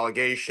lot of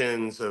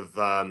allegations of,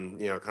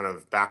 kind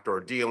of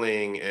backdoor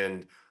dealing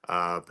and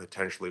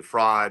potentially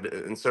fraud.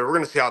 And so we're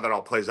going to see how that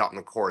all plays out in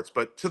the courts.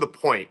 But to the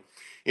point,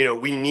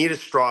 we need a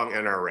strong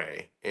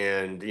NRA.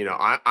 And,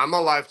 I'm a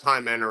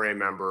lifetime NRA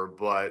member,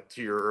 but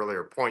to your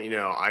earlier point,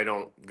 I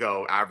don't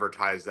go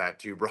advertise that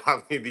too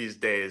broadly these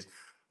days.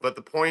 But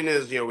the point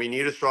is, we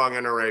need a strong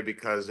NRA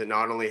because it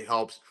not only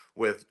helps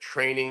with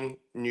training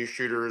new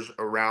shooters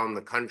around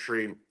the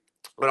country,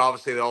 but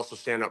obviously they also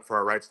stand up for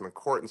our rights in the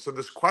court. And so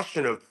this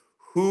question of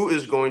who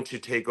is going to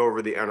take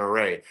over the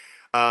NRA.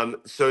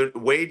 So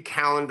Wade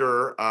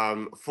Callender,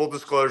 full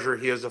disclosure,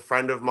 he is a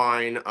friend of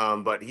mine,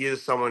 but he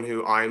is someone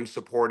who I'm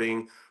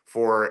supporting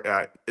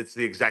for, it's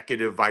the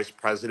executive vice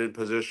president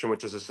position,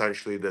 which is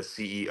essentially the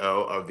CEO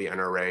of the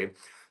NRA.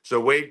 So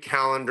Wade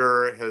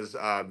Callender has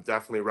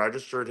definitely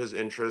registered his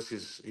interest.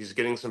 He's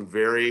getting some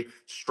very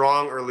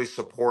strong early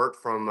support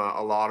from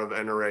a lot of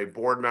NRA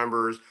board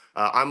members.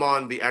 I'm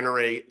on the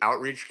NRA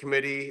outreach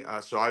committee,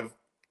 so I've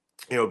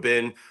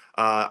been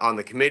on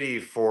the committee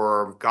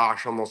for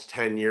almost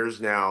 10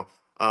 years now.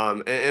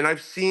 And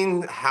I've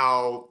seen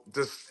how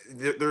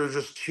there's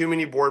just too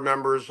many board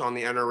members on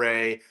the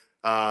NRA.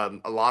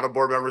 A lot of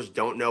board members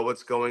don't know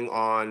what's going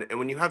on. And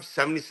when you have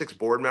 76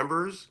 board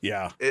members,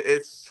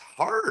 it's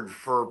hard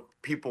for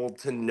people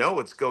to know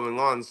what's going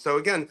on. So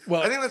again,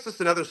 I think that's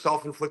just another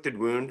self-inflicted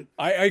wound.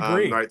 I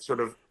agree. Right, sort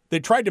of. They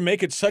tried to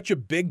make it such a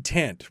big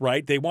tent,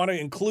 right? They want to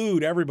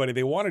include everybody.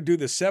 They want to do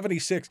the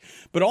 76.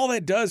 But all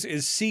that does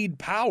is cede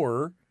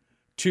power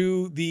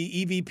to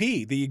the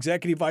EVP, the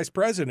executive vice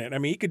president. I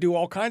mean, he could do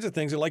all kinds of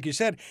things. And like you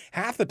said,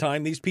 half the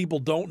time these people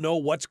don't know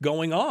what's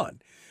going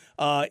on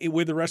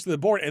with the rest of the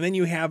board. And then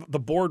you have the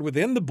board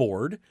within the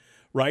board,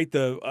 right?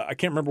 I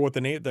can't remember what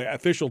the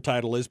official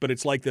title is, but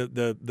it's like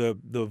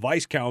the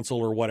vice council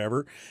or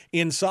whatever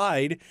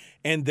inside.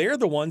 And they're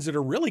the ones that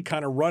are really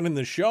kind of running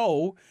the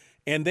show.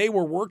 And they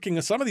were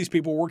some of these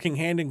people were working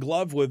hand in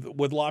glove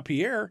with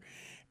LaPierre.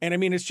 And I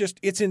mean,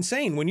 it's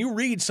insane. When you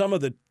read some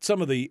of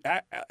the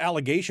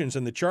allegations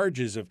and the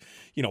charges of,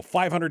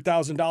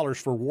 $500,000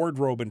 for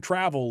wardrobe and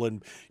travel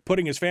and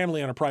putting his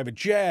family on a private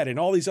jet and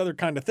all these other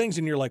kind of things.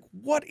 And you're like,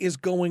 what is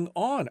going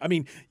on? I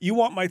mean, you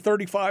want my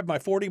 35, my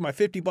 40, my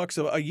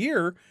 $50 a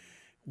year.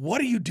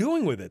 What are you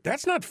doing with it?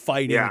 That's not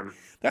fighting. Yeah.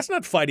 That's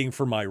not fighting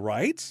for my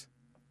rights.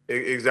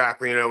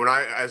 Exactly.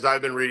 As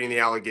I've been reading the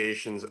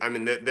allegations, I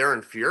mean, they're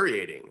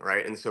infuriating,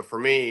 right? And so for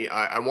me,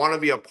 I want to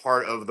be a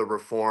part of the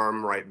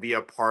reform, right? Be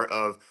a part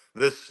of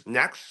this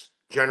next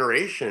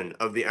generation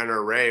of the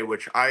NRA,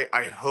 which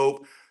I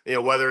hope,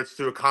 whether it's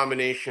through a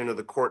combination of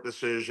the court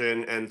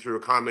decision and through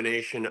a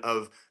combination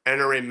of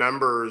NRA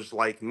members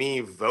like me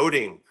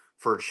voting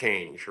for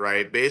change,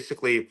 right?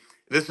 Basically,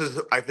 this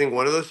is, I think,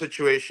 one of those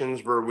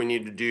situations where we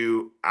need to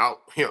do out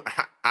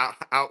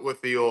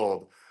with the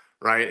old,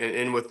 right, and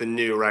in with the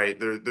new, right?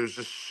 There's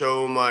just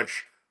so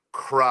much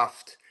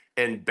cruft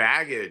and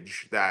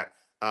baggage that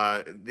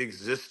the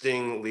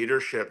existing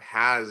leadership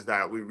has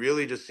that we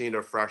really just need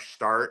a fresh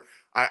start.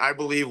 I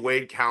believe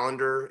Wade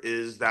Callender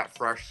is that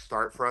fresh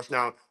start for us.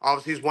 Now,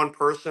 obviously, he's one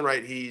person,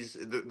 right? There's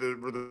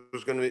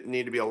going to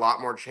need to be a lot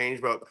more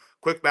change. But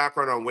quick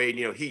background on Wade,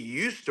 he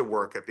used to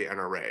work at the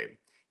NRA.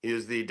 He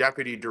is the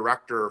deputy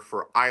director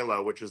for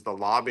ILA, which is the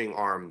lobbying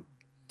arm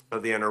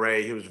of the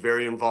NRA. He was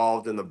very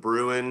involved in the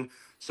Bruin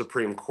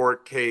Supreme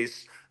Court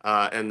case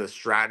and the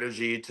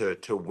strategy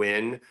to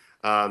win.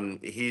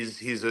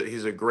 He's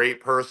a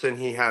great person.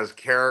 He has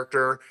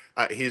character.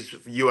 He's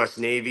U.S.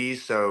 Navy,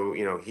 so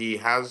he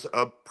has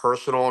a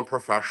personal and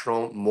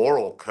professional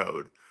moral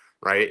code,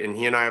 right? And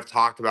he and I have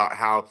talked about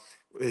how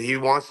he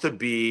wants to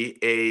be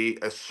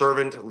a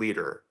servant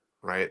leader,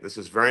 right? This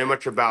is very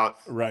much about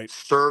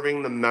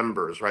serving the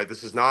members, right?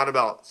 This is not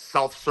about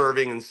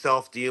self-serving and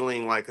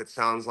self-dealing like it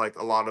sounds like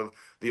a lot of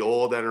the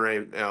old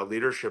NRA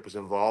leadership is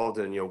involved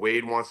in.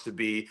 Wade wants to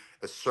be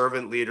a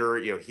servant leader.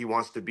 He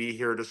wants to be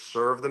here to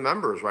serve the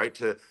members, right?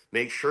 To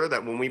make sure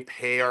that when we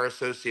pay our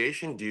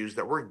association dues,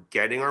 that we're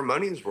getting our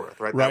money's worth,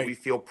 right? That we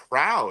feel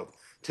proud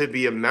to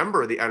be a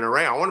member of the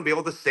NRA. I want to be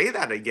able to say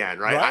that again,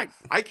 right?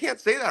 I can't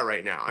say that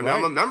right now. I mean,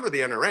 I'm a member of the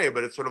NRA,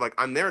 but it's sort of like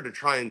I'm there to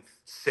try and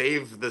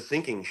save the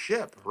sinking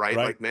ship, right?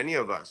 Like many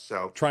of us.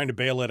 So trying to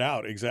bail it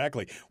out,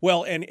 exactly.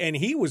 Well, and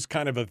he was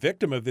kind of a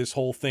victim of this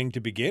whole thing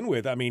to begin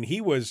with. I mean, he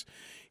was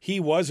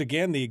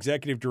again the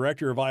executive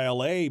director of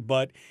ILA,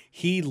 but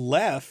he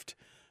left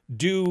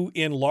due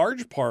in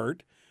large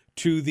part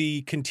to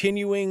the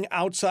continuing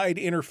outside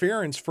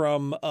interference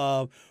from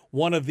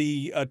one of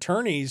the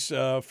attorneys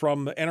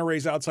from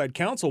NRA's outside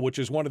counsel, which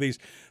is one of these.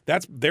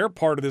 That's their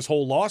part of this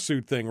whole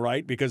lawsuit thing,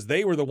 right? Because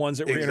they were the ones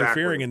that were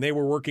interfering, and they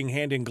were working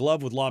hand in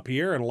glove with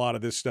LaPierre and a lot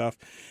of this stuff.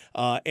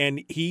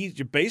 And he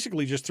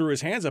basically just threw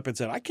his hands up and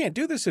said, "I can't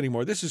do this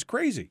anymore. This is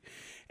crazy."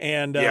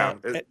 And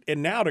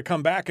and now to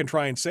come back and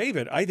try and save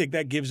it, I think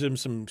that gives him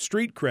some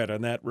street cred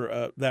on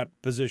that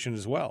position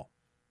as well.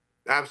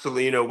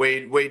 Absolutely.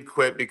 Wade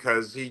quit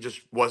because he just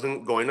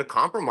wasn't going to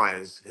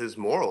compromise his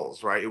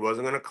morals, right? He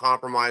wasn't going to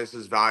compromise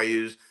his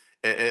values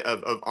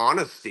of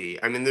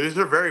honesty. I mean, these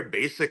are very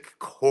basic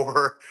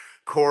core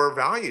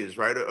values,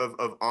 right?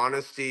 Of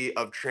honesty,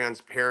 of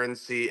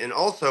transparency, and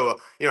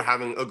also,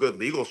 having a good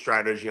legal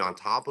strategy on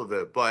top of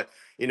it. But,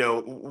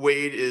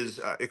 Wade is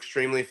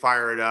extremely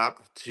fired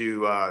up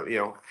to,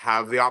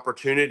 have the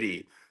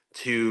opportunity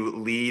to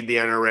lead the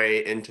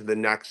NRA into the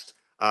next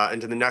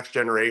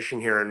generation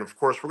here. And of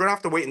course, we're going to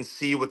have to wait and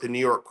see what the New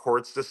York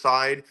courts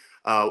decide,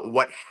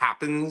 what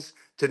happens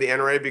to the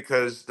NRA,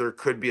 because there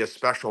could be a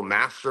special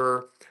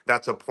master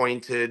that's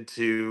appointed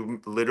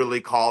to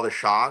literally call the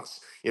shots.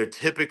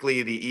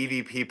 Typically the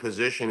EVP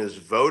position is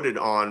voted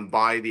on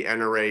by the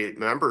NRA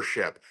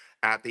membership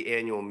at the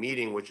annual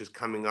meeting, which is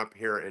coming up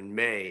here in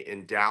May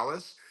in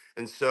Dallas.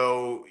 And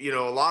so, a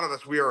lot of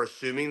us, we are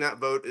assuming that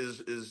vote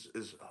is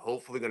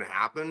hopefully going to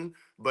happen.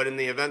 But in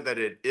the event that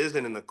it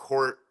isn't, in the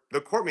court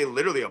may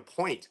literally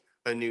appoint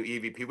a new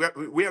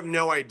EVP. We have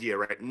no idea,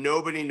 right?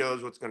 Nobody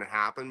knows what's going to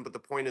happen. But the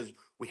point is,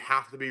 we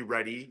have to be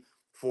ready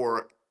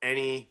for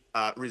any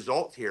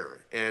result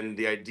here. And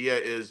the idea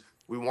is,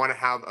 we want to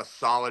have a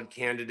solid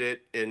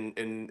candidate in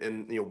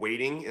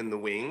waiting in the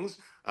wings,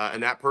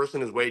 and that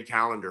person is Wade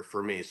Callender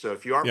for me. So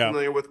if you aren't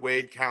familiar with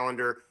Wade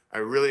Callender, I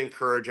really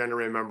encourage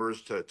NRA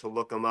members to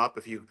look him up.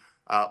 If you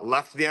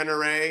left the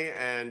NRA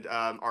and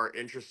are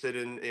interested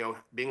in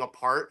being a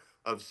part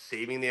of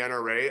saving the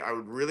NRA, I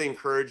would really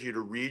encourage you to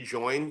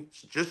rejoin,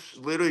 just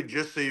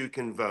so you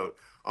can vote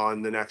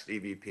on the next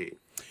EVP.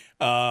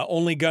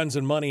 Only Guns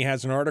and Money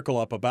has an article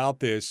up about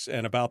this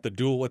and about the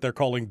what they're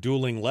calling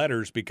dueling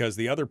letters, because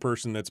the other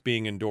person that's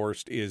being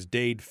endorsed is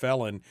Dade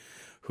Felon,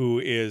 who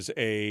is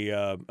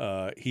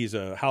he's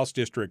a House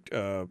District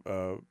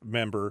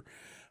member.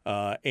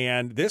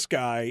 And this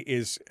guy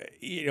is,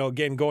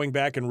 again, going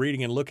back and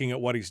reading and looking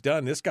at what he's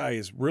done, this guy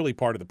is really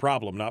part of the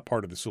problem, not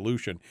part of the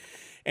solution.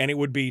 And it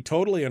would be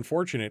totally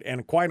unfortunate.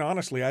 And quite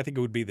honestly, I think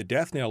it would be the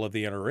death knell of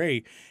the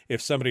NRA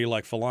if somebody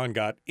like Fallon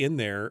got in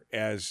there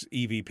as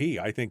EVP.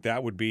 I think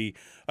that would be,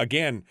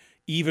 again,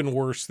 even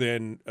worse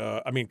than,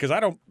 because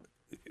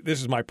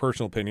this is my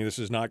personal opinion. This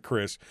is not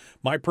Chris.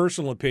 My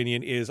personal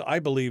opinion is I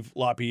believe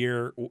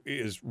LaPierre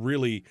is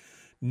really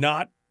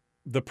not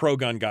the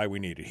pro-gun guy we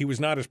needed. He was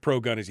not as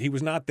pro-gun as he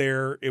was not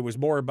there. It was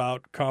more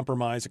about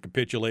compromise and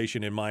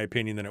capitulation, in my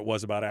opinion, than it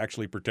was about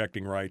actually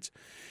protecting rights.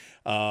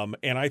 And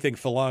I think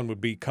Fallon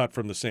would be cut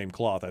from the same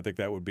cloth. I think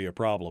that would be a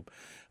problem.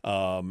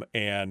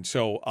 And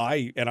so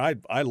I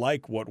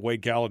like what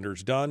Wade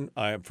Callender's done.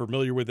 I am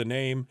familiar with the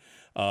name,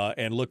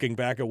 and looking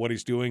back at what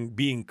he's doing,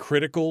 being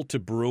critical to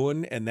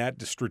Bruin and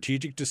that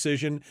strategic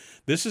decision.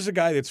 This is a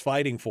guy that's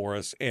fighting for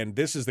us, and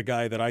this is the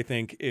guy that I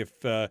think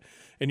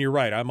and you're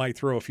right, I might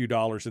throw a few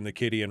dollars in the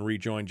kitty and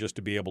rejoin just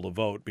to be able to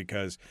vote,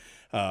 because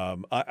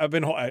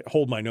I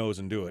hold my nose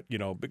and do it,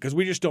 because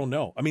we just don't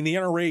know. I mean, the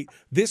NRA,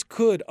 this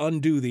could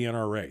undo the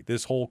NRA,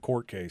 this whole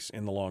court case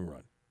in the long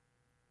run.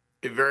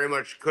 It very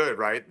much could,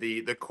 right?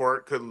 The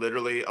court could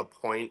literally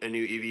appoint a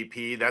new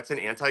EVP that's an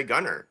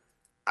anti-gunner.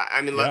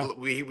 I mean,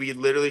 we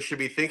literally should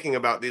be thinking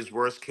about these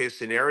worst case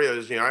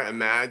scenarios.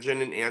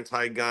 Imagine an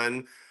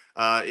anti-gun,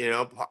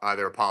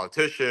 either a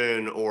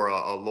politician or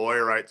a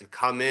lawyer, right, to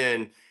come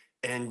in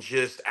and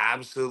just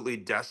absolutely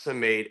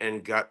decimate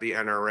and gut the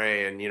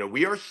NRA. And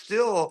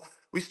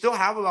we still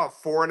have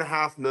about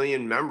 4.5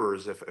 million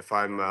members, if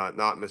I'm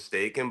not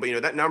mistaken.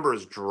 But that number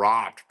has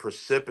dropped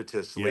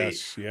precipitously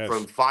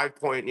from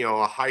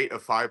a height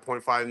of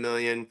 5.5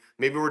 million.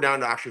 Maybe we're down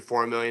to actually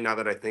 4 million now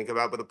that I think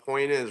about it. But the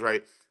point is,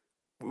 right,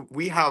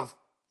 we have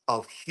a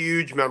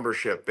huge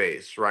membership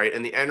base, right?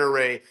 And the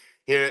NRA,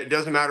 it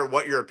doesn't matter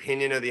what your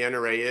opinion of the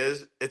NRA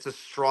is, it's a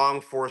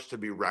strong force to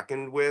be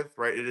reckoned with,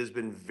 right? It has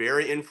been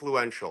very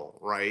influential,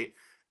 right,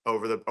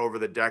 over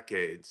the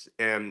decades,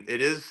 and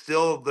it's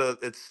still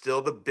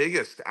the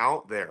biggest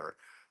out there.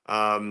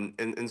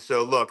 And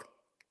so look,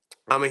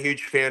 I'm a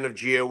huge fan of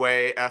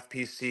GOA,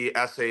 FPC,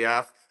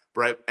 SAF.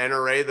 Right,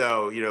 NRA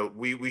though,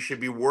 we should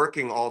be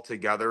working all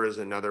together is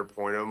another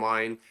point of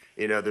mine.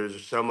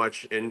 There's so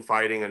much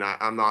infighting, and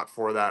I'm not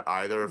for that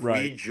either. If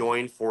we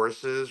join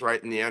forces,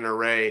 right, in the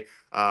NRA,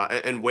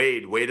 and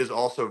Wade is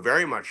also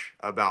very much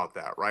about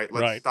that, right?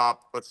 Let's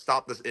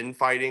stop this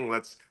infighting.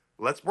 Let's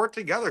let's work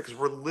together because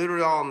we're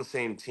literally all on the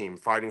same team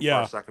fighting for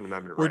our Second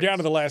Amendment We're rights. down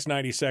to the last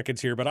 90 seconds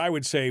here, but I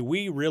would say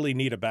we really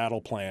need a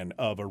battle plan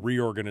of a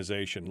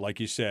reorganization. Like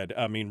you said,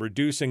 I mean,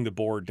 reducing the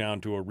board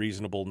down to a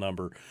reasonable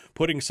number,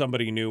 putting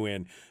somebody new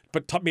in,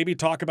 but maybe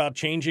talk about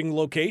changing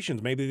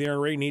locations. Maybe the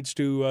NRA needs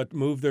to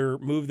move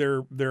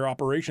their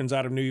operations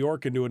out of New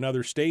York into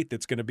another state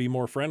that's going to be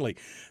more friendly.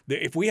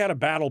 If we had a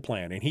battle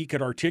plan and he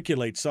could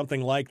articulate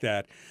something like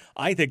that,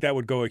 I think that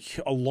would go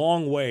a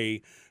long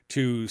way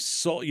to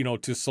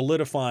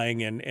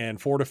solidifying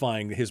and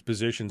fortifying his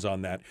positions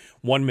on that.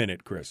 1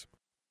 minute, Chris.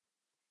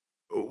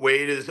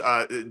 Wade is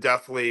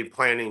definitely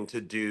planning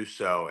to do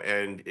so.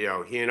 And,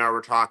 he and I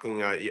were talking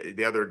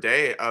the other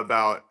day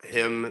about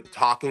him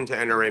talking to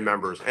NRA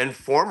members and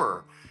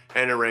former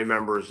NRA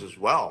members as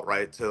well,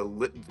 right?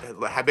 To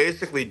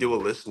basically do a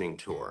listening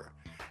tour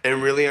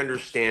and really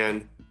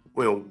understand,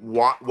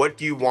 what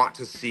do you want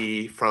to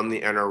see from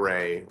the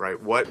NRA, right?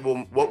 What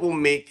will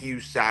make you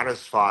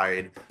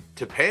satisfied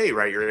to pay,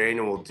 right, your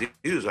annual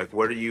dues? Like,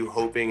 what are you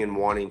hoping and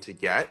wanting to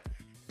get?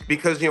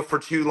 Because, for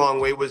too long,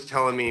 Wade was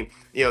telling me,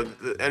 the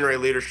NRA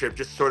leadership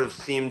just sort of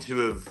seemed to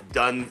have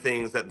done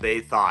things that they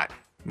thought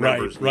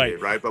members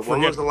needed, right? But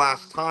when was the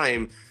last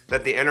time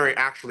that the NRA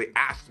actually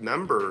asked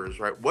members,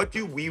 right, what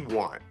do we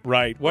want?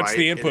 Right. What's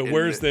the input?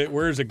 Where is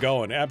it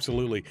going?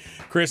 Absolutely.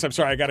 Chris, I'm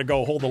sorry, I got to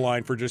go. Hold the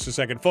line for just a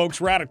second.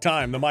 Folks, we're out of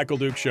time. The Michael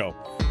Duke Show.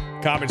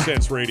 Common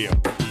Sense Radio.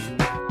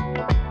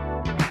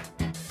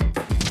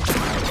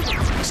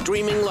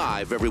 Streaming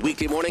live every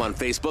weekday morning on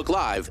Facebook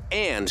Live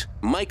and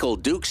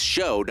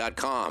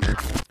MichaelDukesShow.com.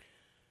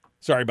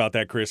 Sorry about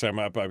that, Chris. I'm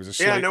up. I was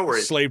a no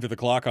worries. slave to the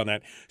clock on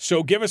that.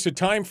 So give us a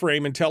time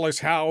frame and tell us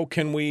how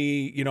can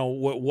we,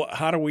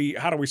 how do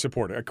we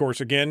support it? Of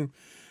course, again,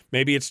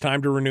 maybe it's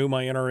time to renew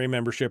my NRA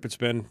membership. It's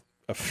been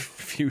a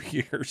few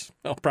years,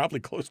 probably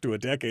close to a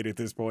decade at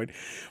this point.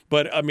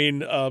 But I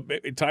mean,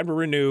 time to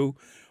renew.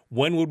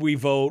 When would we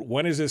vote?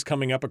 When is this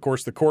coming up? Of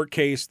course, the court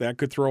case that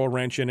could throw a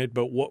wrench in it.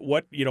 But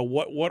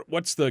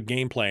what's the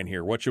game plan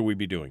here? What should we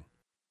be doing?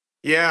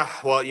 Yeah,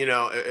 well,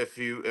 if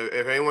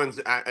anyone's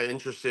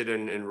interested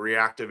in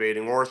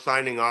reactivating or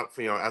signing up,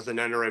 as an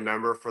NRA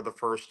member for the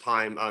first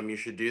time, you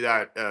should do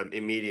that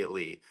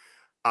immediately.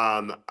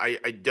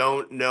 I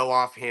don't know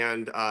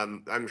offhand.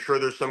 I'm sure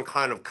there's some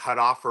kind of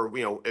cutoff, or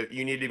if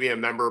you need to be a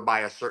member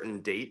by a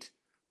certain date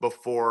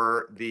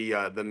before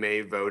the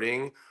May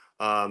voting.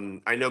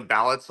 I know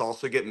ballots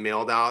also get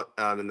mailed out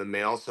in the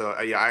mail. So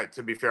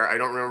to be fair, I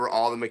don't remember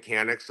all the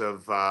mechanics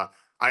of.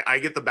 I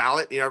get the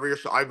ballot every year,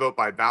 so I vote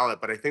by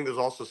ballot. But I think there's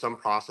also some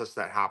process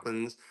that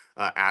happens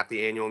at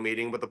the annual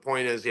meeting. But the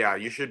point is,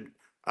 you should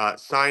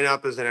sign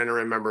up as an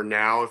NRA member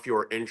now if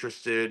you're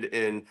interested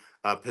in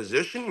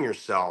positioning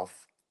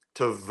yourself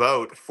to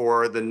vote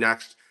for the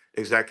next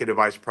executive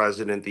vice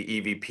president, the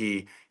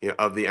EVP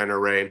of the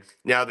NRA.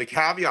 Now, the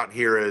caveat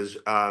here is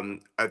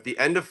at the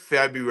end of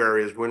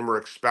February is when we're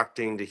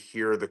expecting to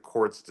hear the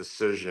court's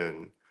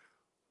decision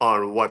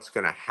on what's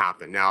going to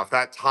happen. Now, if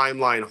that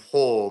timeline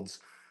holds,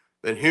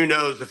 then who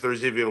knows if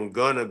there's even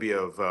going to be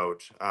a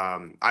vote.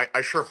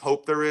 I sure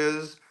hope there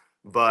is,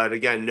 but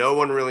again, no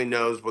one really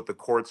knows what the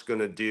court's going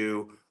to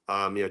do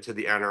to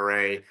the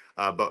NRA.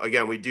 But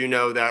again, we do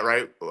know that,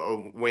 right,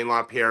 Wayne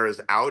LaPierre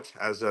is out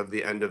as of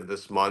the end of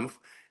this month.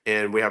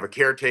 And we have a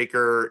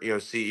caretaker,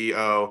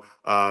 CEO.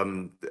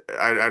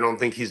 I don't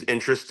think he's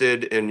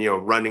interested in,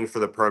 running for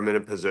the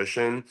permanent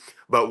position.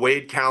 But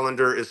Wade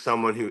Callender is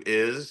someone who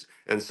is,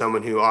 and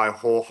someone who I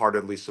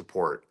wholeheartedly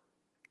support.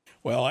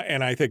 Well,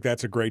 and I think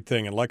that's a great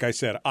thing. And like I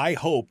said, I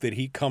hope that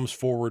he comes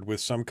forward with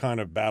some kind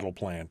of battle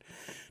plan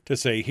to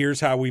say, here's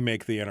how we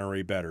make the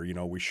NRA better.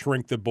 We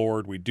shrink the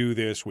board, we do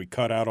this, we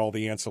cut out all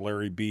the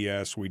ancillary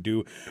BS,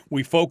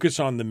 we focus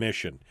on the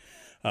mission.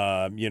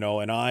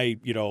 And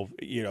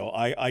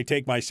I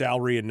take my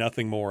salary and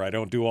nothing more. I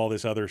don't do all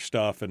this other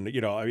stuff. And,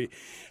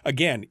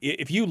 again,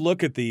 if you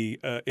look at the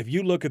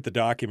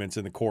documents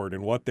in the court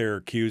and what they're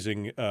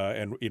accusing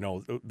and,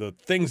 the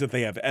things that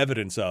they have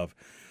evidence of,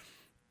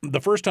 the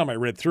first time I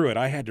read through it,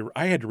 I had to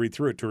read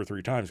through it 2 or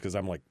 3 times because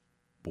I'm like,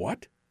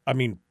 what? I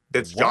mean,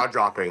 it's jaw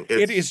dropping.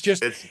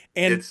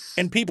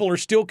 And people are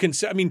still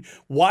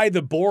why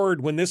the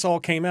board, when this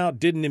all came out,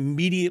 didn't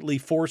immediately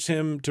force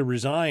him to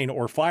resign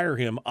or fire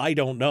him, I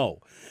don't know.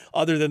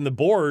 Other than the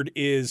board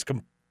is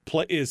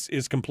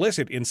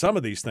complicit in some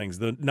of these things.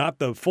 Not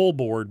the full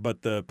board,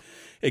 but the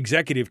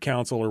executive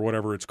council or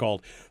whatever it's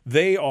called.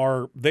 They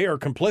are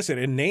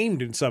complicit and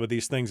named in some of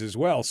these things as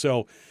well.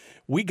 So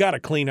we got to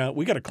clean out.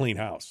 We got to clean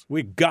house.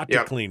 We got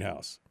to clean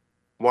house.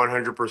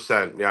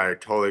 100%. Yeah, I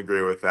totally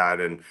agree with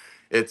that. And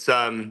it's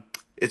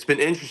been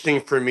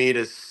interesting for me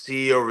to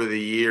see over the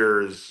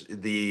years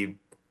the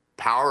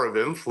power of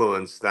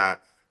influence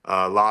that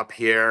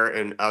LaPierre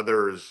and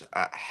others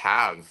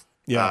have.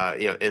 In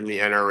the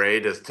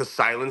NRA to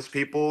silence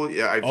people.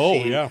 I've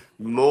seen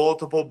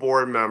multiple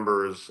board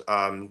members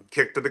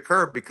kicked to the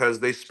curb because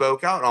they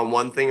spoke out on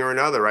one thing or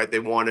another, right? They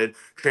wanted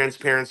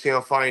transparency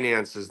on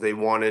finances. They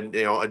wanted,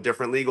 a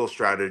different legal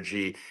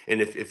strategy.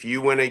 And if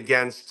you went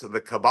against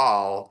the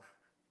cabal,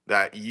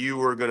 that you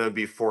were going to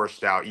be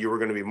forced out. You were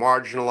going to be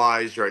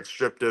marginalized, right?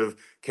 Stripped of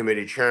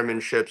committee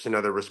chairmanships and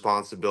other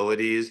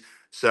responsibilities.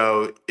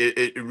 So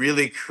it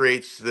really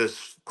creates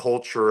this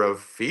culture of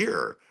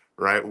fear,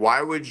 right?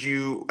 Why would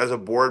you, as a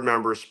board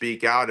member,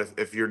 speak out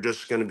if you're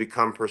just going to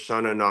become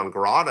persona non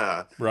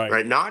grata,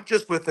 right? Not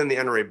just within the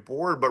NRA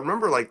board, but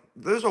remember, like,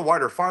 there's a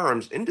wider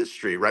firearms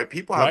industry, right?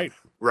 People have,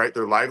 right,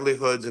 their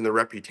livelihoods and their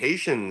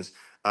reputations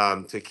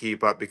to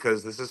keep up,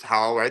 because this is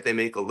how, right, they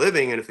make a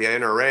living. And if the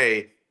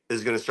NRA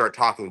is going to start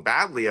talking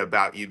badly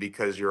about you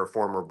because you're a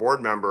former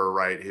board member,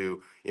 right,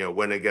 who, you know,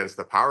 went against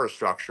the power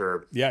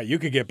structure. Yeah, you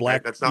could get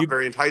right, that's not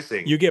very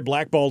enticing. You get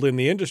blackballed in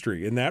the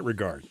industry in that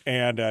regard.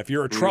 And if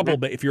you're a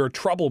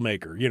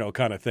troublemaker, you know,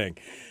 kind of thing.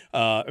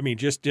 I mean,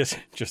 just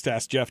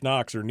ask Jeff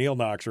Knox or Neil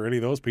Knox or any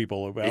of those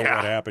people about what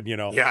happened, you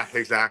know. Yeah,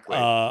 exactly.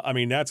 I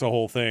mean, that's a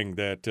whole thing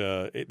that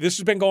this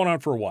has been going on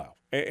for a while.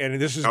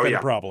 And this has been a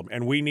problem,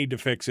 and we need to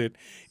fix it.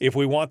 If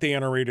we want the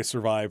NRA to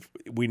survive,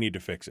 we need to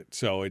fix it.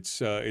 So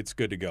it's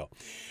good to go.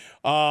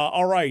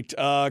 All right,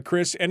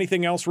 Chris,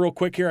 anything else real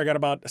quick here? I got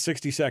about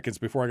 60 seconds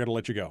before I got to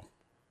let you go.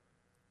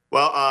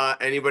 Well,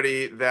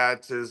 anybody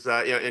that is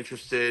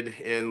interested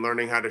in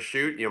learning how to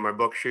shoot, my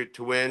book Shoot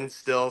to Win,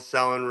 still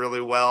selling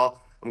really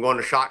well. I'm going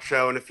to SHOT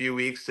Show in a few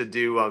weeks to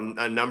do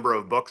a number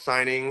of book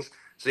signings.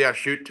 So yeah,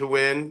 Shoot to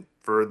Win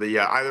for the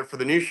either for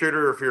the new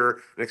shooter, or if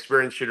you're an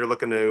experienced shooter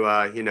looking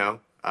to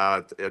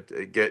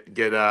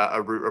get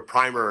a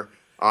primer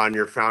on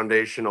your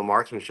foundational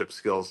marksmanship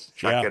skills.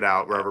 Check it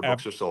out wherever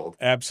books are sold.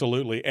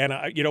 Absolutely. And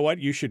you know what?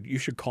 You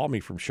should call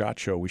me from SHOT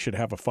Show. We should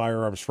have a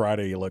Firearms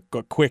Friday, a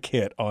quick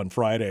hit on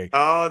Friday.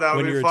 Oh, that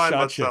would be fun.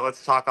 Let's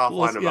talk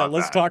offline about that.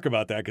 Let's talk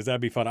about that, because that'd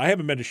be fun. I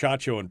haven't been to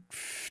SHOT Show in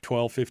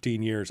 12,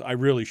 15 years. I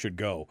really should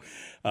go.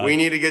 We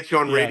need to get you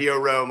on Radio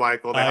Row,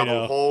 Michael. They have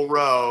a whole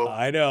row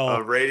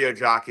of radio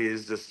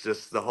jockeys,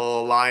 just the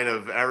whole line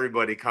of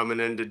everybody coming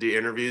in to do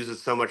interviews.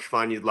 It's so much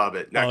fun. You'd love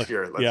it. Next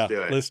year, let's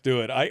do it. Let's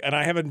do it.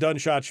 I haven't done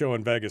SHOT Show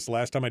in Vegas. The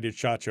last time I did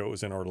SHOT Show, it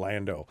was in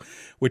Orlando,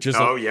 which is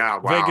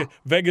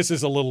Vegas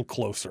is a little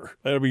closer.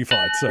 That'll be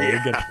fun. So we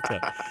get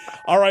to.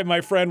 All right,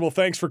 my friend. Well,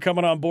 thanks for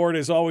coming on board.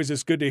 As always,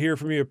 it's good to hear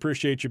from you.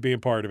 Appreciate you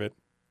being part of it.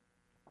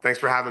 Thanks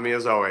for having me,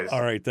 as always.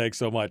 All right, thanks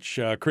so much.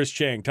 Chris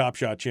Cheng, Top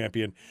Shot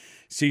champion,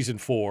 season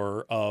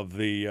 4 of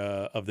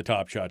the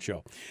Top Shot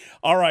Show.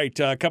 All right,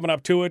 coming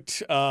up to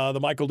it, the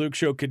Michael Duke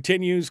Show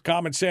continues.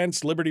 Common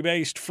sense,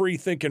 liberty-based,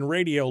 free-thinking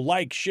radio.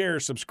 Like, share,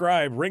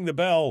 subscribe, ring the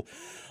bell.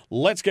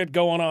 Let's get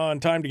going on.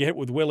 Time to get hit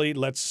with Willie.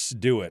 Let's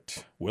do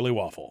it. Willie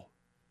Waffle.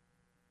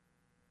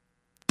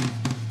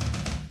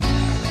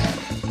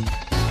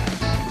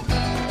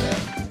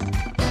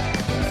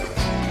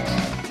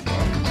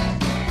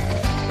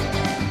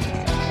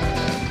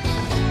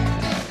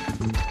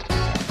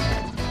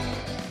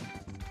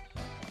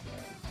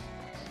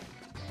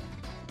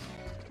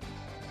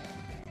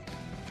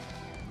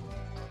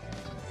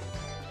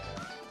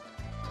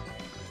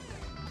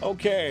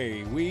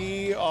 Okay,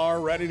 we are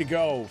ready to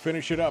go.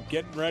 Finish it up.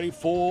 Getting ready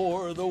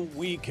for the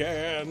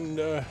weekend.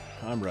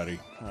 I'm ready.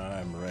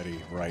 I'm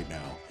ready right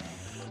now.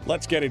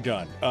 Let's get it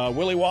done.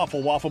 Willie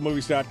Waffle,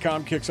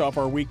 wafflemovies.com, kicks off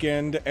our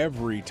weekend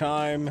every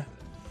time.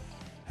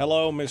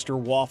 Hello, Mr.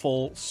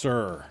 Waffle,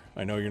 sir.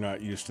 I know you're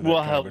not used to that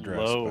kind of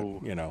address,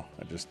 but,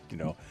 I just,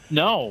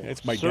 No.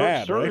 It's my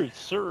dad, right?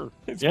 Sir.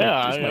 It's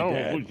I my know.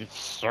 dad.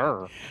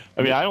 Sir.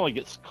 I mean, I only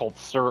get called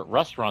sir at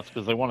restaurants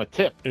because they want a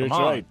tip. That's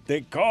right.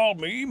 They call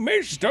me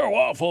Mr.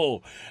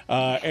 Waffle.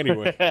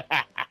 Anyway.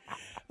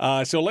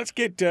 So let's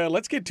get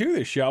to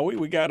this, shall we?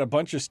 We got a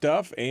bunch of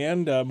stuff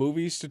and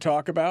movies to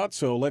talk about.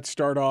 So let's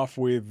start off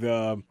with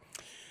Elon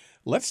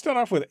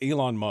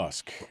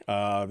Musk.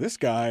 This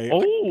guy,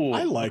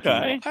 I like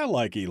him. I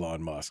like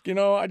Elon Musk. I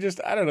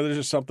don't know. There's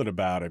just something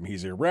about him.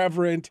 He's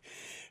irreverent.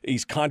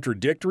 He's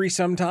contradictory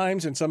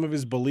sometimes in some of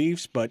his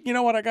beliefs. But you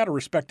know what? I got to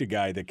respect a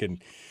guy that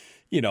can,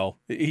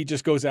 he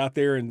just goes out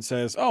there and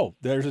says, oh,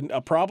 there's a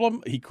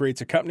problem. He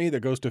creates a company that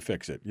goes to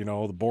fix it.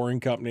 The Boring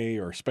Company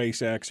or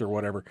SpaceX or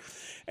whatever.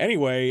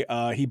 Anyway,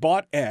 he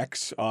bought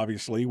X,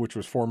 obviously, which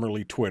was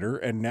formerly Twitter.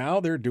 And now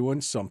they're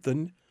doing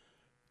something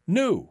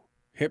new.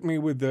 Hit me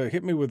with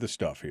the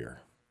stuff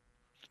here.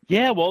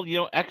 Yeah, well,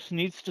 X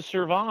needs to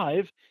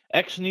survive.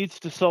 X needs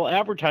to sell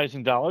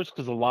advertising dollars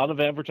because a lot of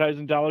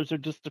advertising dollars are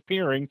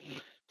disappearing.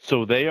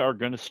 So they are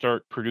going to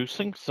start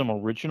producing some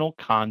original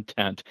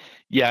content.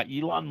 Yeah,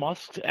 Elon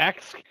Musk's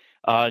X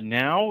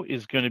now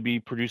is going to be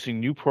producing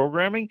new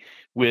programming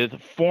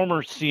with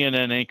former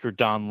CNN anchor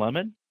Don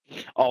Lemon,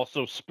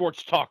 also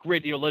sports talk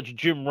radio legend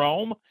Jim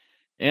Rome,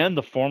 and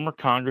the former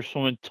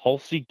Congresswoman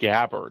Tulsi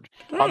Gabbard,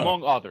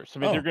 among others. I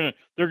mean,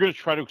 they're gonna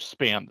try to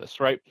expand this,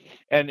 right?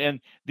 And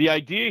the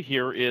idea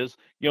here is,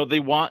 they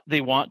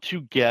want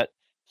to get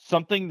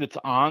something that's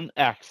on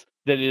X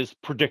that is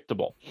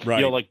predictable. Right.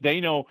 You know, like they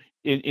know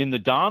in the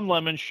Don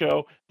Lemon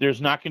show,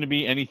 there's not going to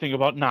be anything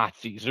about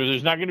Nazis, or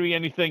there's not going to be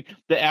anything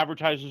that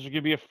advertisers are going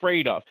to be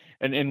afraid of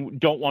and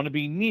don't want to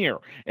be near.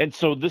 And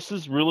so this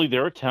is really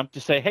their attempt to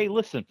say, hey,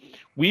 listen,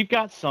 we've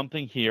got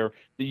something here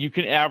that you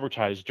can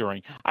advertise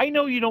during. I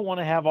know you don't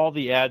want to have all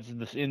the ads in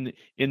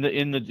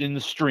the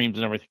streams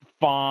and everything.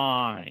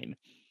 Fine.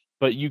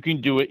 But you can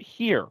do it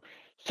here.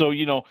 So,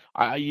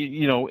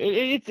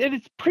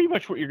 it's pretty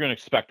much what you're going to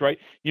expect, right?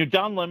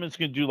 Don Lemon's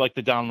going to do like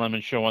the Don Lemon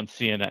show on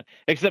CNN,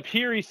 except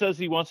here he says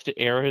he wants to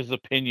air his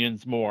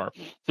opinions more.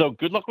 So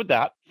good luck with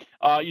that.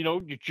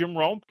 Jim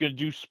Rome going to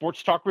do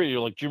sports talk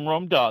radio like Jim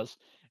Rome does.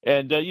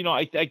 And,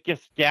 I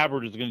guess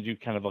Gabbard is going to do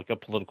kind of like a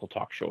political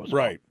talk show as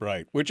well.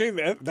 Right. Which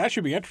that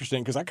should be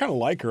interesting because I kind of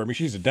like her. I mean,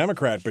 she's a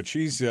Democrat, but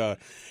she's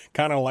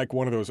kind of like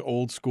one of those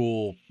old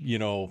school,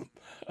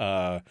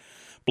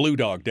 blue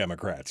dog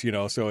Democrats,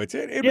 so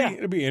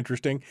it'd be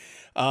interesting.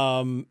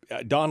 Don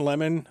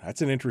Lemon,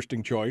 that's an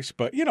interesting choice,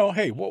 but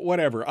hey,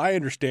 whatever. I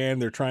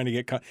understand they're trying to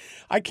get.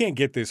 I can't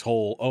get this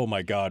whole oh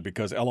my god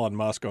because Elon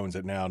Musk owns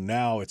it now.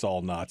 Now it's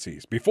all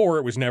Nazis. Before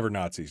it was never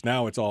Nazis.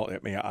 Now it's all. I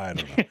mean, I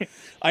don't know.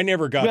 I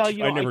never got.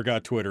 I never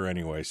got Twitter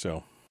anyway.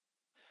 So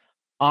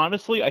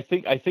honestly, I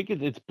think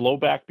it's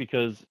blowback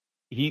because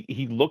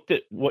he looked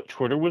at what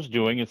Twitter was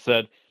doing and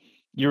said,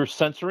 "You're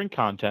censoring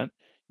content.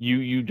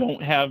 You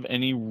don't have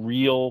any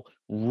real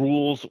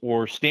rules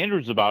or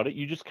standards about it.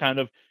 You just kind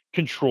of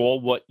control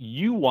what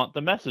you want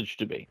the message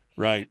to be."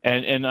 Right.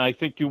 And I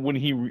think when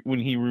he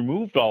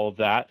removed all of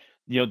that,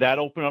 that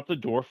opened up the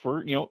door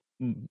for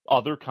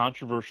other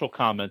controversial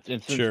comments.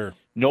 And since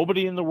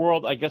nobody in the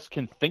world, I guess,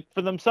 can think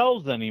for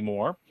themselves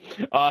anymore,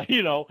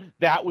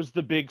 that was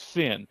the big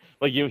sin.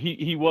 Like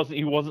he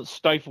wasn't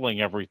stifling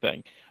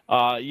everything.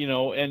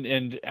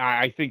 And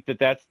I think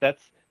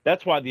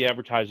that's why the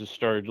advertisers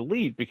started to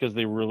leave, because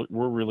they were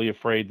really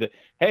afraid that,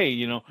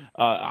 hey,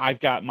 I've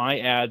got my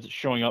ads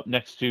showing up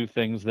next to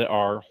things that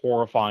are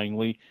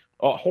horrifyingly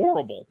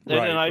horrible, and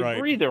I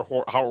agree they're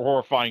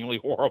horrifyingly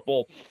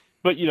horrible.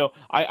 But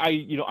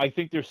I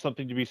think there's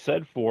something to be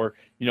said for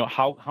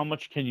how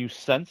much can you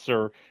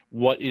censor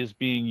what is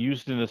being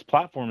used in this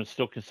platform and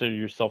still consider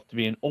yourself to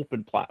be an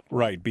open platform?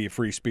 Right, be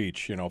free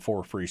speech,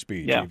 for free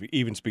speech, yeah.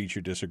 Even speech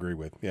you disagree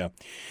with. Yeah,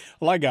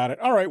 well, I got it.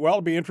 All right, well,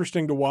 it'll be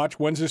interesting to watch.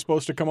 When's this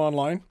supposed to come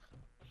online?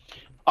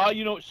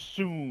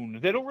 Soon.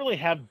 They don't really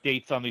have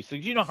dates on these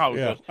things. You know how it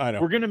goes. I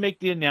know. We're going to make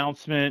the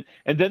announcement,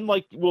 and then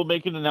we'll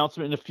make an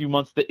announcement in a few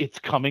months that it's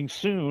coming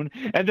soon,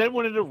 and then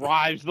when it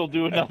arrives, they'll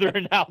do another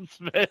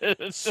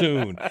announcement.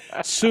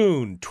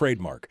 Soon,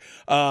 trademark.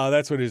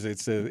 That's what it is.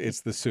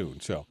 It's the soon.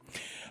 So,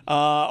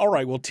 all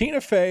right. Well,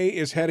 Tina Fey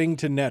is heading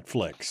to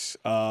Netflix.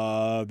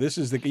 This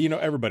is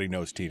everybody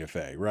knows Tina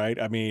Fey,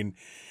 right? I mean.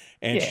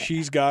 And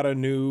she's got a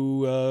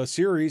new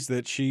series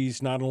that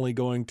she's not only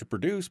going to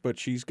produce, but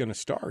she's going to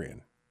star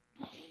in.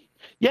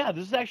 Yeah,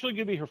 this is actually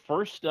going to be her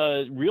first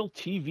real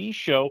TV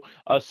show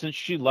since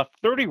she left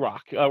 30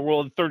 Rock.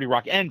 30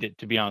 Rock ended,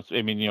 to be honest.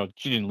 I mean,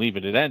 she didn't leave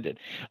it, it ended.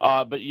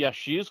 But yeah,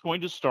 she is going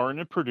to star in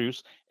and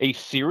produce a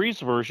series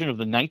version of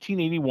the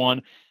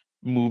 1981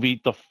 movie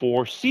The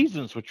Four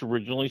Seasons, which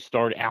originally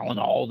starred Alan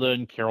Alda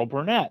and Carol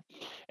Burnett.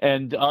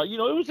 And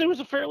it was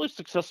a fairly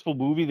successful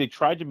movie. They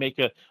tried to make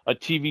a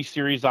TV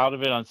series out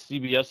of it on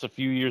CBS a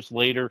few years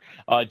later.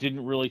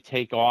 Didn't really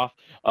take off,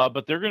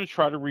 but they're going to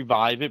try to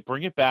revive it,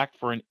 bring it back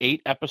for an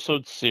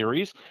 8-episode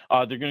series.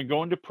 They're going to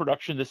go into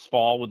production this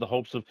fall with the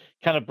hopes of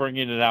kind of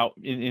bringing it out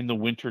in the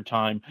winter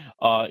time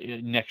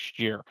next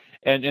year.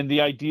 And the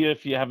idea,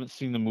 if you haven't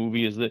seen the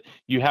movie, is that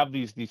you have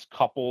these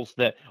couples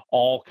that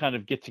all kind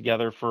of get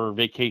together for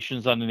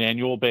vacations on an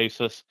annual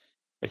basis,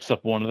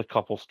 except one of the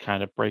couples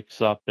kind of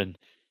breaks up and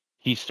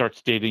he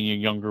starts dating a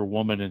younger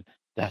woman, and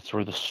that's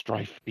where the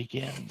strife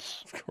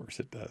begins. Of course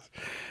it does.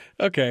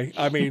 Okay.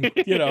 I mean,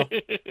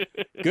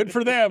 good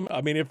for them. I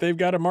mean, if they've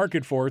got a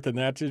market for it, then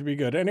that should be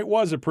good. And it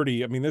was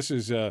this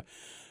is The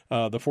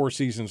Four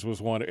Seasons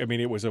was one. I mean,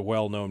 it was a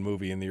well-known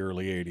movie in the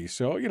early 80s.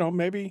 So,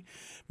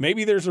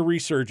 maybe there's a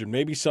resurgence.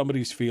 Maybe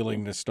somebody's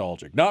feeling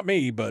nostalgic. Not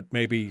me, but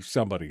maybe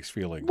somebody's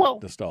feeling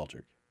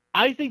nostalgic.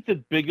 I think the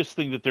biggest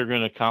thing that they're going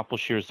to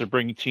accomplish here is they're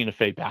bringing Tina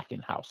Fey back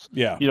in-house.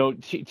 Yeah.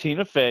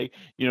 Tina Fey,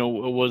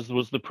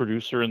 was the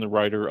producer and the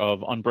writer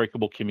of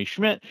Unbreakable Kimmy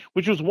Schmidt,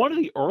 which was one of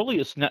the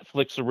earliest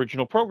Netflix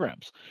original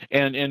programs,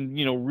 and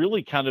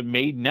really kind of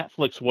made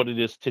Netflix what it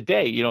is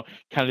today.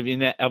 Kind of in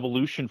that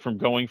evolution from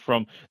going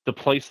from the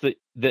place that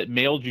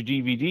mailed you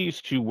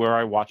DVDs to where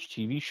I watch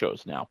TV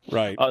shows now.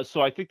 Right.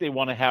 So I think they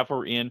want to have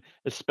her in,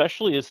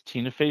 especially as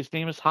Tina Fey's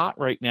name is hot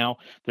right now.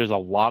 There's a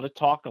lot of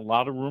talk, a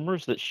lot of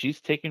rumors that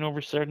she's taking over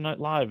Saturday Night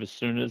Live as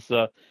soon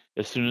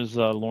as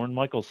Lorne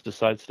Michaels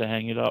decides to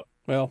hang it up.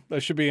 Well,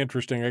 that should be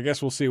interesting. I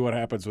guess we'll see what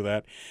happens with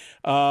that.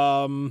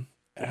 How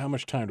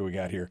much time do we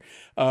got here?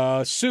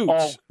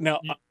 Suits. Now,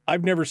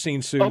 I've never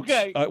seen Suits.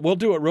 Okay. We'll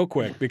do it real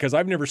quick because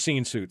I've never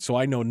seen Suits, so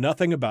I know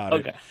nothing about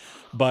it.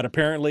 But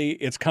apparently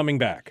it's coming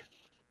back.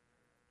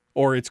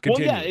 Or it's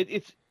continuing. Well, yeah,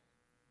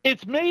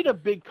 it's made a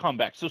big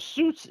comeback. So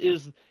Suits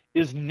is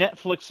is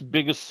Netflix's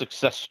biggest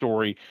success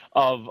story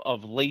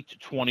of late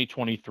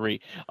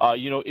 2023.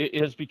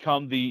 It has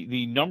become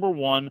the number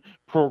one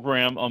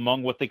program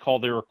among what they call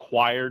their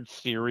acquired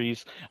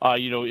series.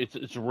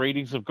 Its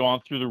ratings have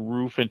gone through the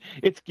roof, and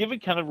it's given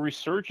kind of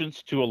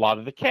resurgence to a lot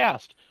of the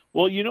cast.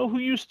 Well, you know who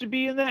used to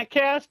be in that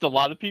cast? A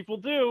lot of people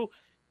do.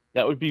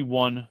 That would be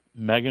one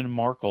Meghan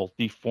Markle,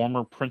 the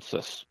former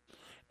princess.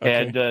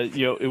 Okay. And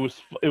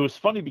it was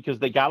funny because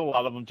they got a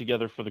lot of them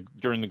together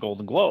during the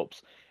Golden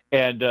Globes,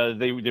 and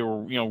they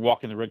were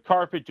walking the red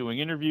carpet, doing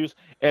interviews,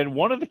 and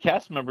one of the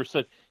cast members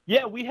said,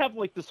 "Yeah, we have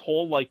like this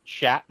whole like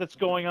chat that's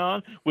going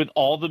on with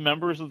all the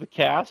members of the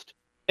cast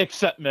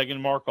except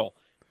Meghan Markle.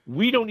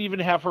 We don't even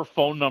have her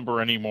phone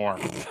number anymore."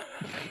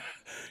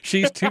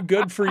 She's too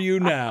good for you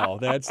now.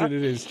 That's what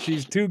it is.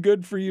 She's too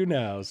good for you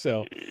now.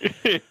 So,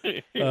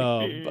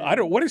 I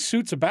don't. What is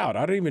Suits about?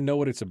 I don't even know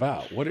what it's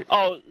about.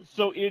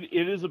 So it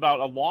is about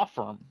a law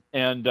firm,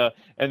 and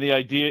the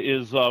idea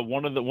is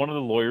one of the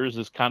lawyers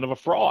is kind of a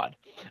fraud,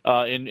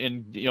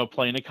 in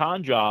playing a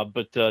con job,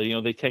 but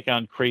they take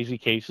on crazy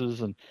cases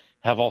and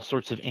have all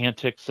sorts of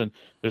antics, and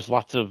there's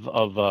lots of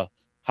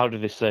how do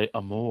they say,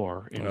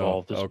 amour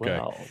involved as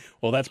well.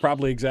 Well, that's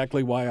probably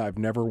exactly why I've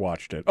never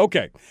watched it.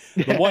 Okay.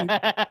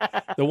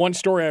 The one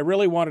story I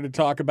really wanted to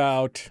talk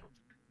about,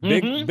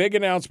 big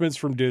announcements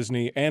from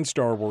Disney and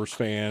Star Wars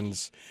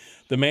fans,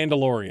 The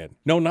Mandalorian.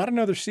 No, not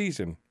another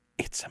season.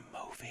 It's a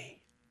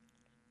movie.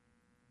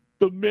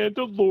 The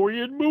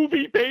Mandalorian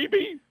movie,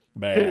 baby.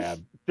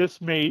 Man. This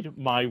made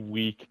my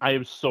week. I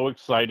am so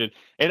excited.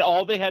 And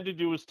all they had to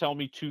do was tell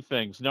me two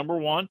things. Number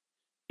one,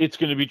 it's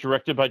going to be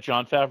directed by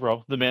Jon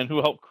Favreau, the man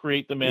who helped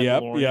create The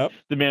Mandalorian,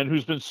 the man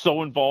who's been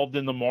so involved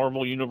in the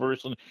Marvel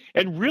Universe.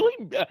 And really,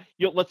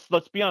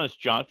 let's be honest,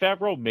 Jon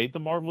Favreau made the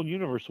Marvel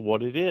Universe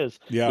what it is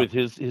with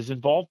his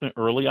involvement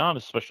early on,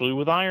 especially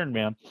with Iron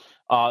Man.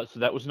 So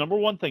that was number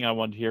one thing I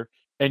wanted to hear.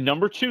 And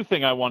number two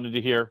thing I wanted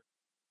to hear,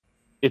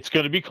 it's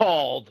going to be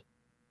called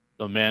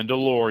The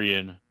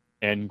Mandalorian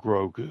and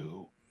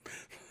Grogu.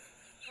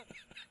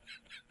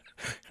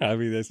 I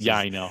mean, that's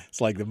I know.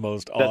 It's like the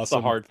most awesome. That's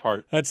the hard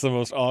part. That's the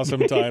most awesome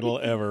title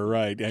ever,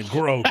 right? And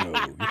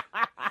Grogu.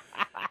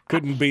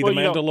 Couldn't be the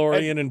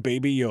Mandalorian and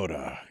Baby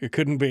Yoda. It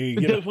couldn't be.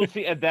 We'll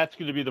see, and that's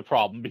going to be the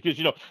problem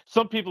because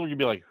some people are going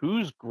to be like,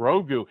 "Who's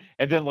Grogu?"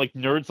 And then like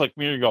nerds like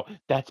me are going to go,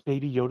 "That's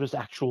Baby Yoda's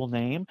actual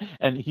name,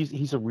 and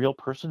he's a real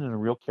person and a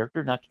real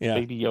character, not just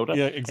Baby Yoda."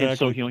 Yeah,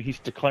 exactly. And so he's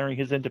declaring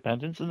his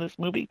independence in this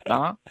movie.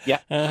 But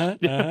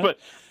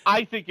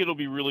I think it'll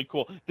be really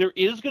cool. There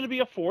is going to be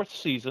a fourth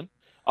season.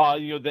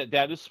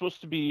 That is supposed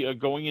to be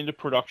going into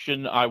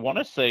production, I want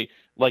to say,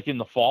 like in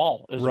the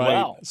fall as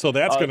well. So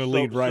that's going to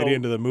lead right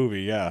into the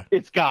movie, yeah.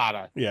 It's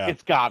gotta. Yeah.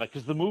 It's gotta,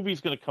 because the movie's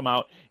going to come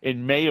out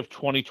in May of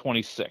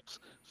 2026.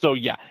 So,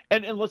 yeah.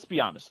 And let's be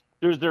honest.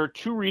 There are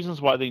two reasons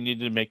why they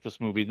needed to make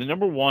this movie. The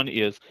number one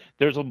is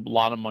there's a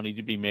lot of money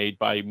to be made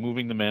by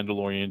moving The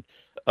Mandalorian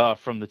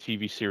from the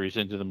TV series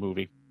into the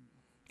movie.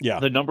 Yeah.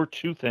 The number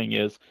two thing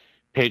is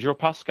Pedro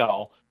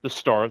Pascal, the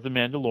star of The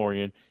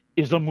Mandalorian,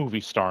 is a movie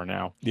star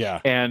now. Yeah.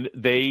 And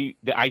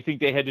I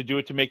think they had to do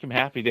it to make him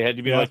happy. They had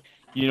to be like,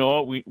 you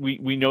know what,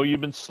 we know you've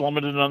been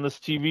slumming it on this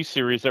TV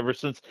series ever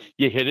since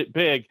you hit it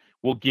big.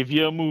 We'll give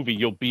you a movie.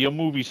 You'll be a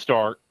movie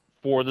star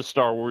for the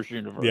Star Wars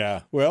universe.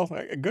 Yeah. Well,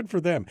 good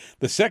for them.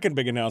 The second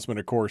big announcement,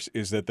 of course,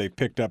 is that they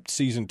picked up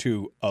season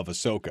 2 of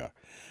Ahsoka,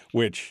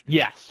 which,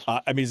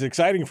 it's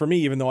exciting for me,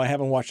 even though I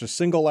haven't watched a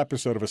single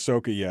episode of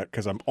Ahsoka yet,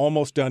 because I'm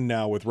almost done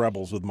now with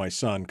Rebels with my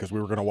son, because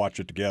we were going to watch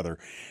it together.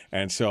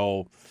 And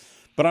so...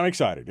 But I'm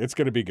excited. It's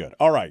going to be good.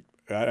 All right.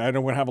 I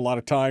don't want to have a lot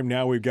of time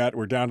now. We're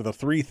down to the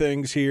three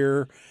things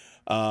here.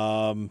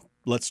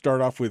 Let's start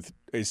off with,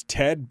 is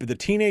Ted,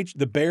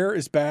 the bear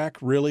is back,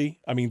 really?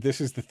 I mean, this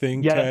is the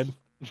thing, Ted?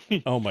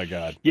 Oh, my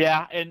God.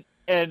 Yeah,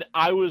 and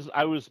I was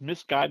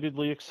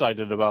misguidedly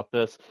excited about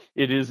this.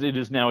 It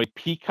is now a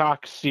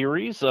Peacock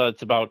series.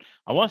 It's about,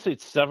 I want to say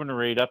it's 7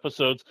 or 8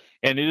 episodes,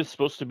 and it is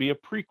supposed to be a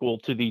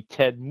prequel to the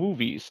Ted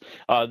movies.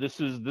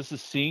 This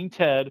is seeing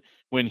Ted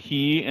when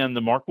he and the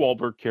Mark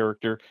Wahlberg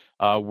character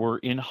were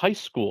in high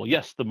school.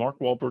 Yes, the Mark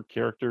Wahlberg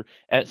character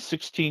at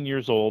 16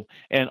 years old,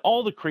 and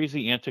all the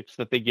crazy antics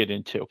that they get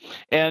into.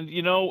 And,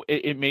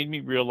 it made me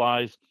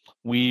realize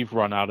we've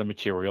run out of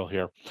material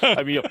here.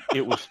 I mean,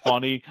 it was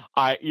funny.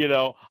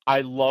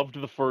 I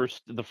loved the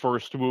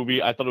first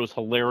movie. I thought it was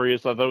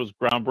hilarious. I thought it was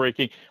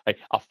groundbreaking. Like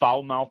a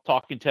foul-mouthed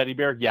talking teddy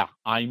bear. Yeah,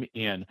 I'm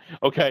in.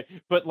 Okay,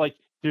 but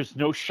there's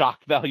no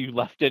shock value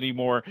left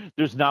anymore.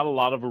 There's not a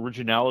lot of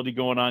originality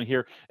going on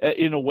here.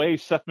 In a way,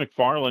 Seth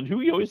MacFarlane,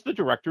 who is the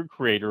director and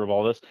creator of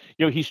all this,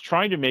 he's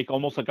trying to make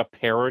almost like a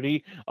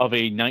parody of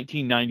a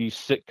 1990s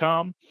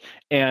sitcom.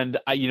 And,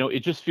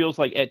 it just feels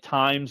like at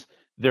times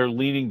they're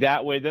leaning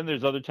that way. Then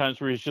there's other times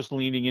where he's just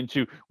leaning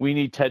into, we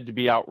need Ted to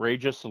be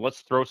outrageous, so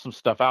let's throw some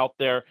stuff out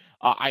there.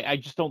 I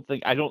just don't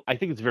think, I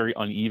think it's very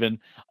uneven.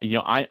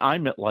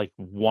 I'm at like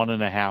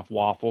 1.5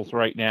 waffles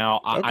right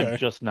now. I'm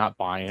just not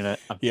buying it.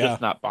 I'm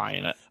just not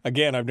buying it.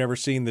 Again, I've never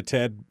seen the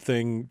Ted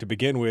thing to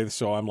begin with,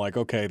 so I'm like,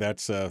 okay,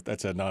 that's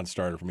a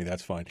non-starter for me.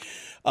 That's fine.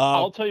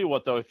 I'll tell you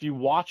what, though, if you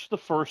watch the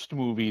first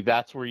movie,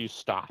 that's where you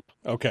stop.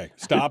 Okay,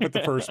 stop at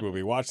the first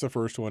movie. Watch the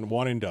first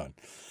one and done.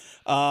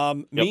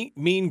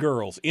 Mean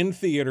Girls in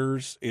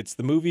theaters. It's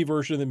the movie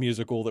version of the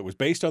musical that was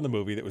based on the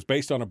movie, that was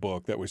based on a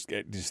book,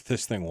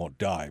 this thing won't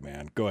die,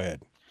 man. Go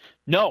ahead.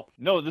 No,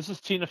 this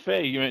is Tina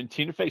Fey.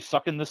 Tina Fey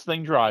sucking this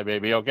thing dry,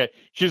 baby. Okay,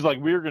 she's like,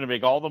 we're going to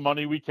make all the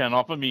money we can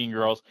off of Mean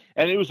Girls,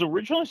 and it was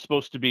originally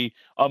supposed to be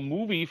a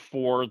movie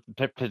for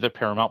the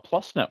Paramount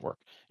Plus network.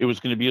 It was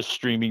going to be a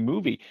streaming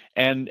movie,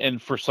 and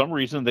for some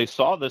reason they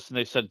saw this and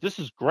they said, this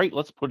is great.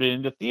 Let's put it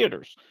into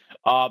theaters.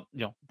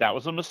 That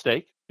was a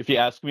mistake, if you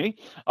ask me.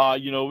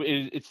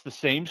 It's the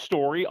same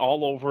story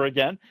all over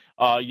again.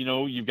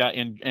 You've got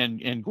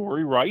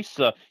Angourie Rice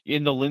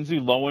in the Lindsay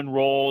Lohan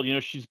role.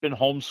 She's been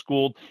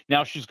homeschooled.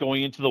 Now she's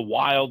going into the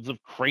wilds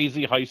of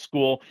crazy high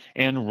school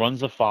and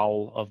runs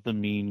afoul of the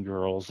Mean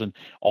Girls and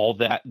all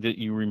that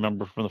you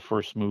remember from the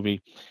first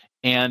movie.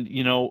 And,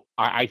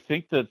 I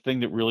think the thing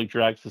that really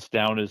drags this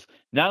down is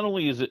not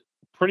only is it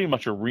pretty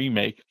much a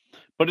remake,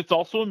 but it's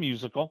also a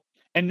musical.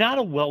 And not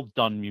a well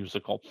done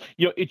musical.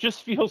 It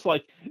just feels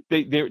like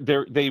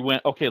they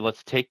went, okay,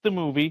 let's take the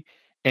movie,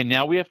 and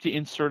now we have to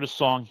insert a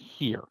song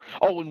here.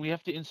 Oh, and we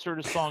have to insert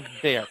a song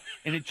there.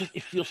 And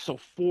it feels so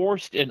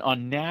forced and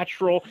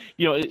unnatural.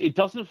 It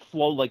doesn't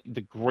flow like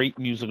the great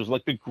musicals.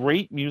 Like the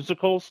great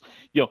musicals,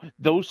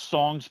 those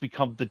songs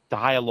become the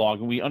dialogue,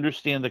 and we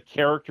understand the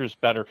characters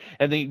better,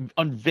 and they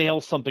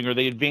unveil something, or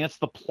they advance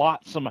the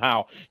plot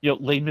somehow.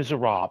 Les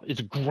Miserables is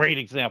a great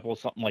example of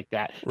something like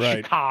that.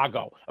 Right.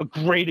 Chicago, a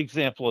great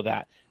example of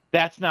that.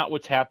 That's not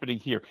what's happening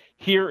here.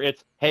 Here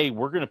it's, hey,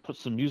 we're going to put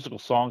some musical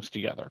songs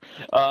together.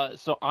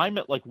 So I'm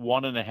at like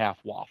 1.5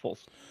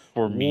 waffles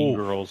for Mean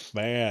Girls.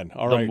 Man,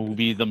 all the right.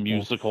 Movie, the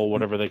musical,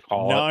 whatever they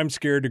call it. Now I'm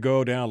scared to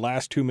go down.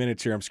 Last 2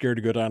 minutes here, I'm scared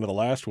to go down to the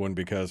last one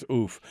because,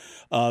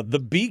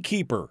 The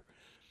Beekeeper,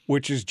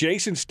 which is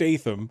Jason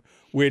Statham,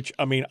 which,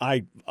 I mean,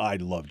 I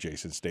love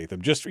Jason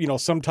Statham. Just,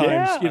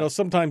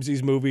 sometimes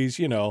these movies,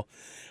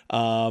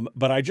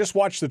 but I just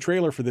watched the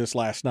trailer for this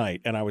last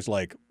night, and I was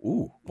like,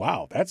 ooh,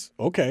 wow, that's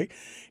okay.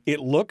 It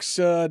looks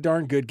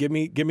darn good. Give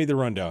me the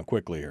rundown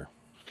quickly here.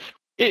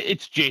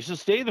 It's Jason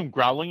Statham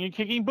growling and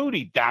kicking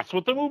booty. That's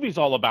what the movie's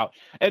all about.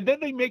 And then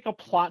they make a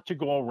plot to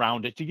go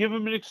around it, to give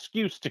him an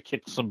excuse to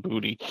kick some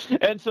booty.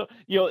 And so,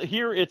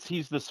 here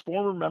he's this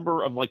former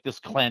member of like this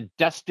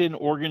clandestine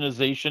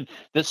organization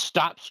that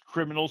stops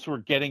criminals who are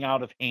getting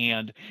out of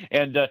hand.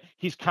 And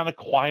he's kind of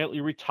quietly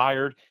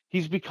retired.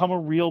 He's become a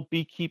real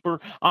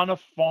beekeeper on a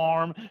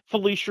farm.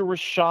 Felicia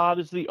Rashad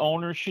is the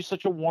owner. She's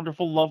such a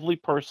wonderful, lovely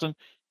person.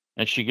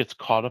 And she gets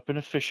caught up in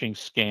a phishing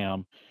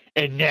scam.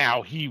 And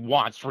now he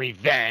wants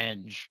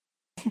revenge.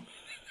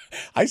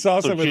 I saw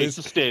some of this.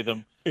 Jason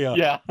Statham.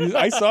 Yeah.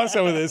 I saw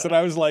some of this, and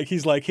I was like,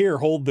 he's like, here,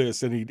 hold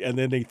this, and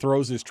then he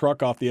throws his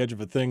truck off the edge of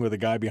a thing with a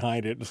guy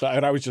behind it,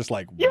 and I was just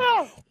like,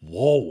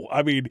 whoa.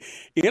 I mean,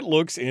 it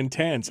looks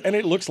intense, and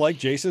it looks like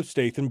Jason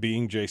Statham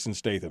being Jason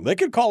Statham. They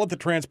could call it the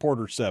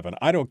Transporter 7.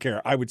 I don't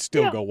care. I would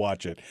still go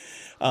watch it.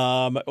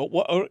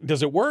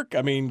 Does it work?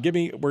 I mean,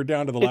 we're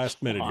down to the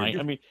last minute here.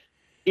 I mean,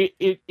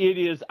 It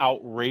is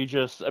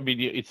outrageous. I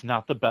mean, it's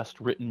not the best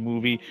written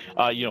movie.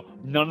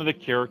 None of the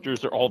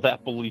characters are all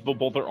that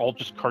believable. They're all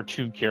just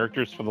cartoon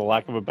characters, for the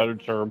lack of a better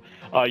term.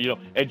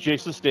 And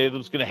Jason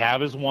Statham's going to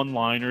have his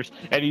one-liners,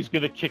 and he's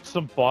going to kick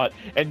some butt.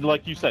 And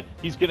like you said,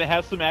 he's going to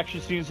have some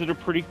action scenes that are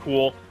pretty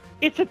cool.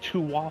 It's a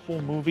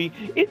 2-waffle movie.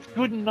 It's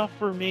good enough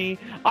for me.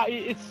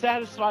 It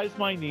satisfies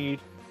my need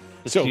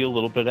to see a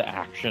little bit of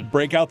action.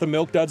 Break out the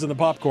Milk Duds and the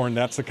popcorn.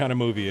 That's the kind of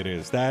movie it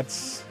is.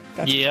 That's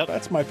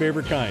my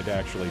favorite kind,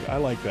 actually. I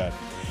like that.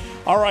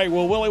 All right,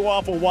 well, Willie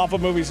Waffle,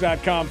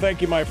 wafflemovies.com.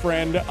 Thank you, my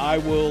friend. I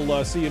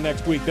will see you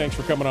next week. Thanks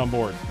for coming on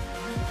board.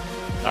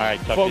 All right,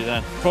 talk to you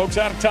then. Folks,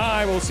 out of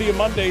time. We'll see you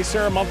Monday.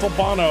 Sarah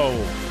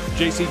Montalbano,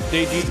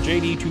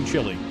 JD Too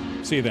Chilly.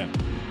 See you then.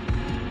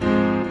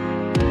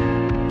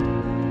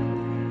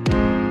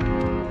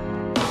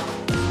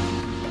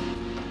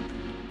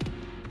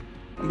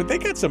 But they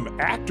got some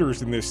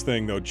actors in this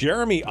thing, though.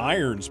 Jeremy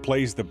Irons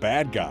plays the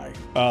bad guy,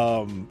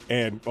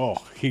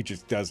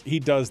 he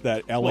does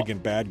that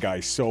elegant bad guy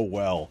so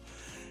well,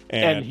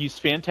 and he's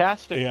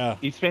fantastic. Yeah,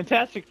 he's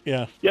fantastic.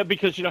 Yeah,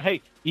 because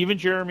hey, even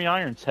Jeremy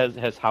Irons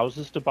has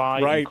houses to buy,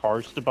 and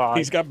cars to buy.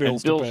 He's got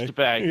bills to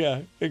pay.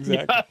 Yeah,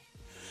 exactly.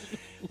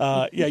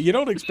 You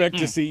don't expect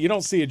to see. You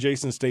don't see a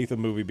Jason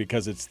Statham movie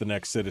because it's the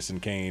next Citizen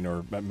Kane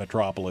or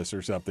Metropolis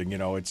or something.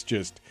 It's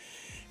just.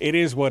 It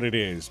is what it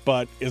is,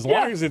 but as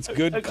long as it's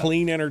good,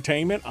 clean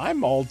entertainment,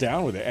 I'm all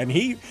down with it. And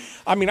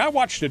I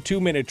watched a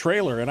 2-minute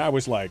trailer, and I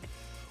was like,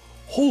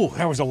 "Oh,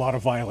 that was a lot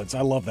of violence. I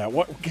love that.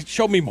 What?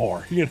 Show me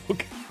more."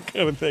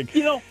 kind of thing.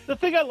 You know, the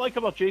thing I like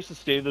about Jason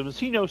Statham is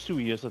he knows who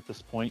he is at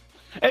this point.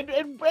 And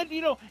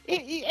you know,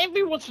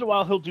 every once in a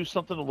while he'll do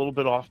something a little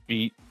bit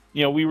offbeat.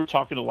 You know, we were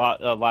talking a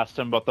lot last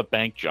time about The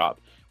Bank Job,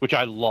 which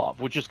I love,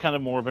 which is kind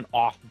of more of an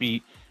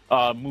offbeat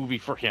movie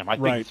for him. I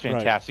think it's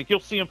fantastic.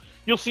 Right.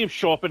 You'll see him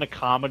show up in a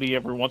comedy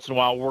every once in a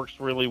while. Works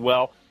really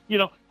well. You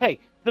know, hey,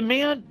 the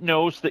man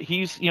knows that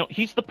he's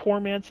the poor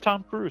man's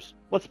Tom Cruise.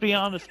 Let's be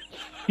honest.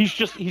 He's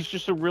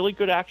just a really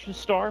good action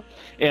star,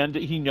 and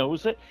he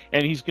knows it.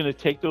 And he's going to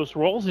take those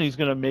roles, and he's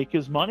going to make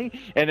his money.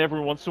 And every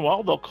once in a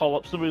while, they'll call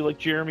up somebody like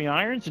Jeremy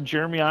Irons, and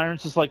Jeremy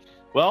Irons is like,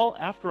 well,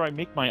 after I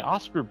make my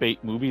Oscar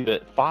bait movie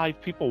that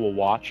 5 people will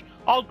watch,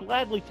 I'll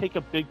gladly take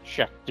a big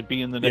check to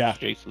be in the next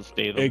Jason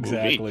Statham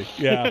movie.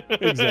 Yeah,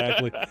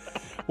 exactly.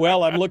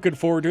 Well, I'm looking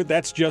forward to it.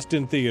 That's just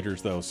in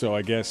theaters, though, so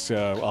I guess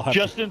I'll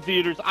have in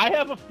theaters. I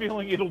have a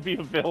feeling it'll be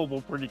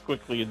available pretty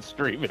quickly in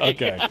streaming.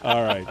 Okay,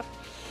 all right.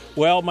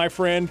 Well, my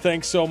friend,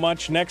 thanks so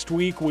much. Next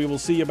week, we will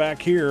see you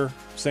back here.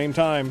 Same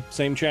time,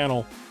 same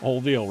channel,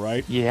 whole deal,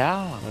 right? Yeah.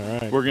 All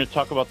right. We're going to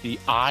talk about the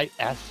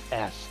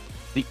ISS.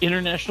 The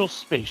International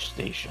Space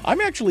Station.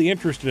 I'm actually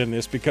interested in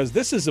this because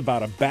this is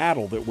about a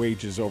battle that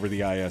wages over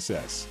the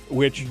ISS,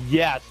 which...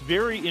 Yes,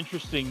 very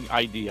interesting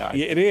idea.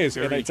 It is.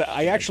 And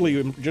I actually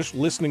am just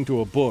listening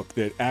to a book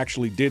that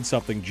actually did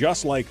something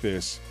just like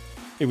this.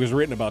 It was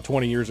written about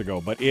 20 years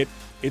ago, but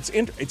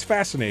it's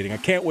fascinating. I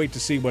can't wait to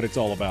see what it's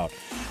all about.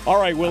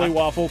 All right, Willie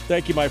Waffle,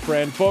 thank you, my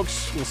friend.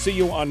 Folks, we'll see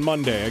you on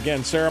Monday.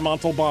 Again, Sarah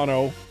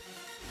Montalbano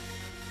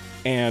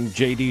and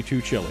JD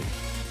Tuchili.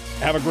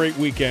 Have a great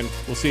weekend.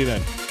 We'll see you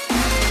then.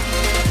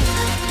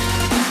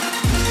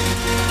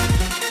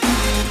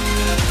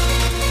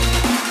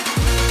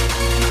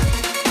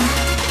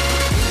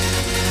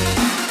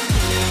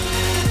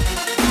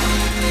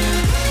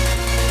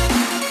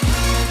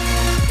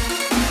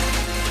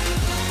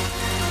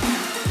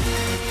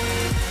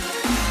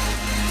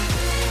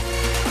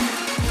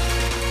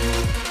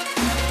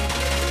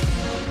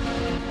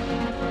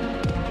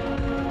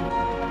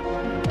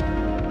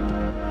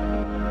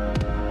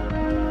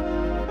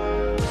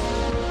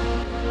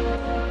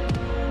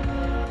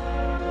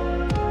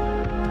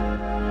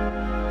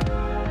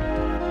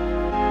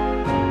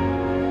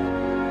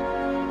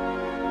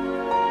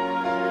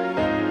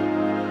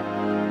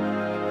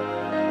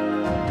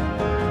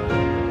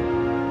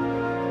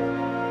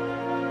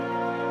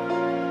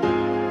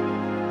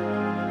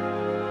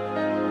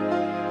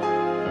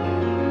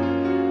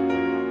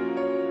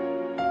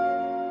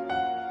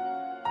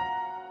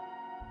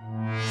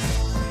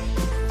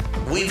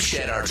 We've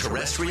shed our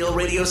terrestrial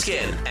radio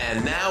skin,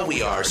 and now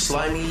we are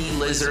slimy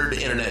lizard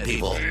internet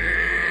people.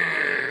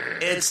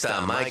 It's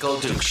the Michael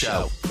Duke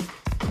Show.